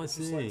unit. Oh, I If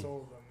you select see.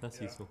 all of them, That's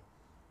yeah, useful.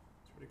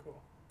 It's pretty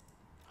cool.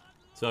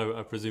 So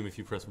I presume if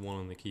you press 1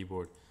 on the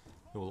keyboard,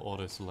 it will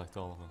auto-select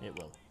all of them. It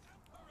will.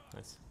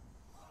 Nice.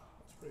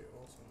 That's pretty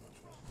awesome,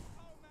 actually.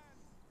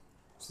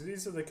 So So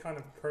these are the kind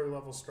of pro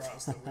level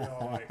strats that we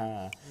are like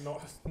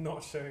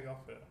not showing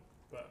off here,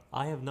 but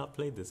I have not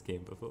played this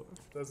game before.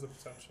 there's the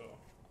potential.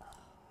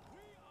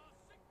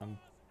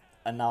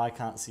 And now I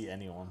can't see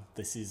anyone.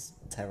 This is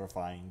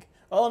terrifying.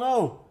 Oh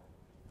no!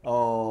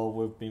 Oh,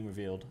 we've been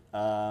revealed.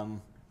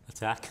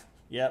 Attack.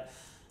 Yep.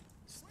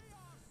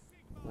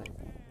 Wait,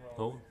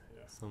 Oh,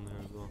 Yeah. some there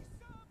as well.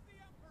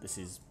 this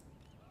is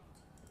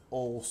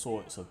all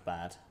sorts of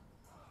bad.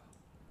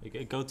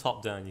 Okay, go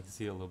top down, you can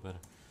see it a little better.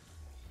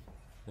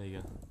 There you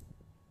go.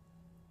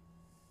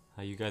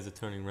 How you guys are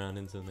turning around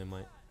into them, they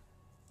might.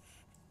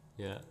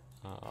 Yeah.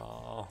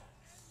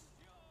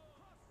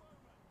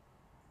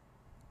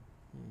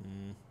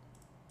 Hmm.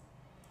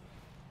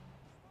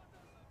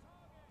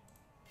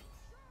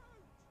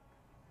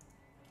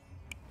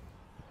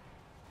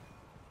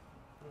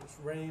 It's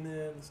raining.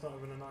 It's not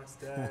even a nice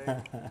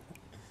day.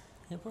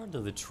 Yeah, we're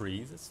under the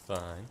trees, it's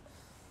fine.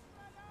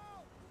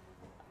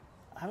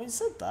 Having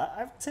said that,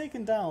 I've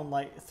taken down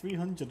like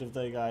 300 of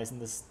their guys in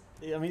this.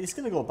 I mean, it's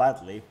going to go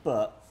badly,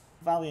 but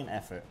valiant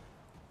effort.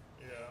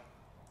 Yeah.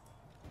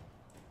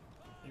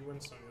 You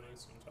win some, you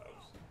lose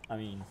sometimes. I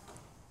mean.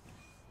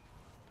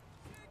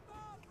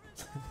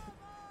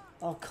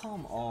 Oh,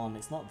 come on.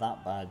 It's not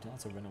that bad. You don't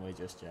have to run away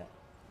just yet.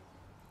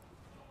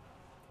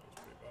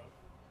 That was pretty bad.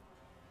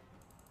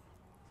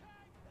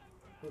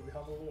 Look, we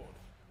have a ward.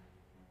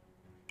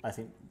 I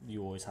think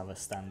you always have a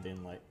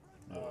stand-in, like,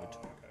 ward, Oh,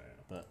 okay.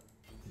 but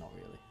not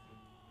really.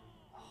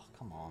 Oh,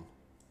 come on.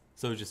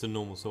 So just a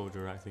normal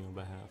soldier acting on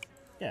behalf.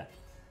 Yeah.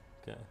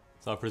 Okay.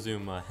 So I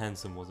presume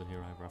Handsome wasn't here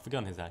either. I've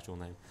forgotten his actual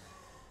name.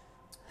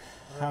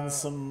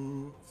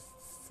 Handsome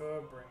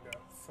Furbringer.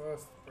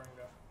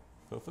 Firthbringer.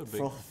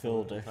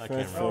 Frothfielder. I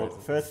can't remember.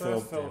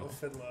 Firthfielder.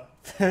 Fiddler.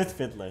 Firth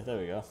Fiddler. There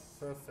we go.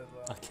 Firth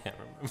Fiddler. I can't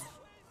remember.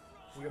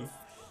 We got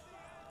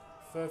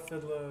Firth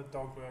Fiddler,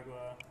 Dog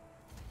Burglar.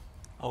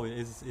 Oh,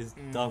 is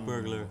Dog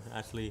Burglar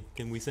actually?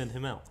 Can we send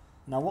him out?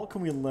 Now, what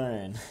can we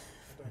learn?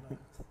 I don't know.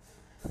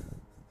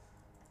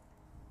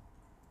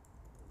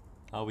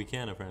 Oh, we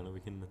can apparently.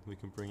 We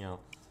can bring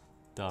out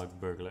Dog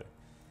Burglar.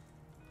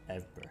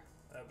 Ever.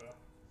 Ever.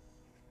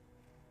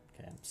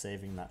 Okay, I'm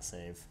saving that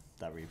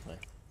replay,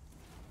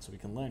 so we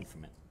can learn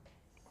from it.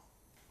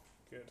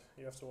 Good.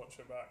 You have to watch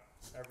it back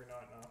every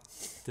night now.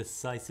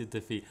 Decisive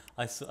defeat.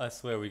 I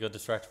swear we got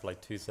distracted for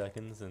like 2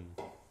 seconds and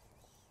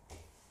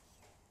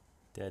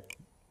dead.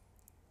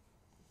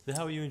 So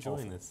how are you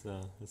enjoying this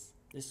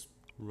This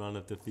run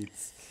of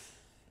defeats?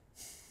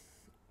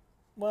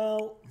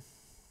 Well,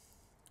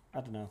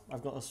 I don't know.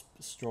 I've got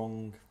a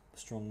strong,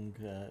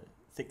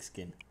 thick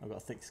skin. I've got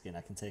a thick skin.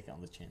 I can take it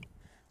on the chin,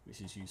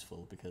 which is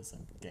useful because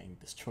I'm getting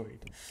destroyed.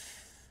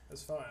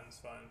 It's fine, it's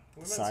fine.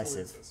 We're meant to Decisive.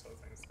 lose this sort of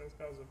things. Those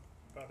guys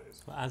are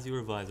baddies. Well, as your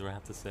advisor, I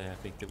have to say I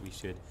think that we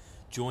should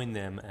join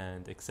them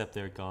and accept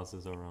their gods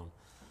as our own.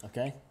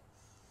 Okay.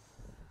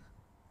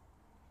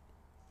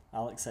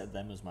 I'll accept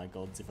them as my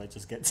gods if I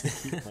just get to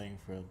keep playing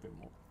for a bit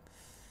more.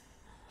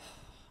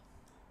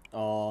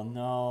 Oh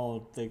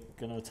no, they're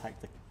gonna attack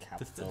the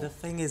capital. The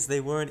thing is,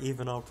 they weren't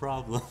even our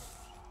problem.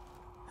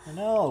 I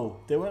know,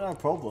 they weren't our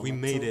problem. We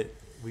made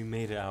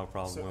it our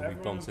problem So when we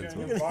bumped everyone's into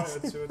getting them.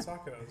 invited to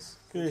attack us.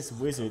 Look at this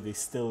wizard, he's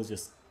still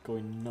just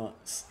going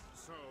nuts.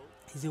 So,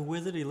 He's a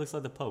wizard. He looks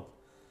like the Pope.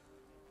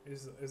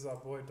 Is our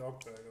boy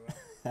Dog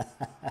Burglar?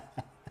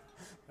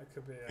 That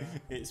could be.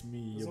 It's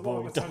me, There's your a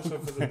lot boy of dog. potential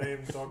for the name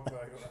Dog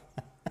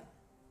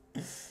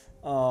Burglar.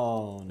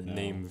 Oh The no.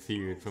 name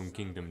feared from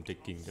kingdom to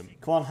kingdom.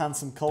 Come on,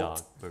 handsome colt.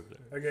 Dog burglar.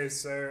 Okay,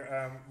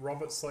 so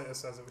Robert Slater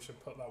says that we should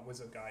put that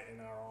wizard guy in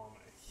our army.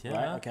 Yeah.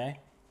 Right, okay.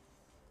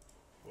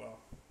 Well,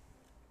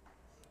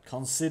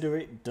 Consider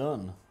it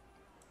done.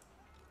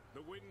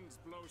 the winds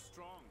blow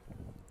strong.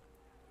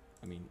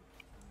 I mean,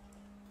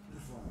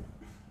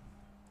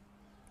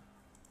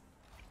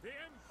 The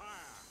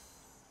Empire!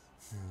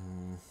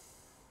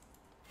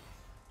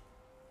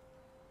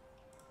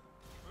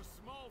 A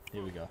small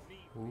Here we folk go. need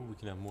Ooh, we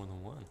can have more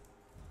than one.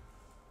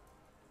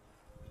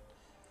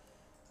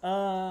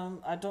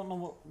 I don't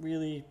know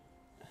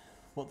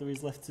what there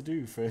is left to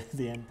do for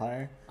the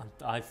Empire.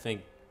 I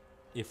think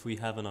if we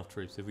have enough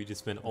troops, if we just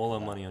spend all our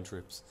money on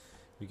troops,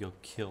 we go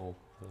kill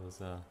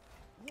those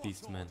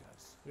beast men.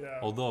 yeah.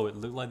 Although it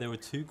looked like there were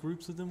 2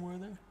 groups of them, were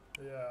there?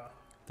 Yeah.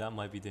 That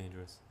might be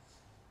dangerous.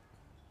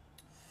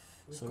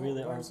 We've So got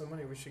really, loads of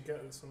money. We should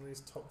get some of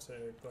these top tier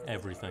global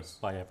Everything. guys.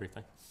 Buy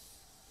everything.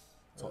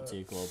 Top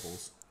tier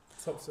globals.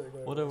 Top tier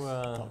global. What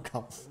are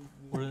 .com.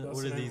 what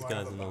are these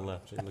guys on the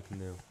left? They look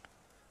new.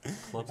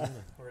 Clubs in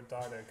there. Or a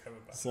Dido cover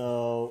back.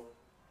 So,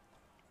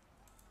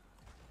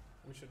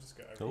 We should just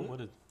go Oh, over.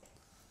 what is?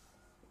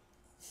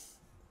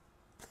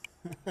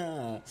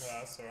 Yeah,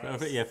 that's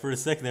alright. Yeah, for a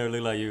second there, it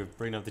looked like you were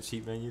bringing up the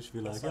cheat menu. You should be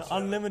like, That's yeah, actually-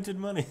 unlimited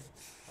money.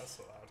 That's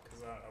allowed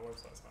because our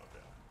website's not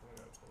there. We're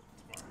going to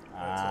go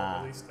tomorrow.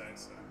 Ah. It's release day,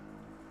 so.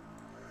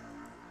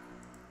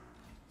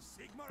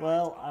 Sigma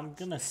well, I'm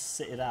gonna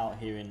sit it out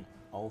here in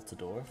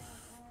Altadorf.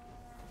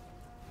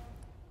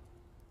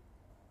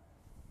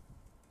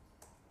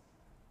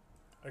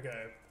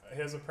 Okay,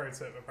 here's a pro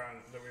tip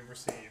apparently that we've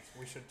received.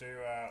 We should do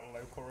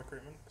local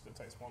recruitment because it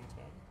takes 1 turn.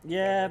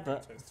 Yeah, Global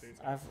but takes 2 turns.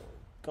 I've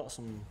got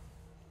some.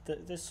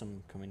 There's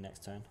some coming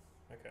next turn.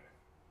 Okay.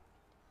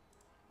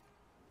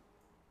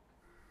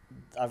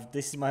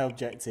 This is my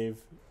objective.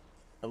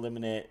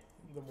 Eliminate.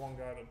 The one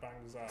guy that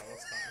banged us out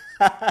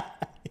last time.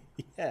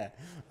 Yeah,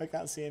 I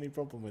can't see any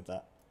problem with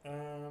that.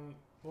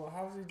 Well,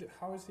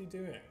 how is he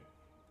doing?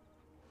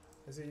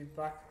 Is he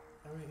back?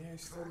 I mean, yeah,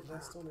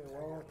 they're still doing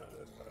well, aren't they,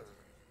 those guys?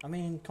 I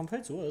mean,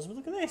 compared to us, but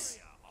look at this.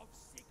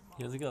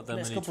 He hasn't got that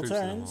Next many couple troops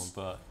anymore, turns.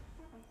 but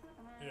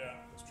Yeah,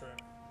 that's true.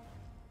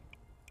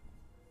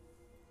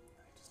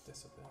 He just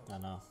disappeared. I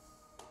know.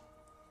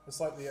 It's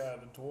like the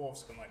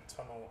dwarves can like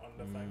tunnel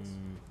under things,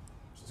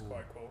 which is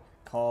quite cool.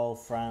 Call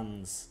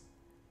Franz.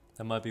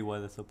 that might be why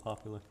they're so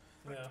popular.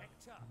 Yeah.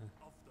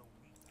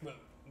 But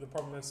the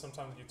problem is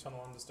sometimes you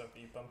tunnel under stuff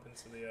and you bump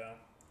into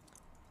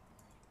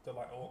the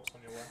like orcs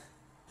on your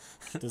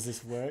way. Does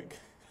this work?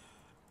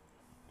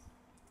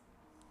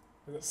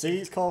 We got See,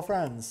 it's Call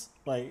Franz.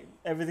 Like,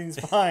 everything's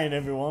fine,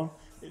 everyone.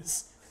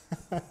 It's...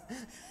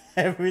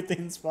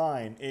 everything's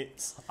fine.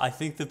 It's I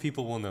think the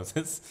people will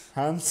notice.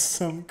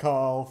 handsome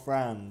Carl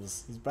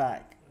Franz. He's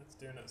back. It's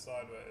doing it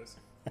sideways.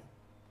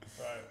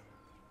 Right.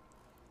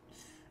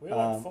 We're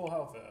like full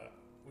health here.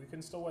 We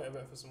can still wait a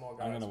bit for some more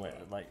guys. I'm gonna wait.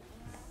 but Like,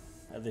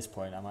 at this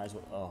point, I might as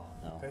well.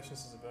 Oh no.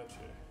 Patience is a virtue.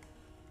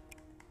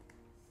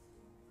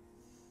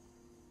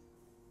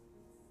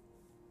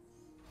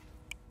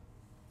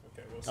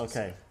 Okay. What's this?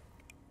 Okay.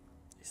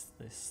 Is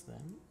this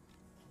then?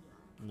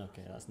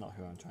 Okay, that's not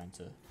who I'm trying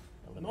to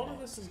eliminate. None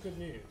of this is good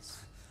news.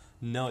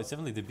 No, it's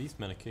definitely the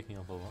Beastmen are kicking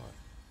up a lot.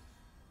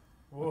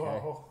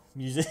 Whoa.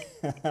 Music.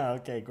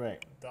 Okay, great.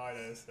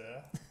 Dido's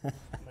here.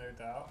 No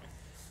doubt.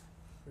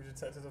 We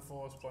detected a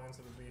force playing to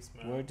the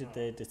Beastmen. Where did Oh.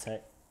 they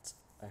detect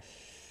a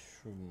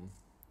shroom?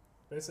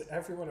 Basically,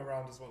 everyone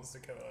around us wants to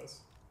kill us.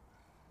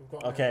 We've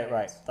got Okay, no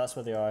right. names. That's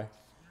where they are.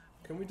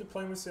 Can we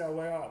diplomacy our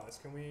way out of this?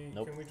 Can we?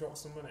 Nope. Can we drop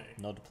some money?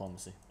 No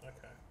diplomacy.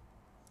 Okay.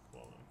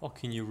 Well then. Oh,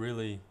 can you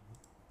really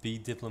be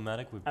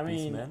diplomatic with I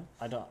mean, Beastmen?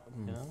 I don't.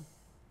 You know,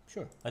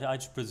 Sure. I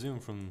just presume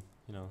from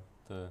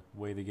the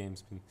way the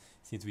game's been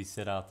seems to be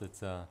set out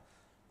that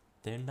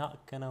they're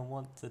not gonna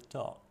want to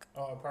talk.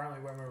 Oh, apparently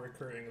when we're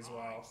recruiting as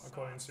well,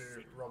 according to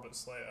Robert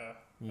Slater,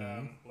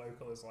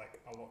 local is like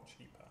a lot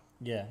cheaper.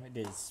 Yeah, it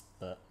is,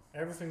 but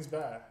Everything's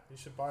better. You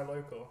should buy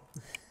local.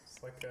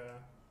 It's like a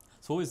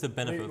So what is the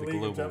benefit of the League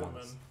of global Gentlemen.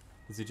 ones?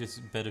 Is it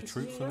just better This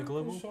troops is a from the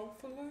local global?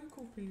 shop for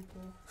local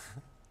people.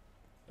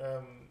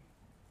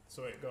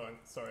 So wait, go on.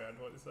 Sorry, Ed,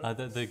 what is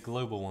that? The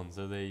global ones,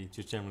 are they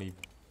just generally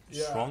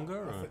Yeah, stronger?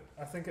 Or?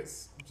 I think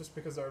it's just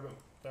because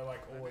they're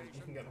like always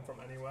you can get them from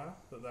anywhere,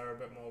 that they're a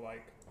bit more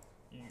like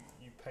you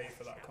pay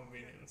for that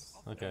convenience.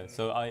 Okay, And-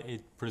 so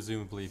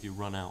presumably if you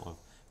run out of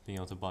being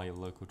able to buy your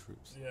local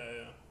troops.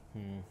 yeah.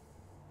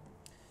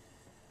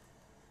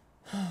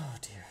 Oh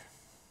dear.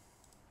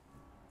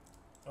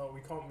 Oh,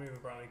 we can't move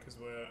apparently because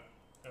we're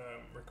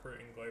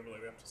recruiting globally.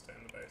 We have to stay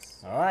in the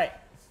base. All right.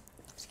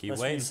 Just keep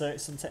Let's waiting. research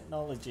some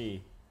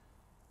technology.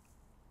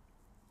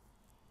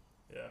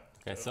 Yeah.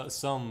 Okay,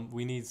 so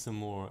we need some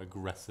more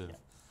aggressive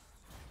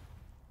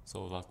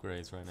sort of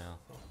upgrades right now.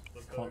 Oh,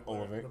 the Come on, burglar,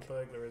 Ulrich. the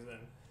burglar is in.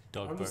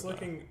 Dog I'm just burglar.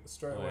 looking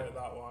straight Oh, away yeah. at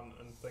that one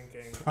and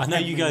thinking. I know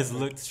you guys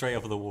looked straight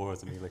up at the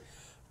wars immediately.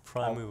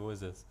 Prime Oh. mover, what is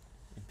this?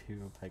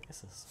 Imperial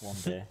Pegasus. One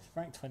day.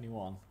 Rank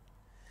 21.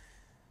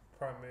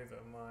 Prime mover,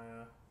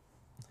 my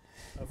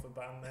of a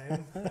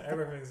band name.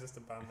 Everything's just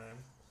a band name.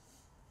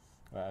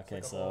 Right. Okay.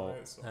 It's like a whole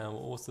So note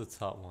song. What's the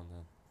top one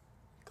then?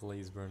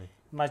 Glaze burning.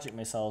 magic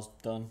missiles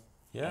done.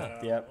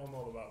 Yeah. Yep. I'm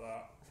all about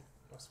that.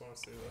 I just want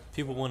to see the.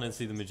 People want to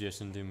see the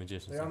magician do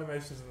magician The stuff.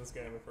 animations in this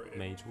game are pretty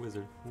Mage,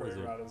 wizard.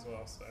 rad as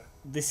well. So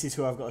This is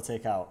who I've got to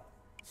take out.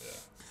 yeah,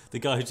 The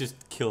guy who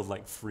just killed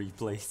like 3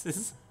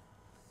 places.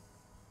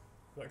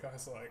 that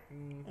guy's like,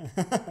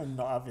 I'm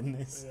not having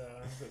this. yeah,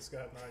 I'm a bit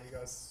scared now. You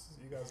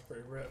guys are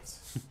pretty ripped.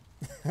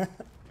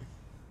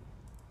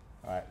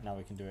 All right. Now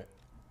we can do it.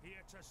 Here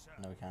to serve.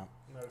 No, we can't.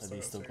 No, Are still these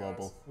got still 2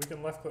 global? guys. We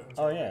can left click them.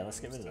 Oh to yeah. remove Let's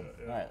get rid of them. just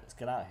do it, yeah. Right. Let's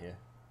get out of here.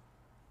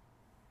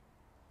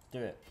 Do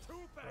it. Two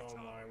better. Oh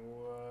my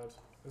word!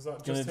 Is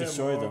that Gonna just him,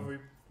 destroy or them. have we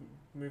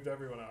moved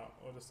everyone out,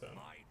 or just him?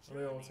 Are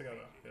they all together?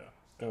 Yeah.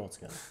 They're all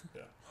together.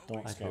 Yeah.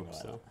 Don't I scare me hope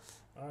like so.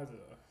 that. I do.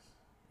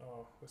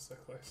 Oh, we're so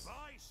close.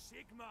 By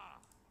Sigma.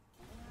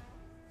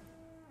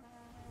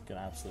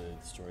 Gonna absolutely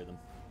destroy them.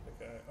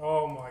 Okay.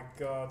 Oh my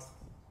god.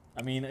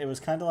 I mean, it was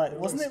kind of like, It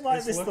wasn't looks- it like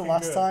it's this the looking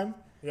last good. time?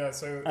 Yeah.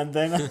 So And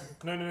then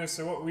no.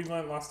 So what we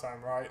learned last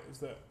time, right, is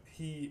that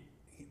he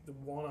the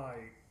one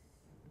eye,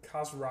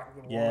 Kazrak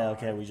the one yeah, eye.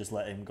 okay, we just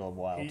let him go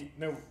wild.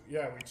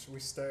 We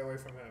stay away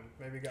from him.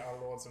 Maybe get our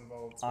lords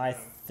involved. with I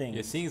them. think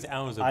Yeah, seeing as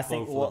ours I are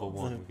think both what level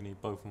 1, the- we can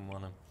need both of them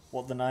on him.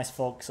 what the nice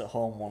folks at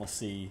home want to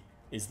see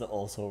is the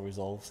auto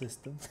resolve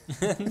system.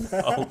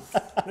 Oh,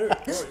 No,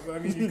 wait, but I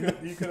mean,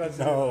 you could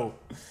actually No,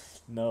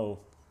 no.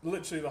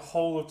 literally the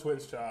whole of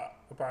Twitch chat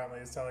apparently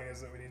is telling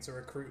us that we need to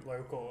recruit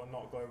local and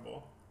not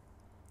global.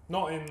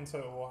 Not in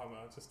Total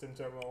Warhammer, just in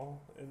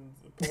general, in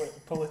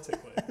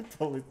politically.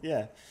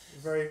 Yeah.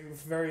 Very,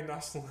 very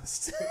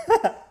nationalist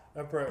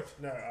approach.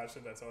 No,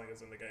 actually, they're telling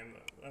us in the game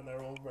that, and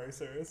they're all very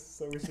serious.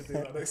 So we should do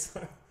that next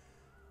time.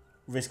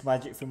 Risk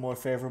magic for more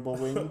favourable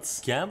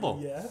winds. Gamble.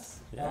 Yes.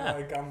 Yeah. Am I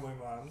a gambling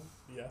man?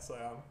 Yes,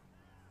 I am.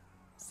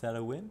 Is that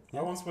a win?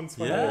 I once won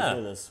 20. Yeah.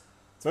 With us.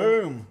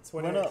 Boom.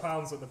 Run up.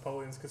 £28 at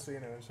Napoleon's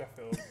Casino in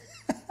Sheffield.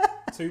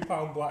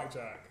 £2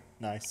 blackjack.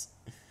 Nice.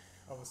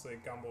 Obviously,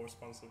 gamble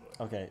responsibly.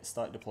 Okay,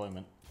 start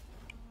deployment.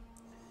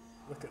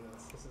 Look at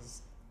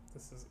this.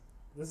 This is.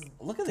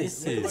 Look at This this.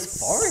 is Look at this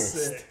forest.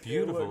 Sick.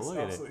 Beautiful, It looks look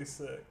at it. absolutely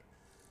sick.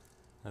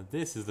 Now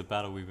this is the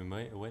battle we've been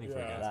waiting for,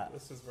 Yeah, guys.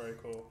 this is very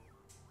cool.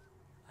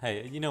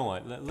 Hey, you know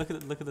what? Look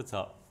at the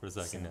top for a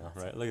second now,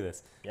 right? Look at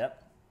this.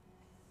 Yep.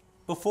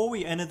 Before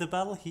we entered the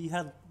battle,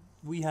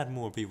 we had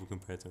more people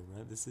compared to him,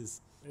 right? This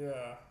is.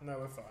 Yeah, no,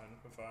 we're fine.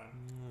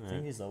 Thing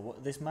Alright. is though,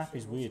 this map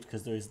is weird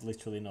because there is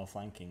literally no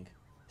flanking.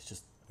 It's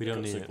just We don't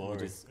guts need of it. glory.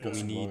 We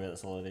Guts of need glory,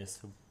 that's all it is.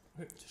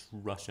 just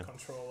Russia.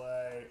 Control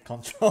A.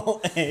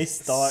 Control A,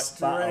 start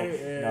battle.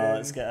 Straight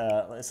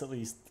No, in. let's at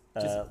least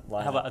Just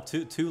line How up. about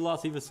two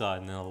lots either side,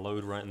 and then I'll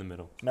load right in the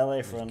middle. Melee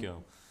Let's front,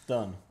 go.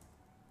 done.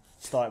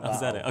 Start Oh, battle.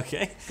 is that it?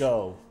 Okay.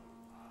 Go.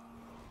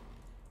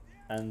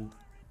 And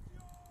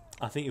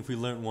I think if we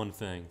learn one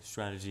thing,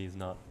 strategy is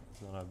not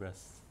our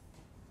best.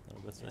 Not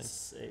our best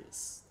thing.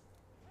 it's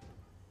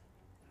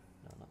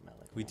no, not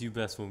melee. We do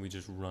best when we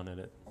just run at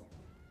it.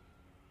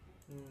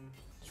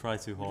 Try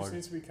too We just hard.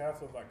 need to be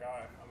careful of that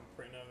guy. I'm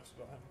pretty nervous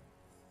about him.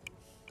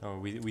 Or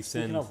we Speaking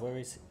send of, where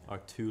is he? our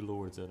 2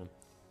 lords at him.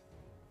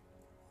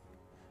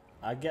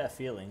 I get a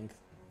feeling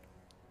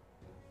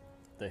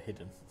they're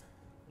hidden.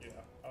 Yeah.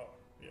 Oh,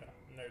 yeah.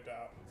 No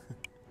doubt.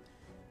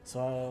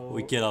 So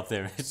We get up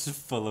there, it's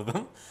just full of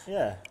them.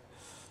 yeah.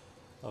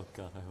 Oh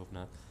god, I hope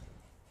not.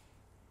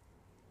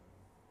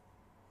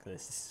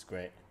 This is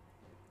great.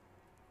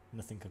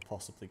 Nothing could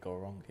possibly go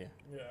wrong here.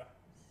 Yeah.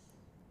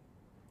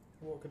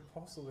 What could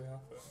possibly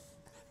happen?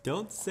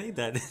 Don't say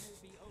that.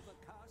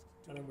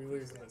 And then we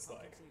lose, and it's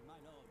like.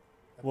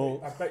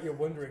 Well- I bet you're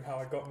wondering how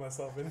I got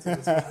myself into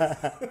this.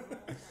 mess.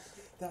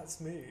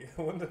 That's me.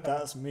 I wonder how.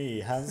 That's me,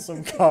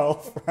 handsome Carl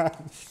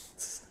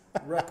France.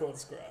 Record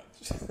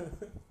scratch.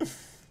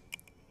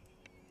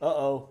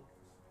 Uh-oh.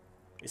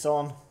 It's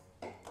on.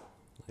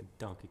 Like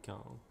Donkey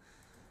Kong.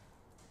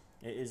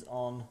 It is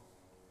on.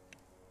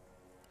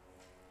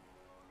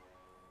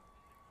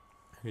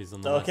 He's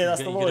on the Okay, left. that's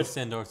the You gotta lord.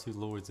 send our 2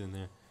 lords in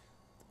there.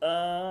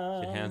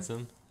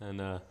 Handsome and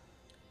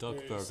Doug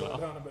Dude, slow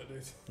Burglar. down a bit,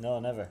 dude. No,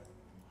 never.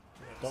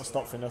 Yeah, Don't so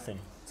stop for nothing.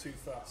 Too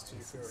fast, too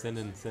furious.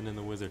 Send in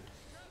the wizard.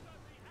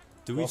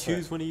 Do we Go for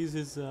choose when he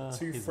uses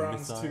Too his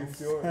France, missiles? too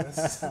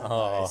furious.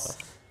 Oh, Nice.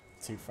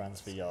 2 France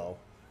for y'all.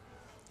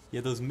 yeah,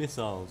 those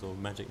missiles or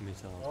magic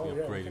missiles Oh we yeah,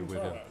 we upgraded can with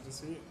try him. that.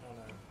 Just eat. Oh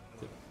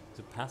no. Is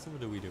it passive or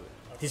do we do it?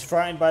 He's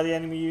frightened by the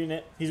enemy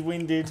unit. He's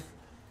winded.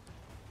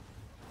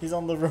 He's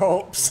on the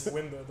ropes.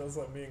 Window, that's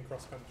like me in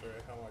cross country.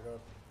 Oh my god.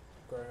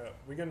 Growing up.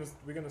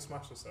 We're gonna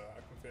smash this out.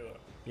 I can feel it.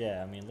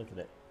 Yeah, I mean, look at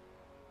it.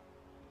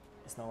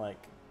 It's not like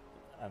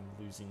I'm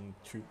losing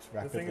troops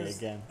thing rapidly is-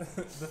 again. The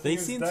thing They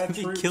is, seem their to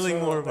be troops killing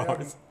more of they have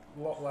ours.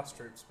 A lot less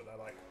troops, but they're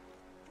like.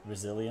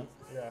 Resilient.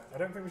 Yeah, I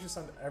don't think we should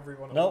send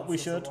everyone at No, once we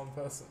as the should. one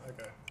person.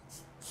 Okay.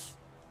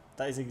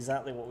 That is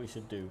exactly what we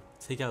should do.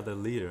 Take out the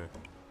leader,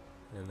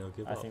 and they'll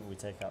give I up. think we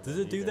take out Does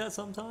the it do leader. that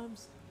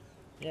sometimes?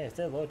 Yeah, if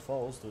their lord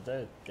falls,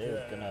 they're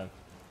Yeah. gonna...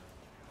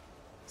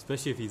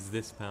 Especially if he's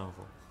this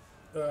powerful.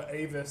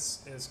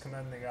 Avis is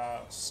commending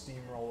our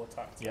steamroller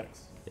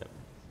tactics. Yep.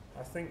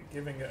 I think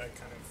giving it a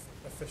kind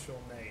of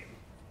official name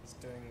is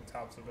doing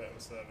Tabs a bit of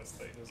a service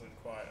that he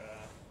doesn't quite.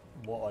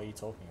 What are you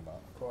talking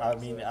about? Quite I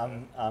mean,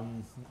 deserve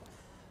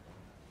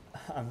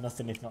I'm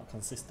nothing if not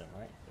consistent,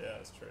 right? Yeah,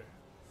 it's true.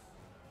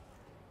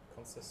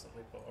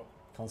 Consistently poor.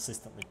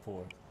 Consistently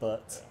poor,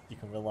 but Yeah. you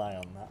can rely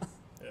on that.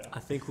 Yeah. I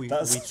think we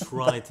That's-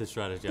 tried to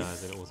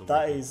strategize and it wasn't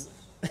That working. is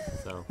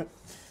So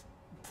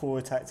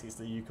poor tactics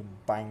that you can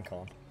bank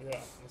on. Yeah,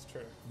 that's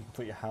true. You can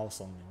put your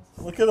house on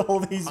them. Look at all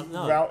these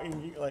No.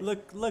 routing.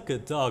 Like, look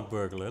at Dog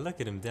Burglar.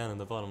 Look at him down in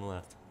the bottom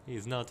left.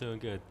 He's not doing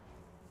good.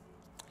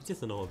 He's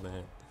just an old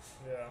man.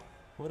 Yeah.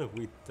 What have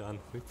we done?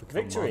 We've become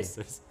Victory.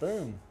 monsters.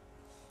 boom.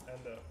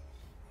 End up.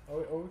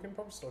 Oh, we can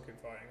probably still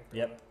keep fighting.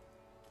 Yep.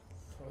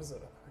 What is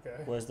it?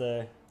 Okay. Where's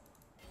the?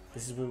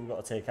 This is what we've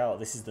got to take out.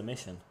 This is the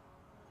mission.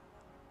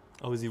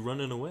 Oh, is he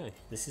running away?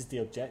 This is the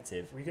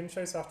objective. We can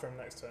chase after him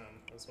next turn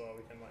as well.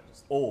 We can like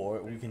just.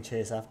 Or we can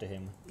chase after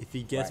him. If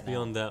he gets Right now.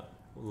 beyond that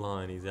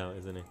line, he's out,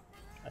 isn't he?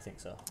 I think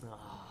so.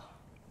 Ah.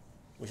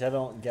 Which I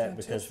don't You get can't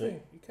because touch me.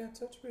 You can't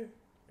touch me.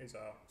 He's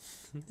out.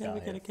 Never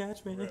Yeah, gonna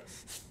catch me. Right.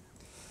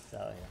 it's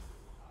out here.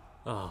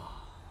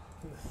 Ah.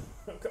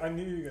 I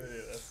knew you were gonna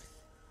do this.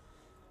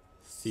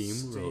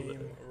 Steamroller.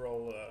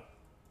 Steamroller.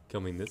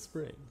 Coming this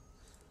spring.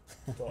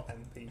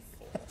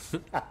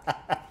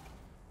 .mp4.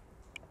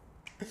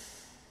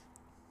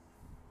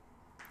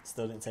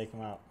 Still didn't take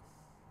him out.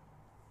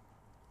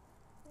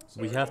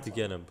 We Sorry, have to that's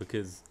get him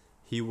because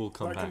he will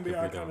come that back can if be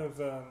our we don't.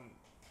 kind of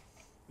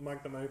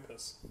magnum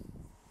opus.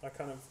 That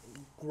kind of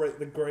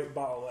the great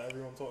battle that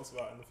everyone talks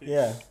about in the future.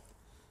 Yeah.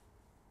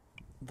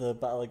 The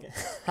battle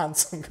against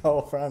Handsome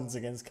Carl Franz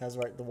against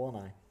Kazrak the One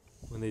Eye.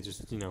 When they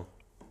just,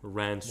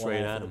 ran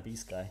straight One eye at for him. the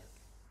beast guy.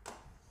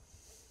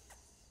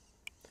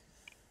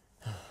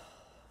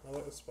 I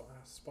like the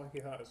spiky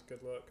hat. It's a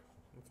good look.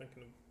 I'm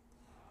thinking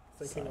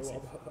a Sassy.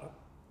 lot about that.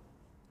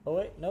 Oh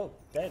wait, no,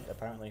 dead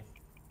apparently.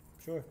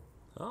 Sure.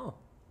 Oh,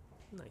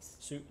 nice.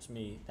 Suits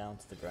me down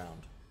to the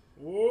ground.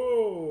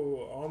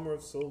 Whoa! Armor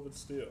of silvered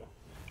steel.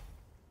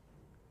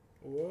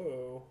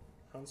 Whoa!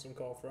 Handsome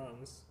Carl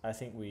Franz. I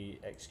think we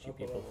execute Up a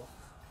people. level.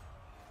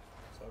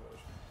 Savage.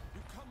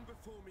 You come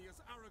before me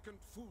as arrogant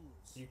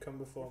fools. You come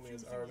before me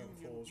as Refusing arrogant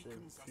union fools,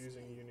 weakens us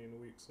refusing all.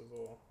 union weeks us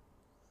all.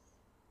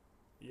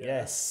 Yeah.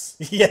 Yes.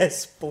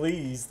 Yes,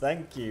 please,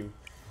 thank you.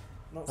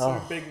 Not so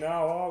Oh. big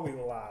now, are we,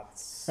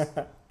 lads?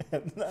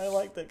 I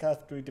like that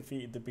after we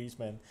defeated the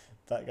Beastmen,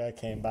 that guy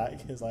came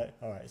back. He's like,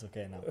 alright, it's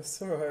okay now.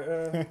 It's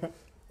alright.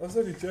 I was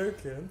only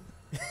joking.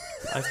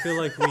 I feel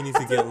like we need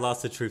to get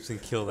lots of troops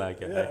and kill that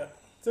guy. Yeah.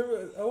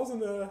 I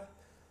wasn't.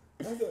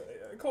 I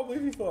can't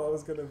believe you thought I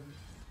was gonna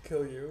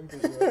kill you and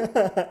beat you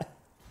up.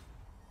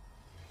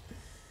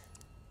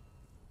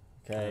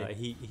 Okay.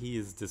 He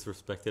has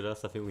disrespected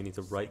us. I think we need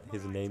to write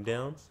his name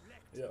down.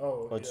 Yeah.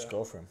 Oh. Or yeah. just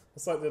go for him.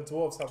 It's like the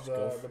dwarves have Just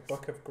go the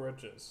Book of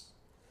Grudges,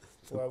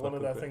 The where one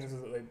Book of of their Grudges.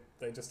 things is that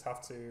they just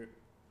have to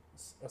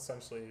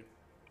essentially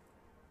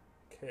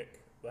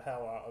kick the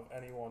hell out of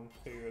anyone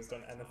who has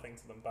done anything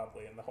to them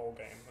badly in the whole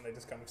game, and they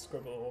just kind of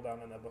scribble it all down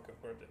in their Book of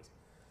Grudges.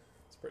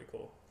 It's pretty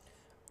cool.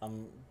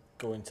 I'm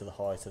going to the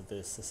heart of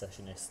the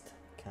secessionist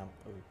camp.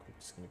 Oh, we're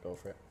just going to go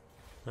for it.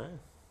 Right.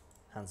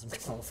 Handsome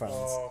Carl Franz.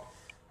 Oh,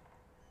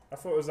 I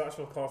thought it was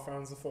actual Carl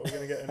Franz. I thought we were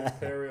going to get an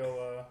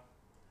Imperial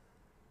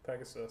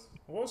Pegasus.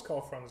 What was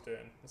Carl Franz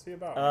doing? Is he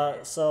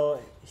about?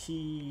 So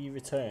he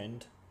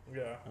returned,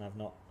 Yeah, and I've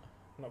not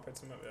not picked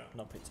him up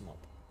yet. picked him up.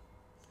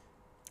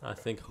 I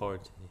think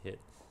hard to hit.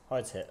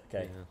 Hard to hit.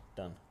 Okay, Yeah.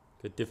 done.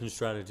 Good, different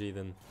strategy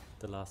than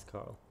the last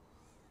Carl.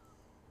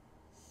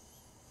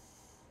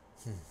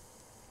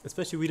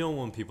 Especially, we don't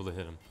want people to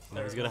hit him.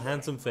 He's got a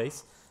handsome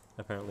face.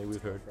 Apparently,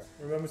 we've heard.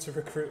 Remember to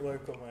recruit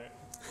local, mate.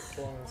 That's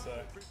all I'm going to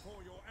say. Before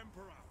your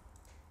emperor.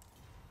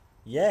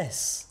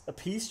 Yes, a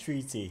peace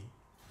treaty.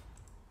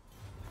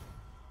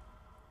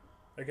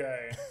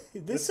 Okay,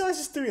 This guy's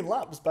just doing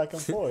laps back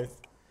and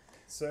forth.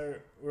 so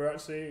we're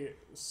actually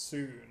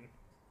soon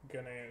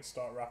going to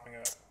start wrapping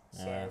up.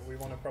 So Yeah. we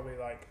want to probably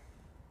like...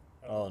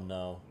 Oh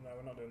no. No,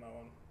 we're not doing that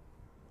one.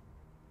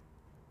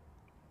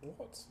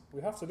 What?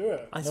 We have to do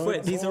it. I No, swear,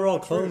 it's these all are all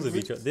about clones truth. of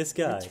each other. This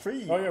guy.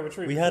 Retreat. Oh yeah,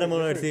 retreat. We had him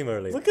on our retreat. team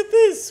earlier. Look at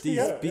this. These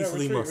Yeah.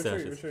 beastly retreat,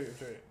 mustaches.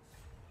 Retreat.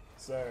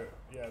 So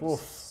yeah, Oof.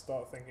 just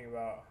start thinking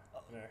about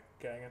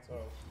getting it.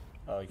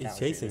 Oh, you He's can't retreat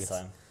chasing this us.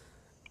 time.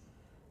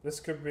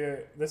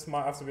 This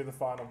might have to be the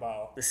final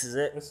battle. This is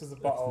it. This is the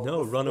battle.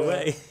 No, run the-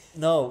 away.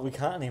 No, we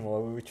can't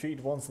anymore. We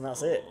retreated once and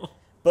that's it.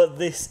 But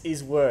this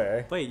is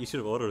where... Wait, you should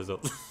have ordered us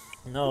up.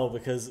 No,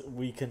 because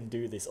we can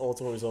do this.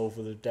 Auto resolve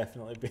would have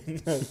definitely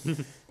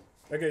been...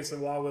 Okay, so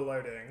while we're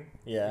loading,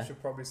 Yeah. we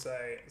should probably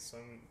say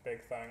some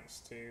big thanks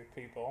to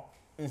people.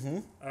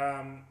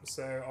 Mm-hmm.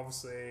 So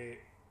obviously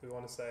we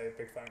want to say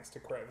big thanks to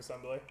Creative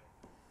Assembly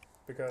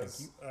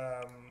because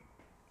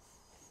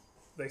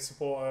they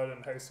supported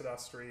and hosted our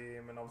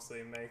stream and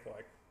obviously make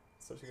like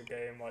such a good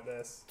game like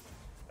this.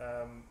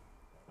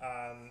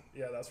 And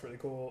yeah, that's really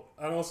cool.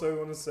 And also we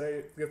want to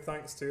say good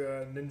thanks to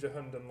Ninja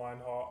Hund and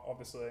Lionheart,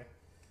 obviously,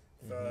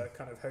 for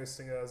kind of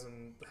hosting us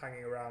and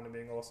hanging around and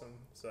being awesome.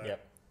 So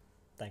Yep.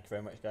 Thank you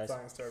very much, guys.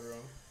 thanks to everyone.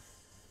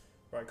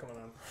 Right, come on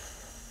then.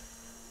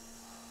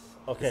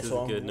 Okay, This so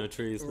is I'm good. No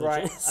trees. No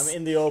right. trees. I'm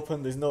in the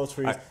open. There's no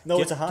trees. Alright,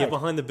 Nowhere get, to hide. Get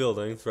behind the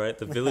buildings, right?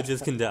 The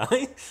villagers can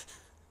die.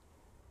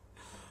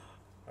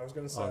 I was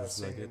going to say Oh, I've this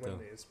is not seen you good, win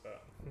though. these,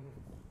 but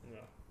no.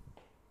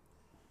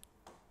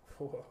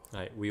 Whoa,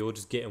 Right, we all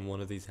just get in one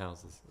of these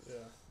houses. yeah.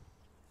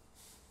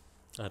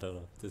 I don't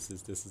know. This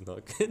is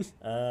not good.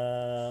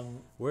 Um.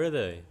 Where are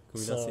they?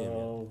 Can we not see them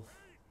yet?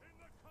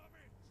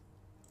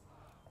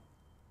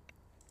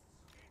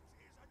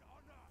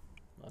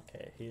 So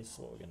okay, here's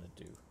what we're gonna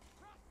do.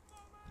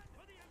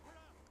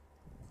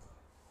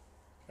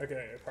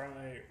 Okay,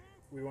 apparently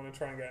we want to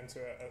try and get into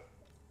it.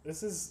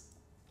 This is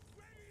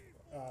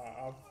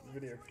our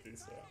video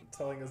producer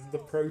telling us the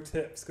pro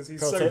tips because he's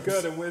Pro so tips.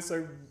 good and we're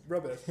so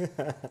rubbish.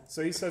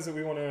 So he says that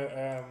we want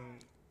to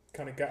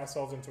kind of get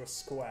ourselves into a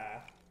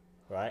square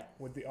Right.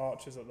 with the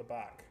archers at the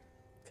back.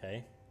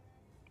 Okay.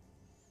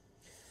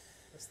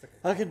 That's the,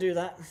 I can do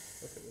that.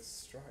 look at this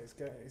stride.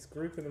 He's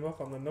grouping them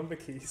up on the number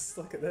keys.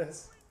 Look at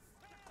this.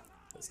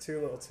 It's too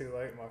little, too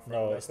late, my friend.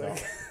 No, I it's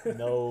think. not.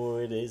 No,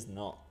 it is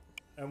not.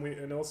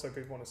 And also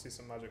people want to see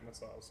some magic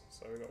missiles,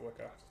 so we've got to work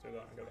out to do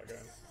that and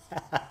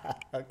get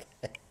that going.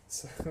 Okay.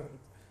 So,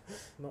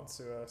 not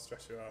to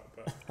stress you out,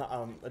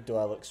 but Do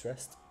I look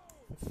stressed?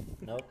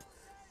 Nope.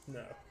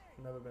 no,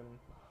 never been.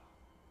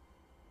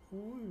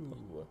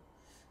 Ooh.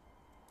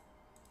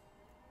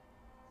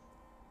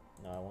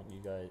 No, I want you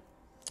guys.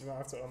 You might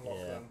have to unlock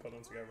Yeah. them, put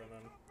them together, and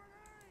then.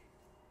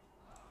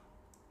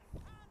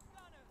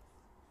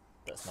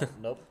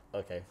 Nope.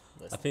 Okay.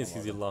 I think it's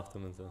because you locked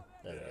them into.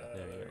 There we go.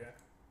 There you go.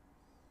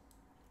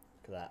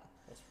 Look at that.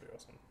 That's pretty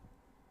awesome.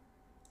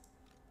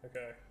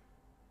 Okay.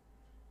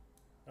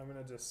 I'm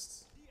gonna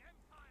just.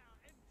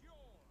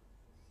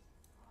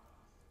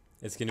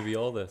 It's gonna be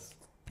all this.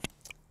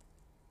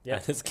 Yeah.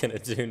 And it's gonna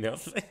do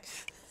nothing.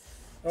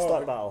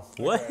 Start battle.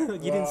 What? Okay, You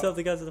didn't well, set up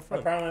the guys at the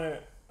front. Apparently,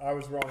 I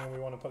was wrong, and we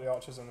want to put the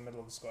archers in the middle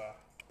of the square.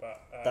 But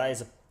That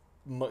is a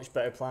much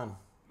better plan.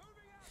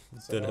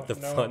 so Done at the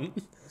no-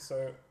 front.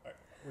 So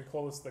we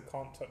call this the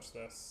can't touch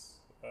this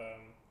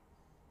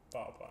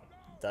battle plan.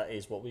 That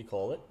is what we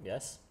call it.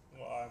 Yes.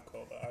 What I've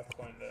called it. I've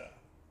coined it.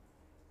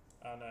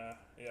 And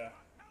yeah,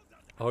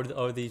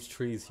 Are these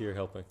trees here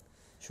helping?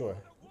 Sure.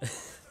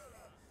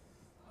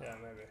 yeah,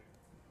 maybe.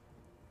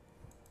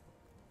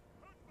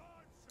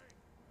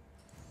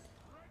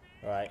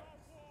 Right.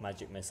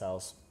 Magic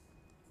missiles.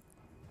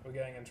 We're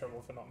getting in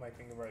trouble for not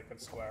making a very good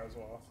square as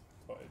well.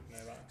 Thought you'd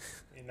know that.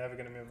 You're never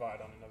going to be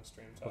invited on another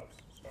stream tabs.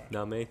 Sorry.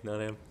 Not me,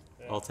 not him.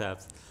 Yeah. All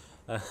tabs.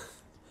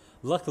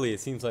 Luckily, it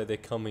seems like they're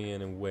coming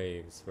in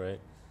waves, right?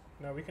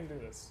 No, we can do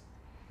this.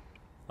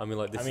 I mean,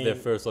 like, this I is their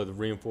mean- first, like, the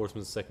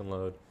reinforcements, second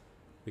load.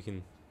 We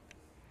can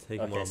take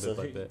them Okay, on so bit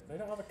by who- bit. They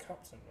don't have a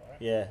captain, right?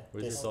 Yeah.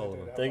 Where's this- this all of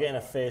them? they're getting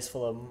a face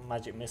full of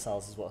magic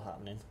missiles is what's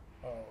happening.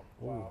 Oh,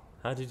 wow.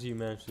 How did you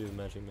manage to do the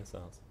magic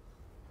missiles?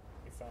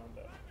 We found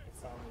it.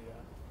 We found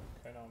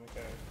the Konami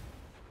code.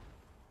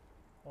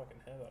 Oh, I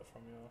can hear that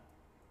from your.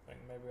 I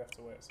think maybe we have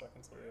to wait a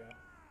second till the.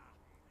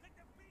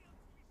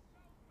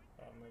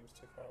 Oh, maybe it's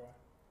too far away.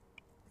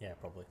 Yeah,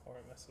 probably. Or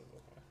it misses.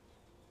 Okay.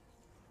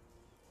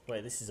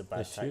 Wait, this is a They're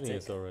bad shooting tactic.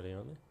 us already,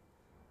 aren't they?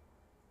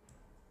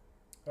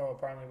 Oh,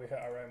 apparently we hit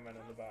our own men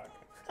in the back.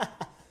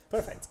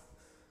 Perfect.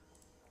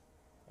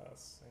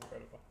 That's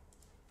incredible.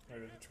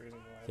 Maybe the trees in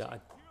the way. Yeah,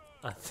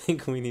 I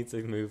think we need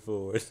to move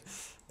forward.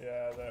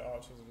 Yeah, the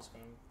archers are just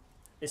going.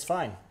 It's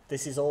fine.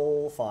 This is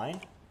all fine.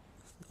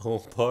 All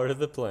part of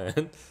the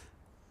plan.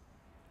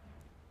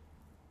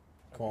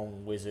 Come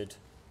on, wizard.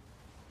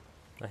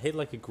 I hit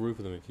like a group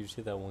of them if you just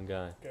hit that one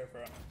guy. Go for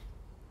it.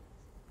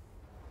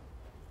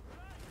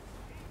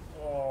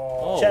 Oh,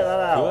 Oh, Check that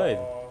out. good.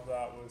 Oh,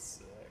 that was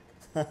sick.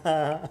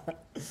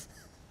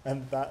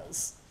 And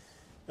that's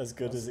as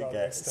good That's as it about the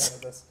gets. extent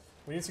of this.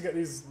 We need to get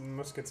these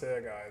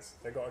musketeer guys.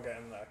 They got to get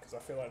in there because I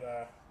feel like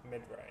they're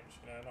mid-range.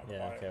 You know, not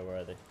Yeah, quite. okay, where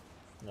are they?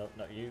 No,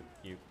 not you.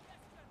 You.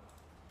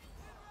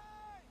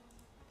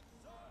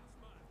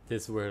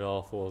 This is where it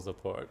all falls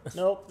apart.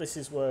 Nope, this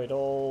is where it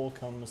all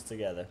comes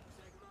together.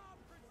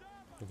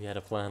 If you had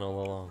a plan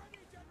all along.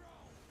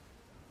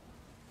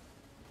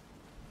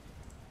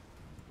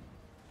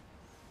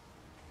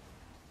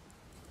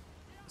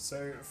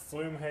 So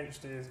Flume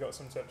HD has got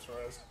some tips for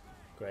us.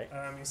 Great.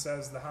 He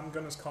says the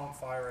handgunners can't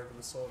fire over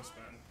the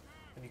swordsmen,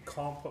 and you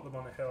can't put them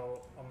on a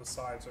hill on the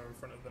sides or in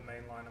front of the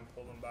main line and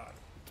pull them back.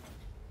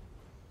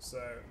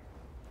 So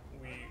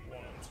we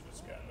want them to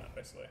just get in there.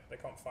 Basically, they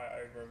can't fight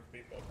over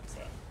people because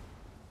their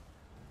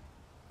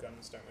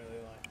guns don't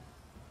really like.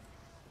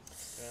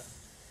 Yeah.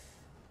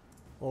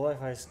 Well, what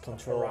if I just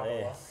control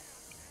A?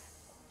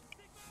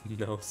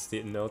 No,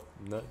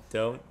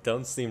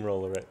 don't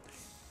steamroller it.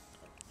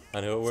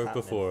 I know it It's worked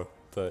happening. before,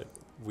 but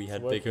we It's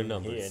had bigger working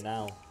numbers. Here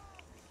now.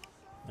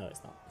 No,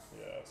 it's not.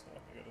 Yeah, it's not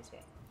looking good, is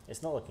it?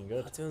 It's not looking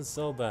good. Not doing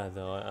so bad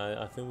though.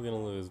 I think we're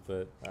gonna lose,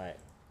 but Right,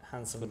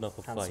 handsome, Putting up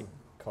a handsome fight.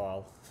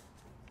 Carl.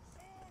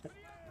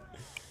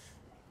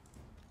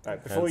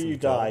 Right, before Handsome you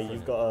die, Carl.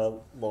 you've got to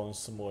launch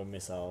some more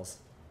missiles.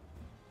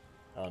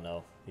 Oh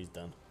no, he's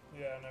done.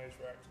 Yeah, no, he's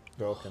wrecked.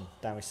 Broken.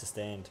 Damage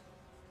sustained.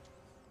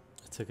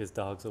 I took his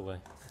dogs away.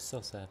 It's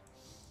so sad.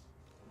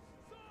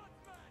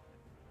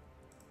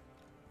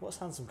 What's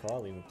handsome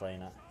Carl even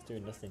playing at? He's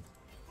doing nothing.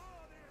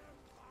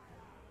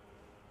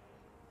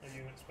 The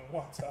unit's been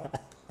wiped out.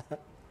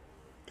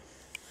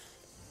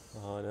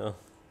 Oh no.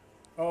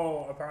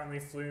 Oh, apparently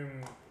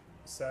Flume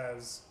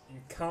says you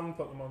can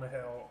put them on a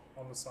hill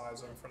on the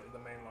sides or in front of the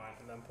main line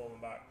and then pull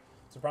them back.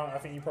 So apparently, I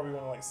think you probably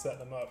want to like set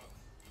them up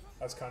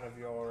as kind of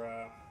your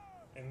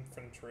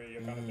infantry,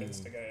 your kind of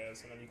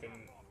instigators, and then you can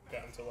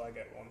get them to leg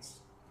it once.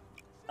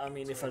 I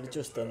mean, So if we I'd can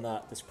just done show.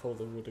 that, this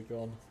probably would have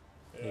gone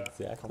Yeah,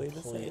 Exactly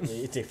the same.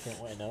 completely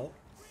different way now.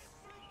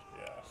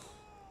 yeah.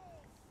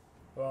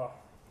 Well,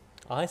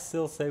 I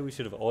still say we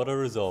should have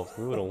auto-resolved.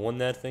 We would have won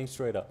that thing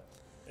straight up.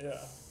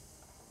 yeah.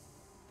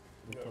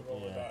 You gotta roll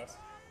the Yeah. dice.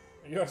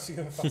 Are you actually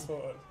gonna fast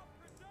forward?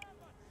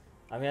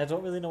 I mean, I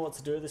don't really know what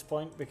to do at this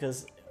point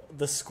because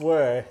the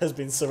square has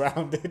been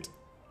surrounded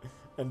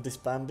and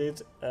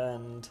disbanded,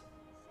 and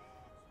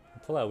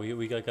Pull out.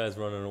 We got guys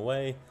running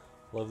away.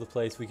 All over the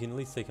place. We can at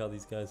least take out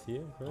these guys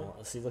here, right? oh,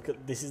 see, look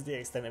at this is the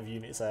extent of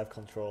units I have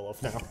control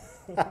of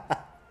now.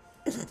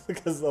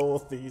 Because all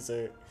of these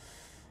are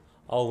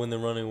Oh, when they're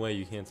running away,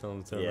 you can't tell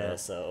them to turn yeah. around.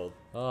 So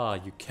Ah,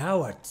 you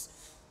cowards!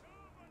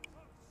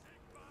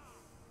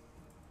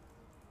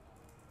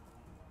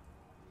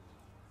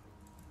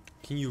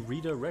 Can you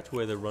redirect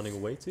where they're running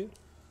away to?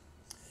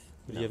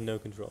 But No. you have no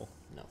control.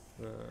 no.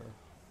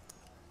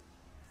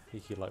 You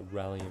could like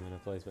rally them in a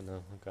place, but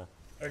no. Okay.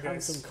 Okay.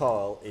 Handsome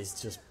Carl is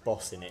just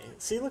bossing it.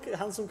 See, look at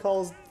Handsome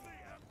Carl's.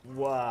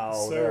 Wow.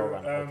 So,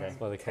 okay.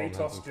 why they call him Katos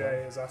Handsome J Carl.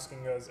 is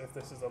asking us if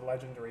this is a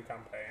legendary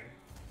campaign.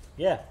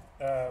 Yeah.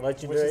 Which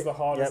Legendary, is the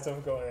hardest yep.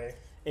 difficulty.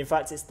 In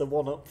fact, it's the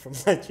one up from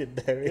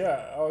Legendary.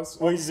 Yeah, I was.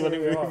 Which is when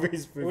it absolutely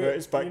hard.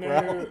 reverts back you know,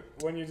 round.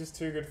 when you're just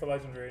too good for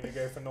legendary and you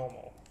go for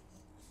normal.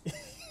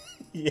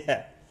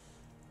 Yeah.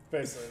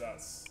 Basically,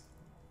 that's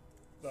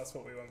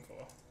what we went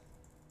for.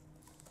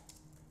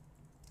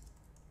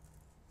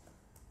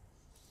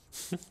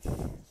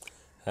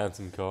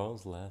 Handsome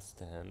Carl's last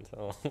stand.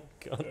 Oh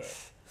god, Yeah.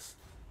 it's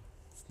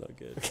not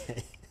good.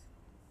 Okay.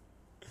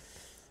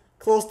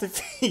 Close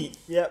defeat.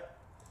 Yep.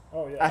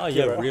 Oh yeah. Oh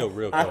yeah, Accurate. real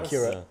close.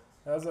 Accurate. yeah.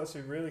 That was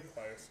actually really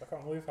close. I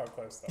can't believe how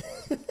close that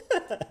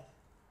was.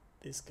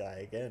 This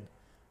guy again.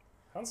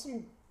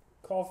 Handsome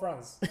Carl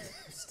Franz.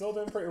 He's still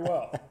doing pretty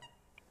well.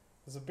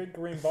 There's a big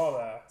green bar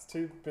there. He's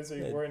too busy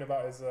Yeah. worrying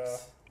about his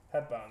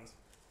headband.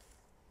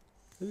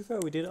 To be fair,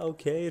 we did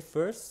okay at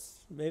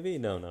first. Maybe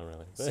no, not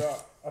really. But So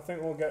I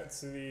think we'll get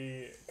to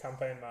the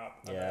campaign map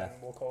and Yeah. then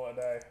we'll call it a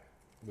day.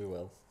 We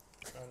will.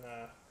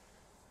 And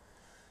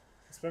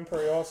it's been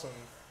pretty awesome,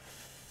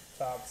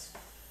 Tabs.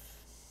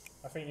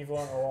 I think you've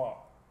learned a lot.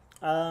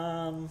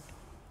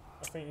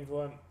 I think you've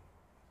learned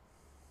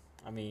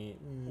I mean,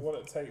 what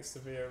it takes to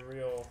be a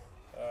real.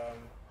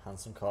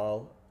 Handsome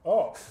Carl.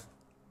 Oh,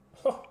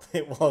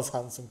 It was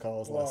Handsome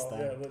Carl's last wow!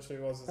 stand. Yeah, it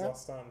literally was his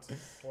last stand.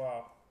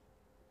 Wow.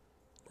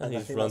 and he I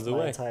just think runs that's my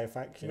away. entire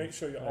faction. Make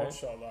sure you Right.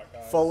 oddshot that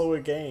guy. Follower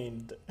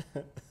gained.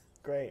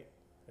 Great.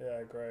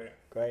 Yeah, great.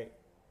 Great.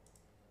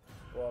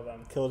 Well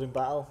done. Killed in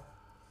battle.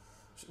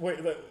 Wait,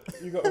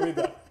 you got to read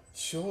that.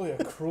 Surely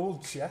a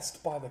cruel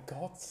jest by the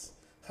gods.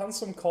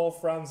 Handsome Carl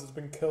Franz has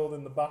been killed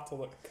in the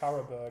battle at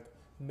Karabberg,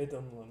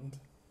 Middenland.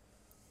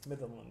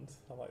 Middenland.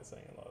 I like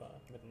saying it like that.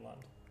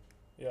 Middenland.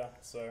 Yeah.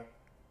 So,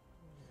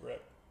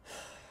 rip.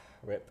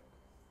 Rip.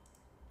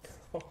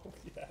 Oh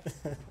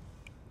yeah.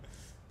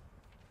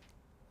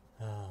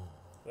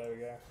 There we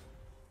go.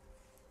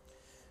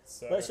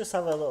 So Let's just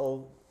have a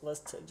little.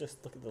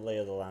 Just look at the lay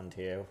of the land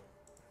here.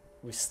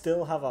 We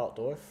still have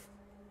Outdorf,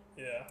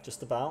 yeah.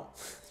 just about.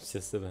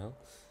 Just about.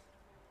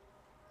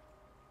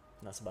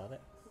 And that's about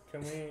it.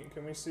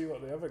 Can we see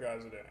what the other guys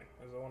are doing?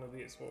 Is there one of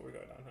these? What we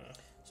got down here?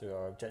 So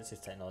our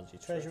objective technology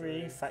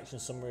treasury, faction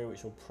summary,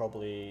 which will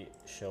probably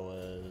show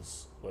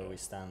us where we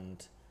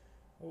stand.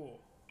 Oh.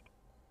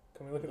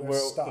 Can we look at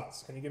those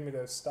stats? Can you give me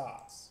those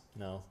stats?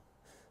 No.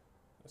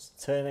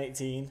 Turn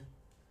 18.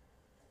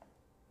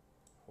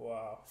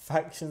 Wow.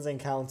 Factions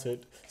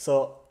encountered.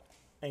 So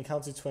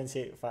encountered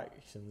 28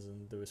 factions,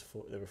 and there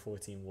were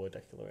 14 war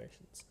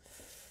declarations.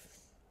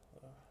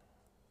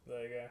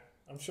 There you go.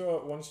 I'm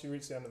sure once you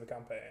reach the end of the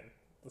campaign,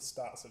 the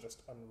stats are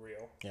just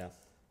unreal. Yeah.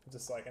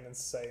 Just like an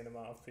insane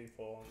amount of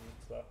people and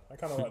stuff. I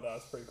kind of like that.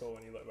 It's pretty cool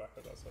when you look back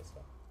at that sort of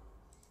stuff.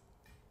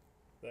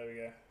 There we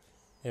go.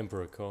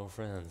 Emperor Carl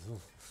Franz. Ooh.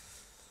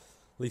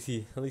 At least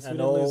we And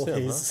didn't all lose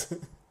him, his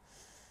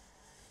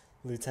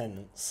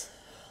lieutenants.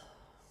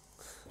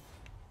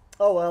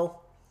 Oh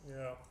well.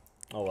 Yeah.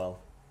 Oh well.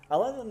 I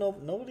like that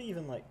nobody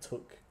even like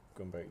took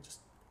Grunberg, just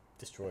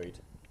destroyed.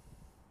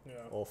 Yeah.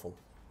 Awful.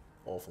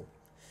 Awful.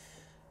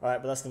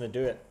 Alright, but that's gonna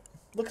do it.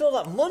 Look at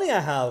all that money I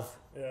have!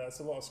 Yeah, it's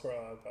a lot of scroll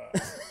out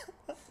there.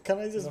 Can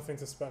I There's just nothing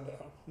to spend it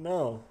on.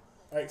 no.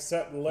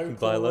 Except local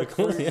buy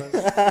local,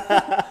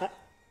 recruitment.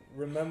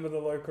 Remember the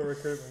local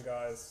recruitment,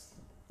 guys.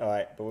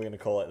 Alright, but we're gonna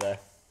call it there.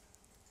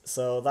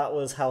 So that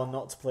was how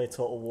not to play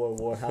Total War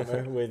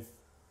Warhammer with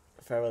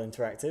Feral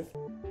Interactive.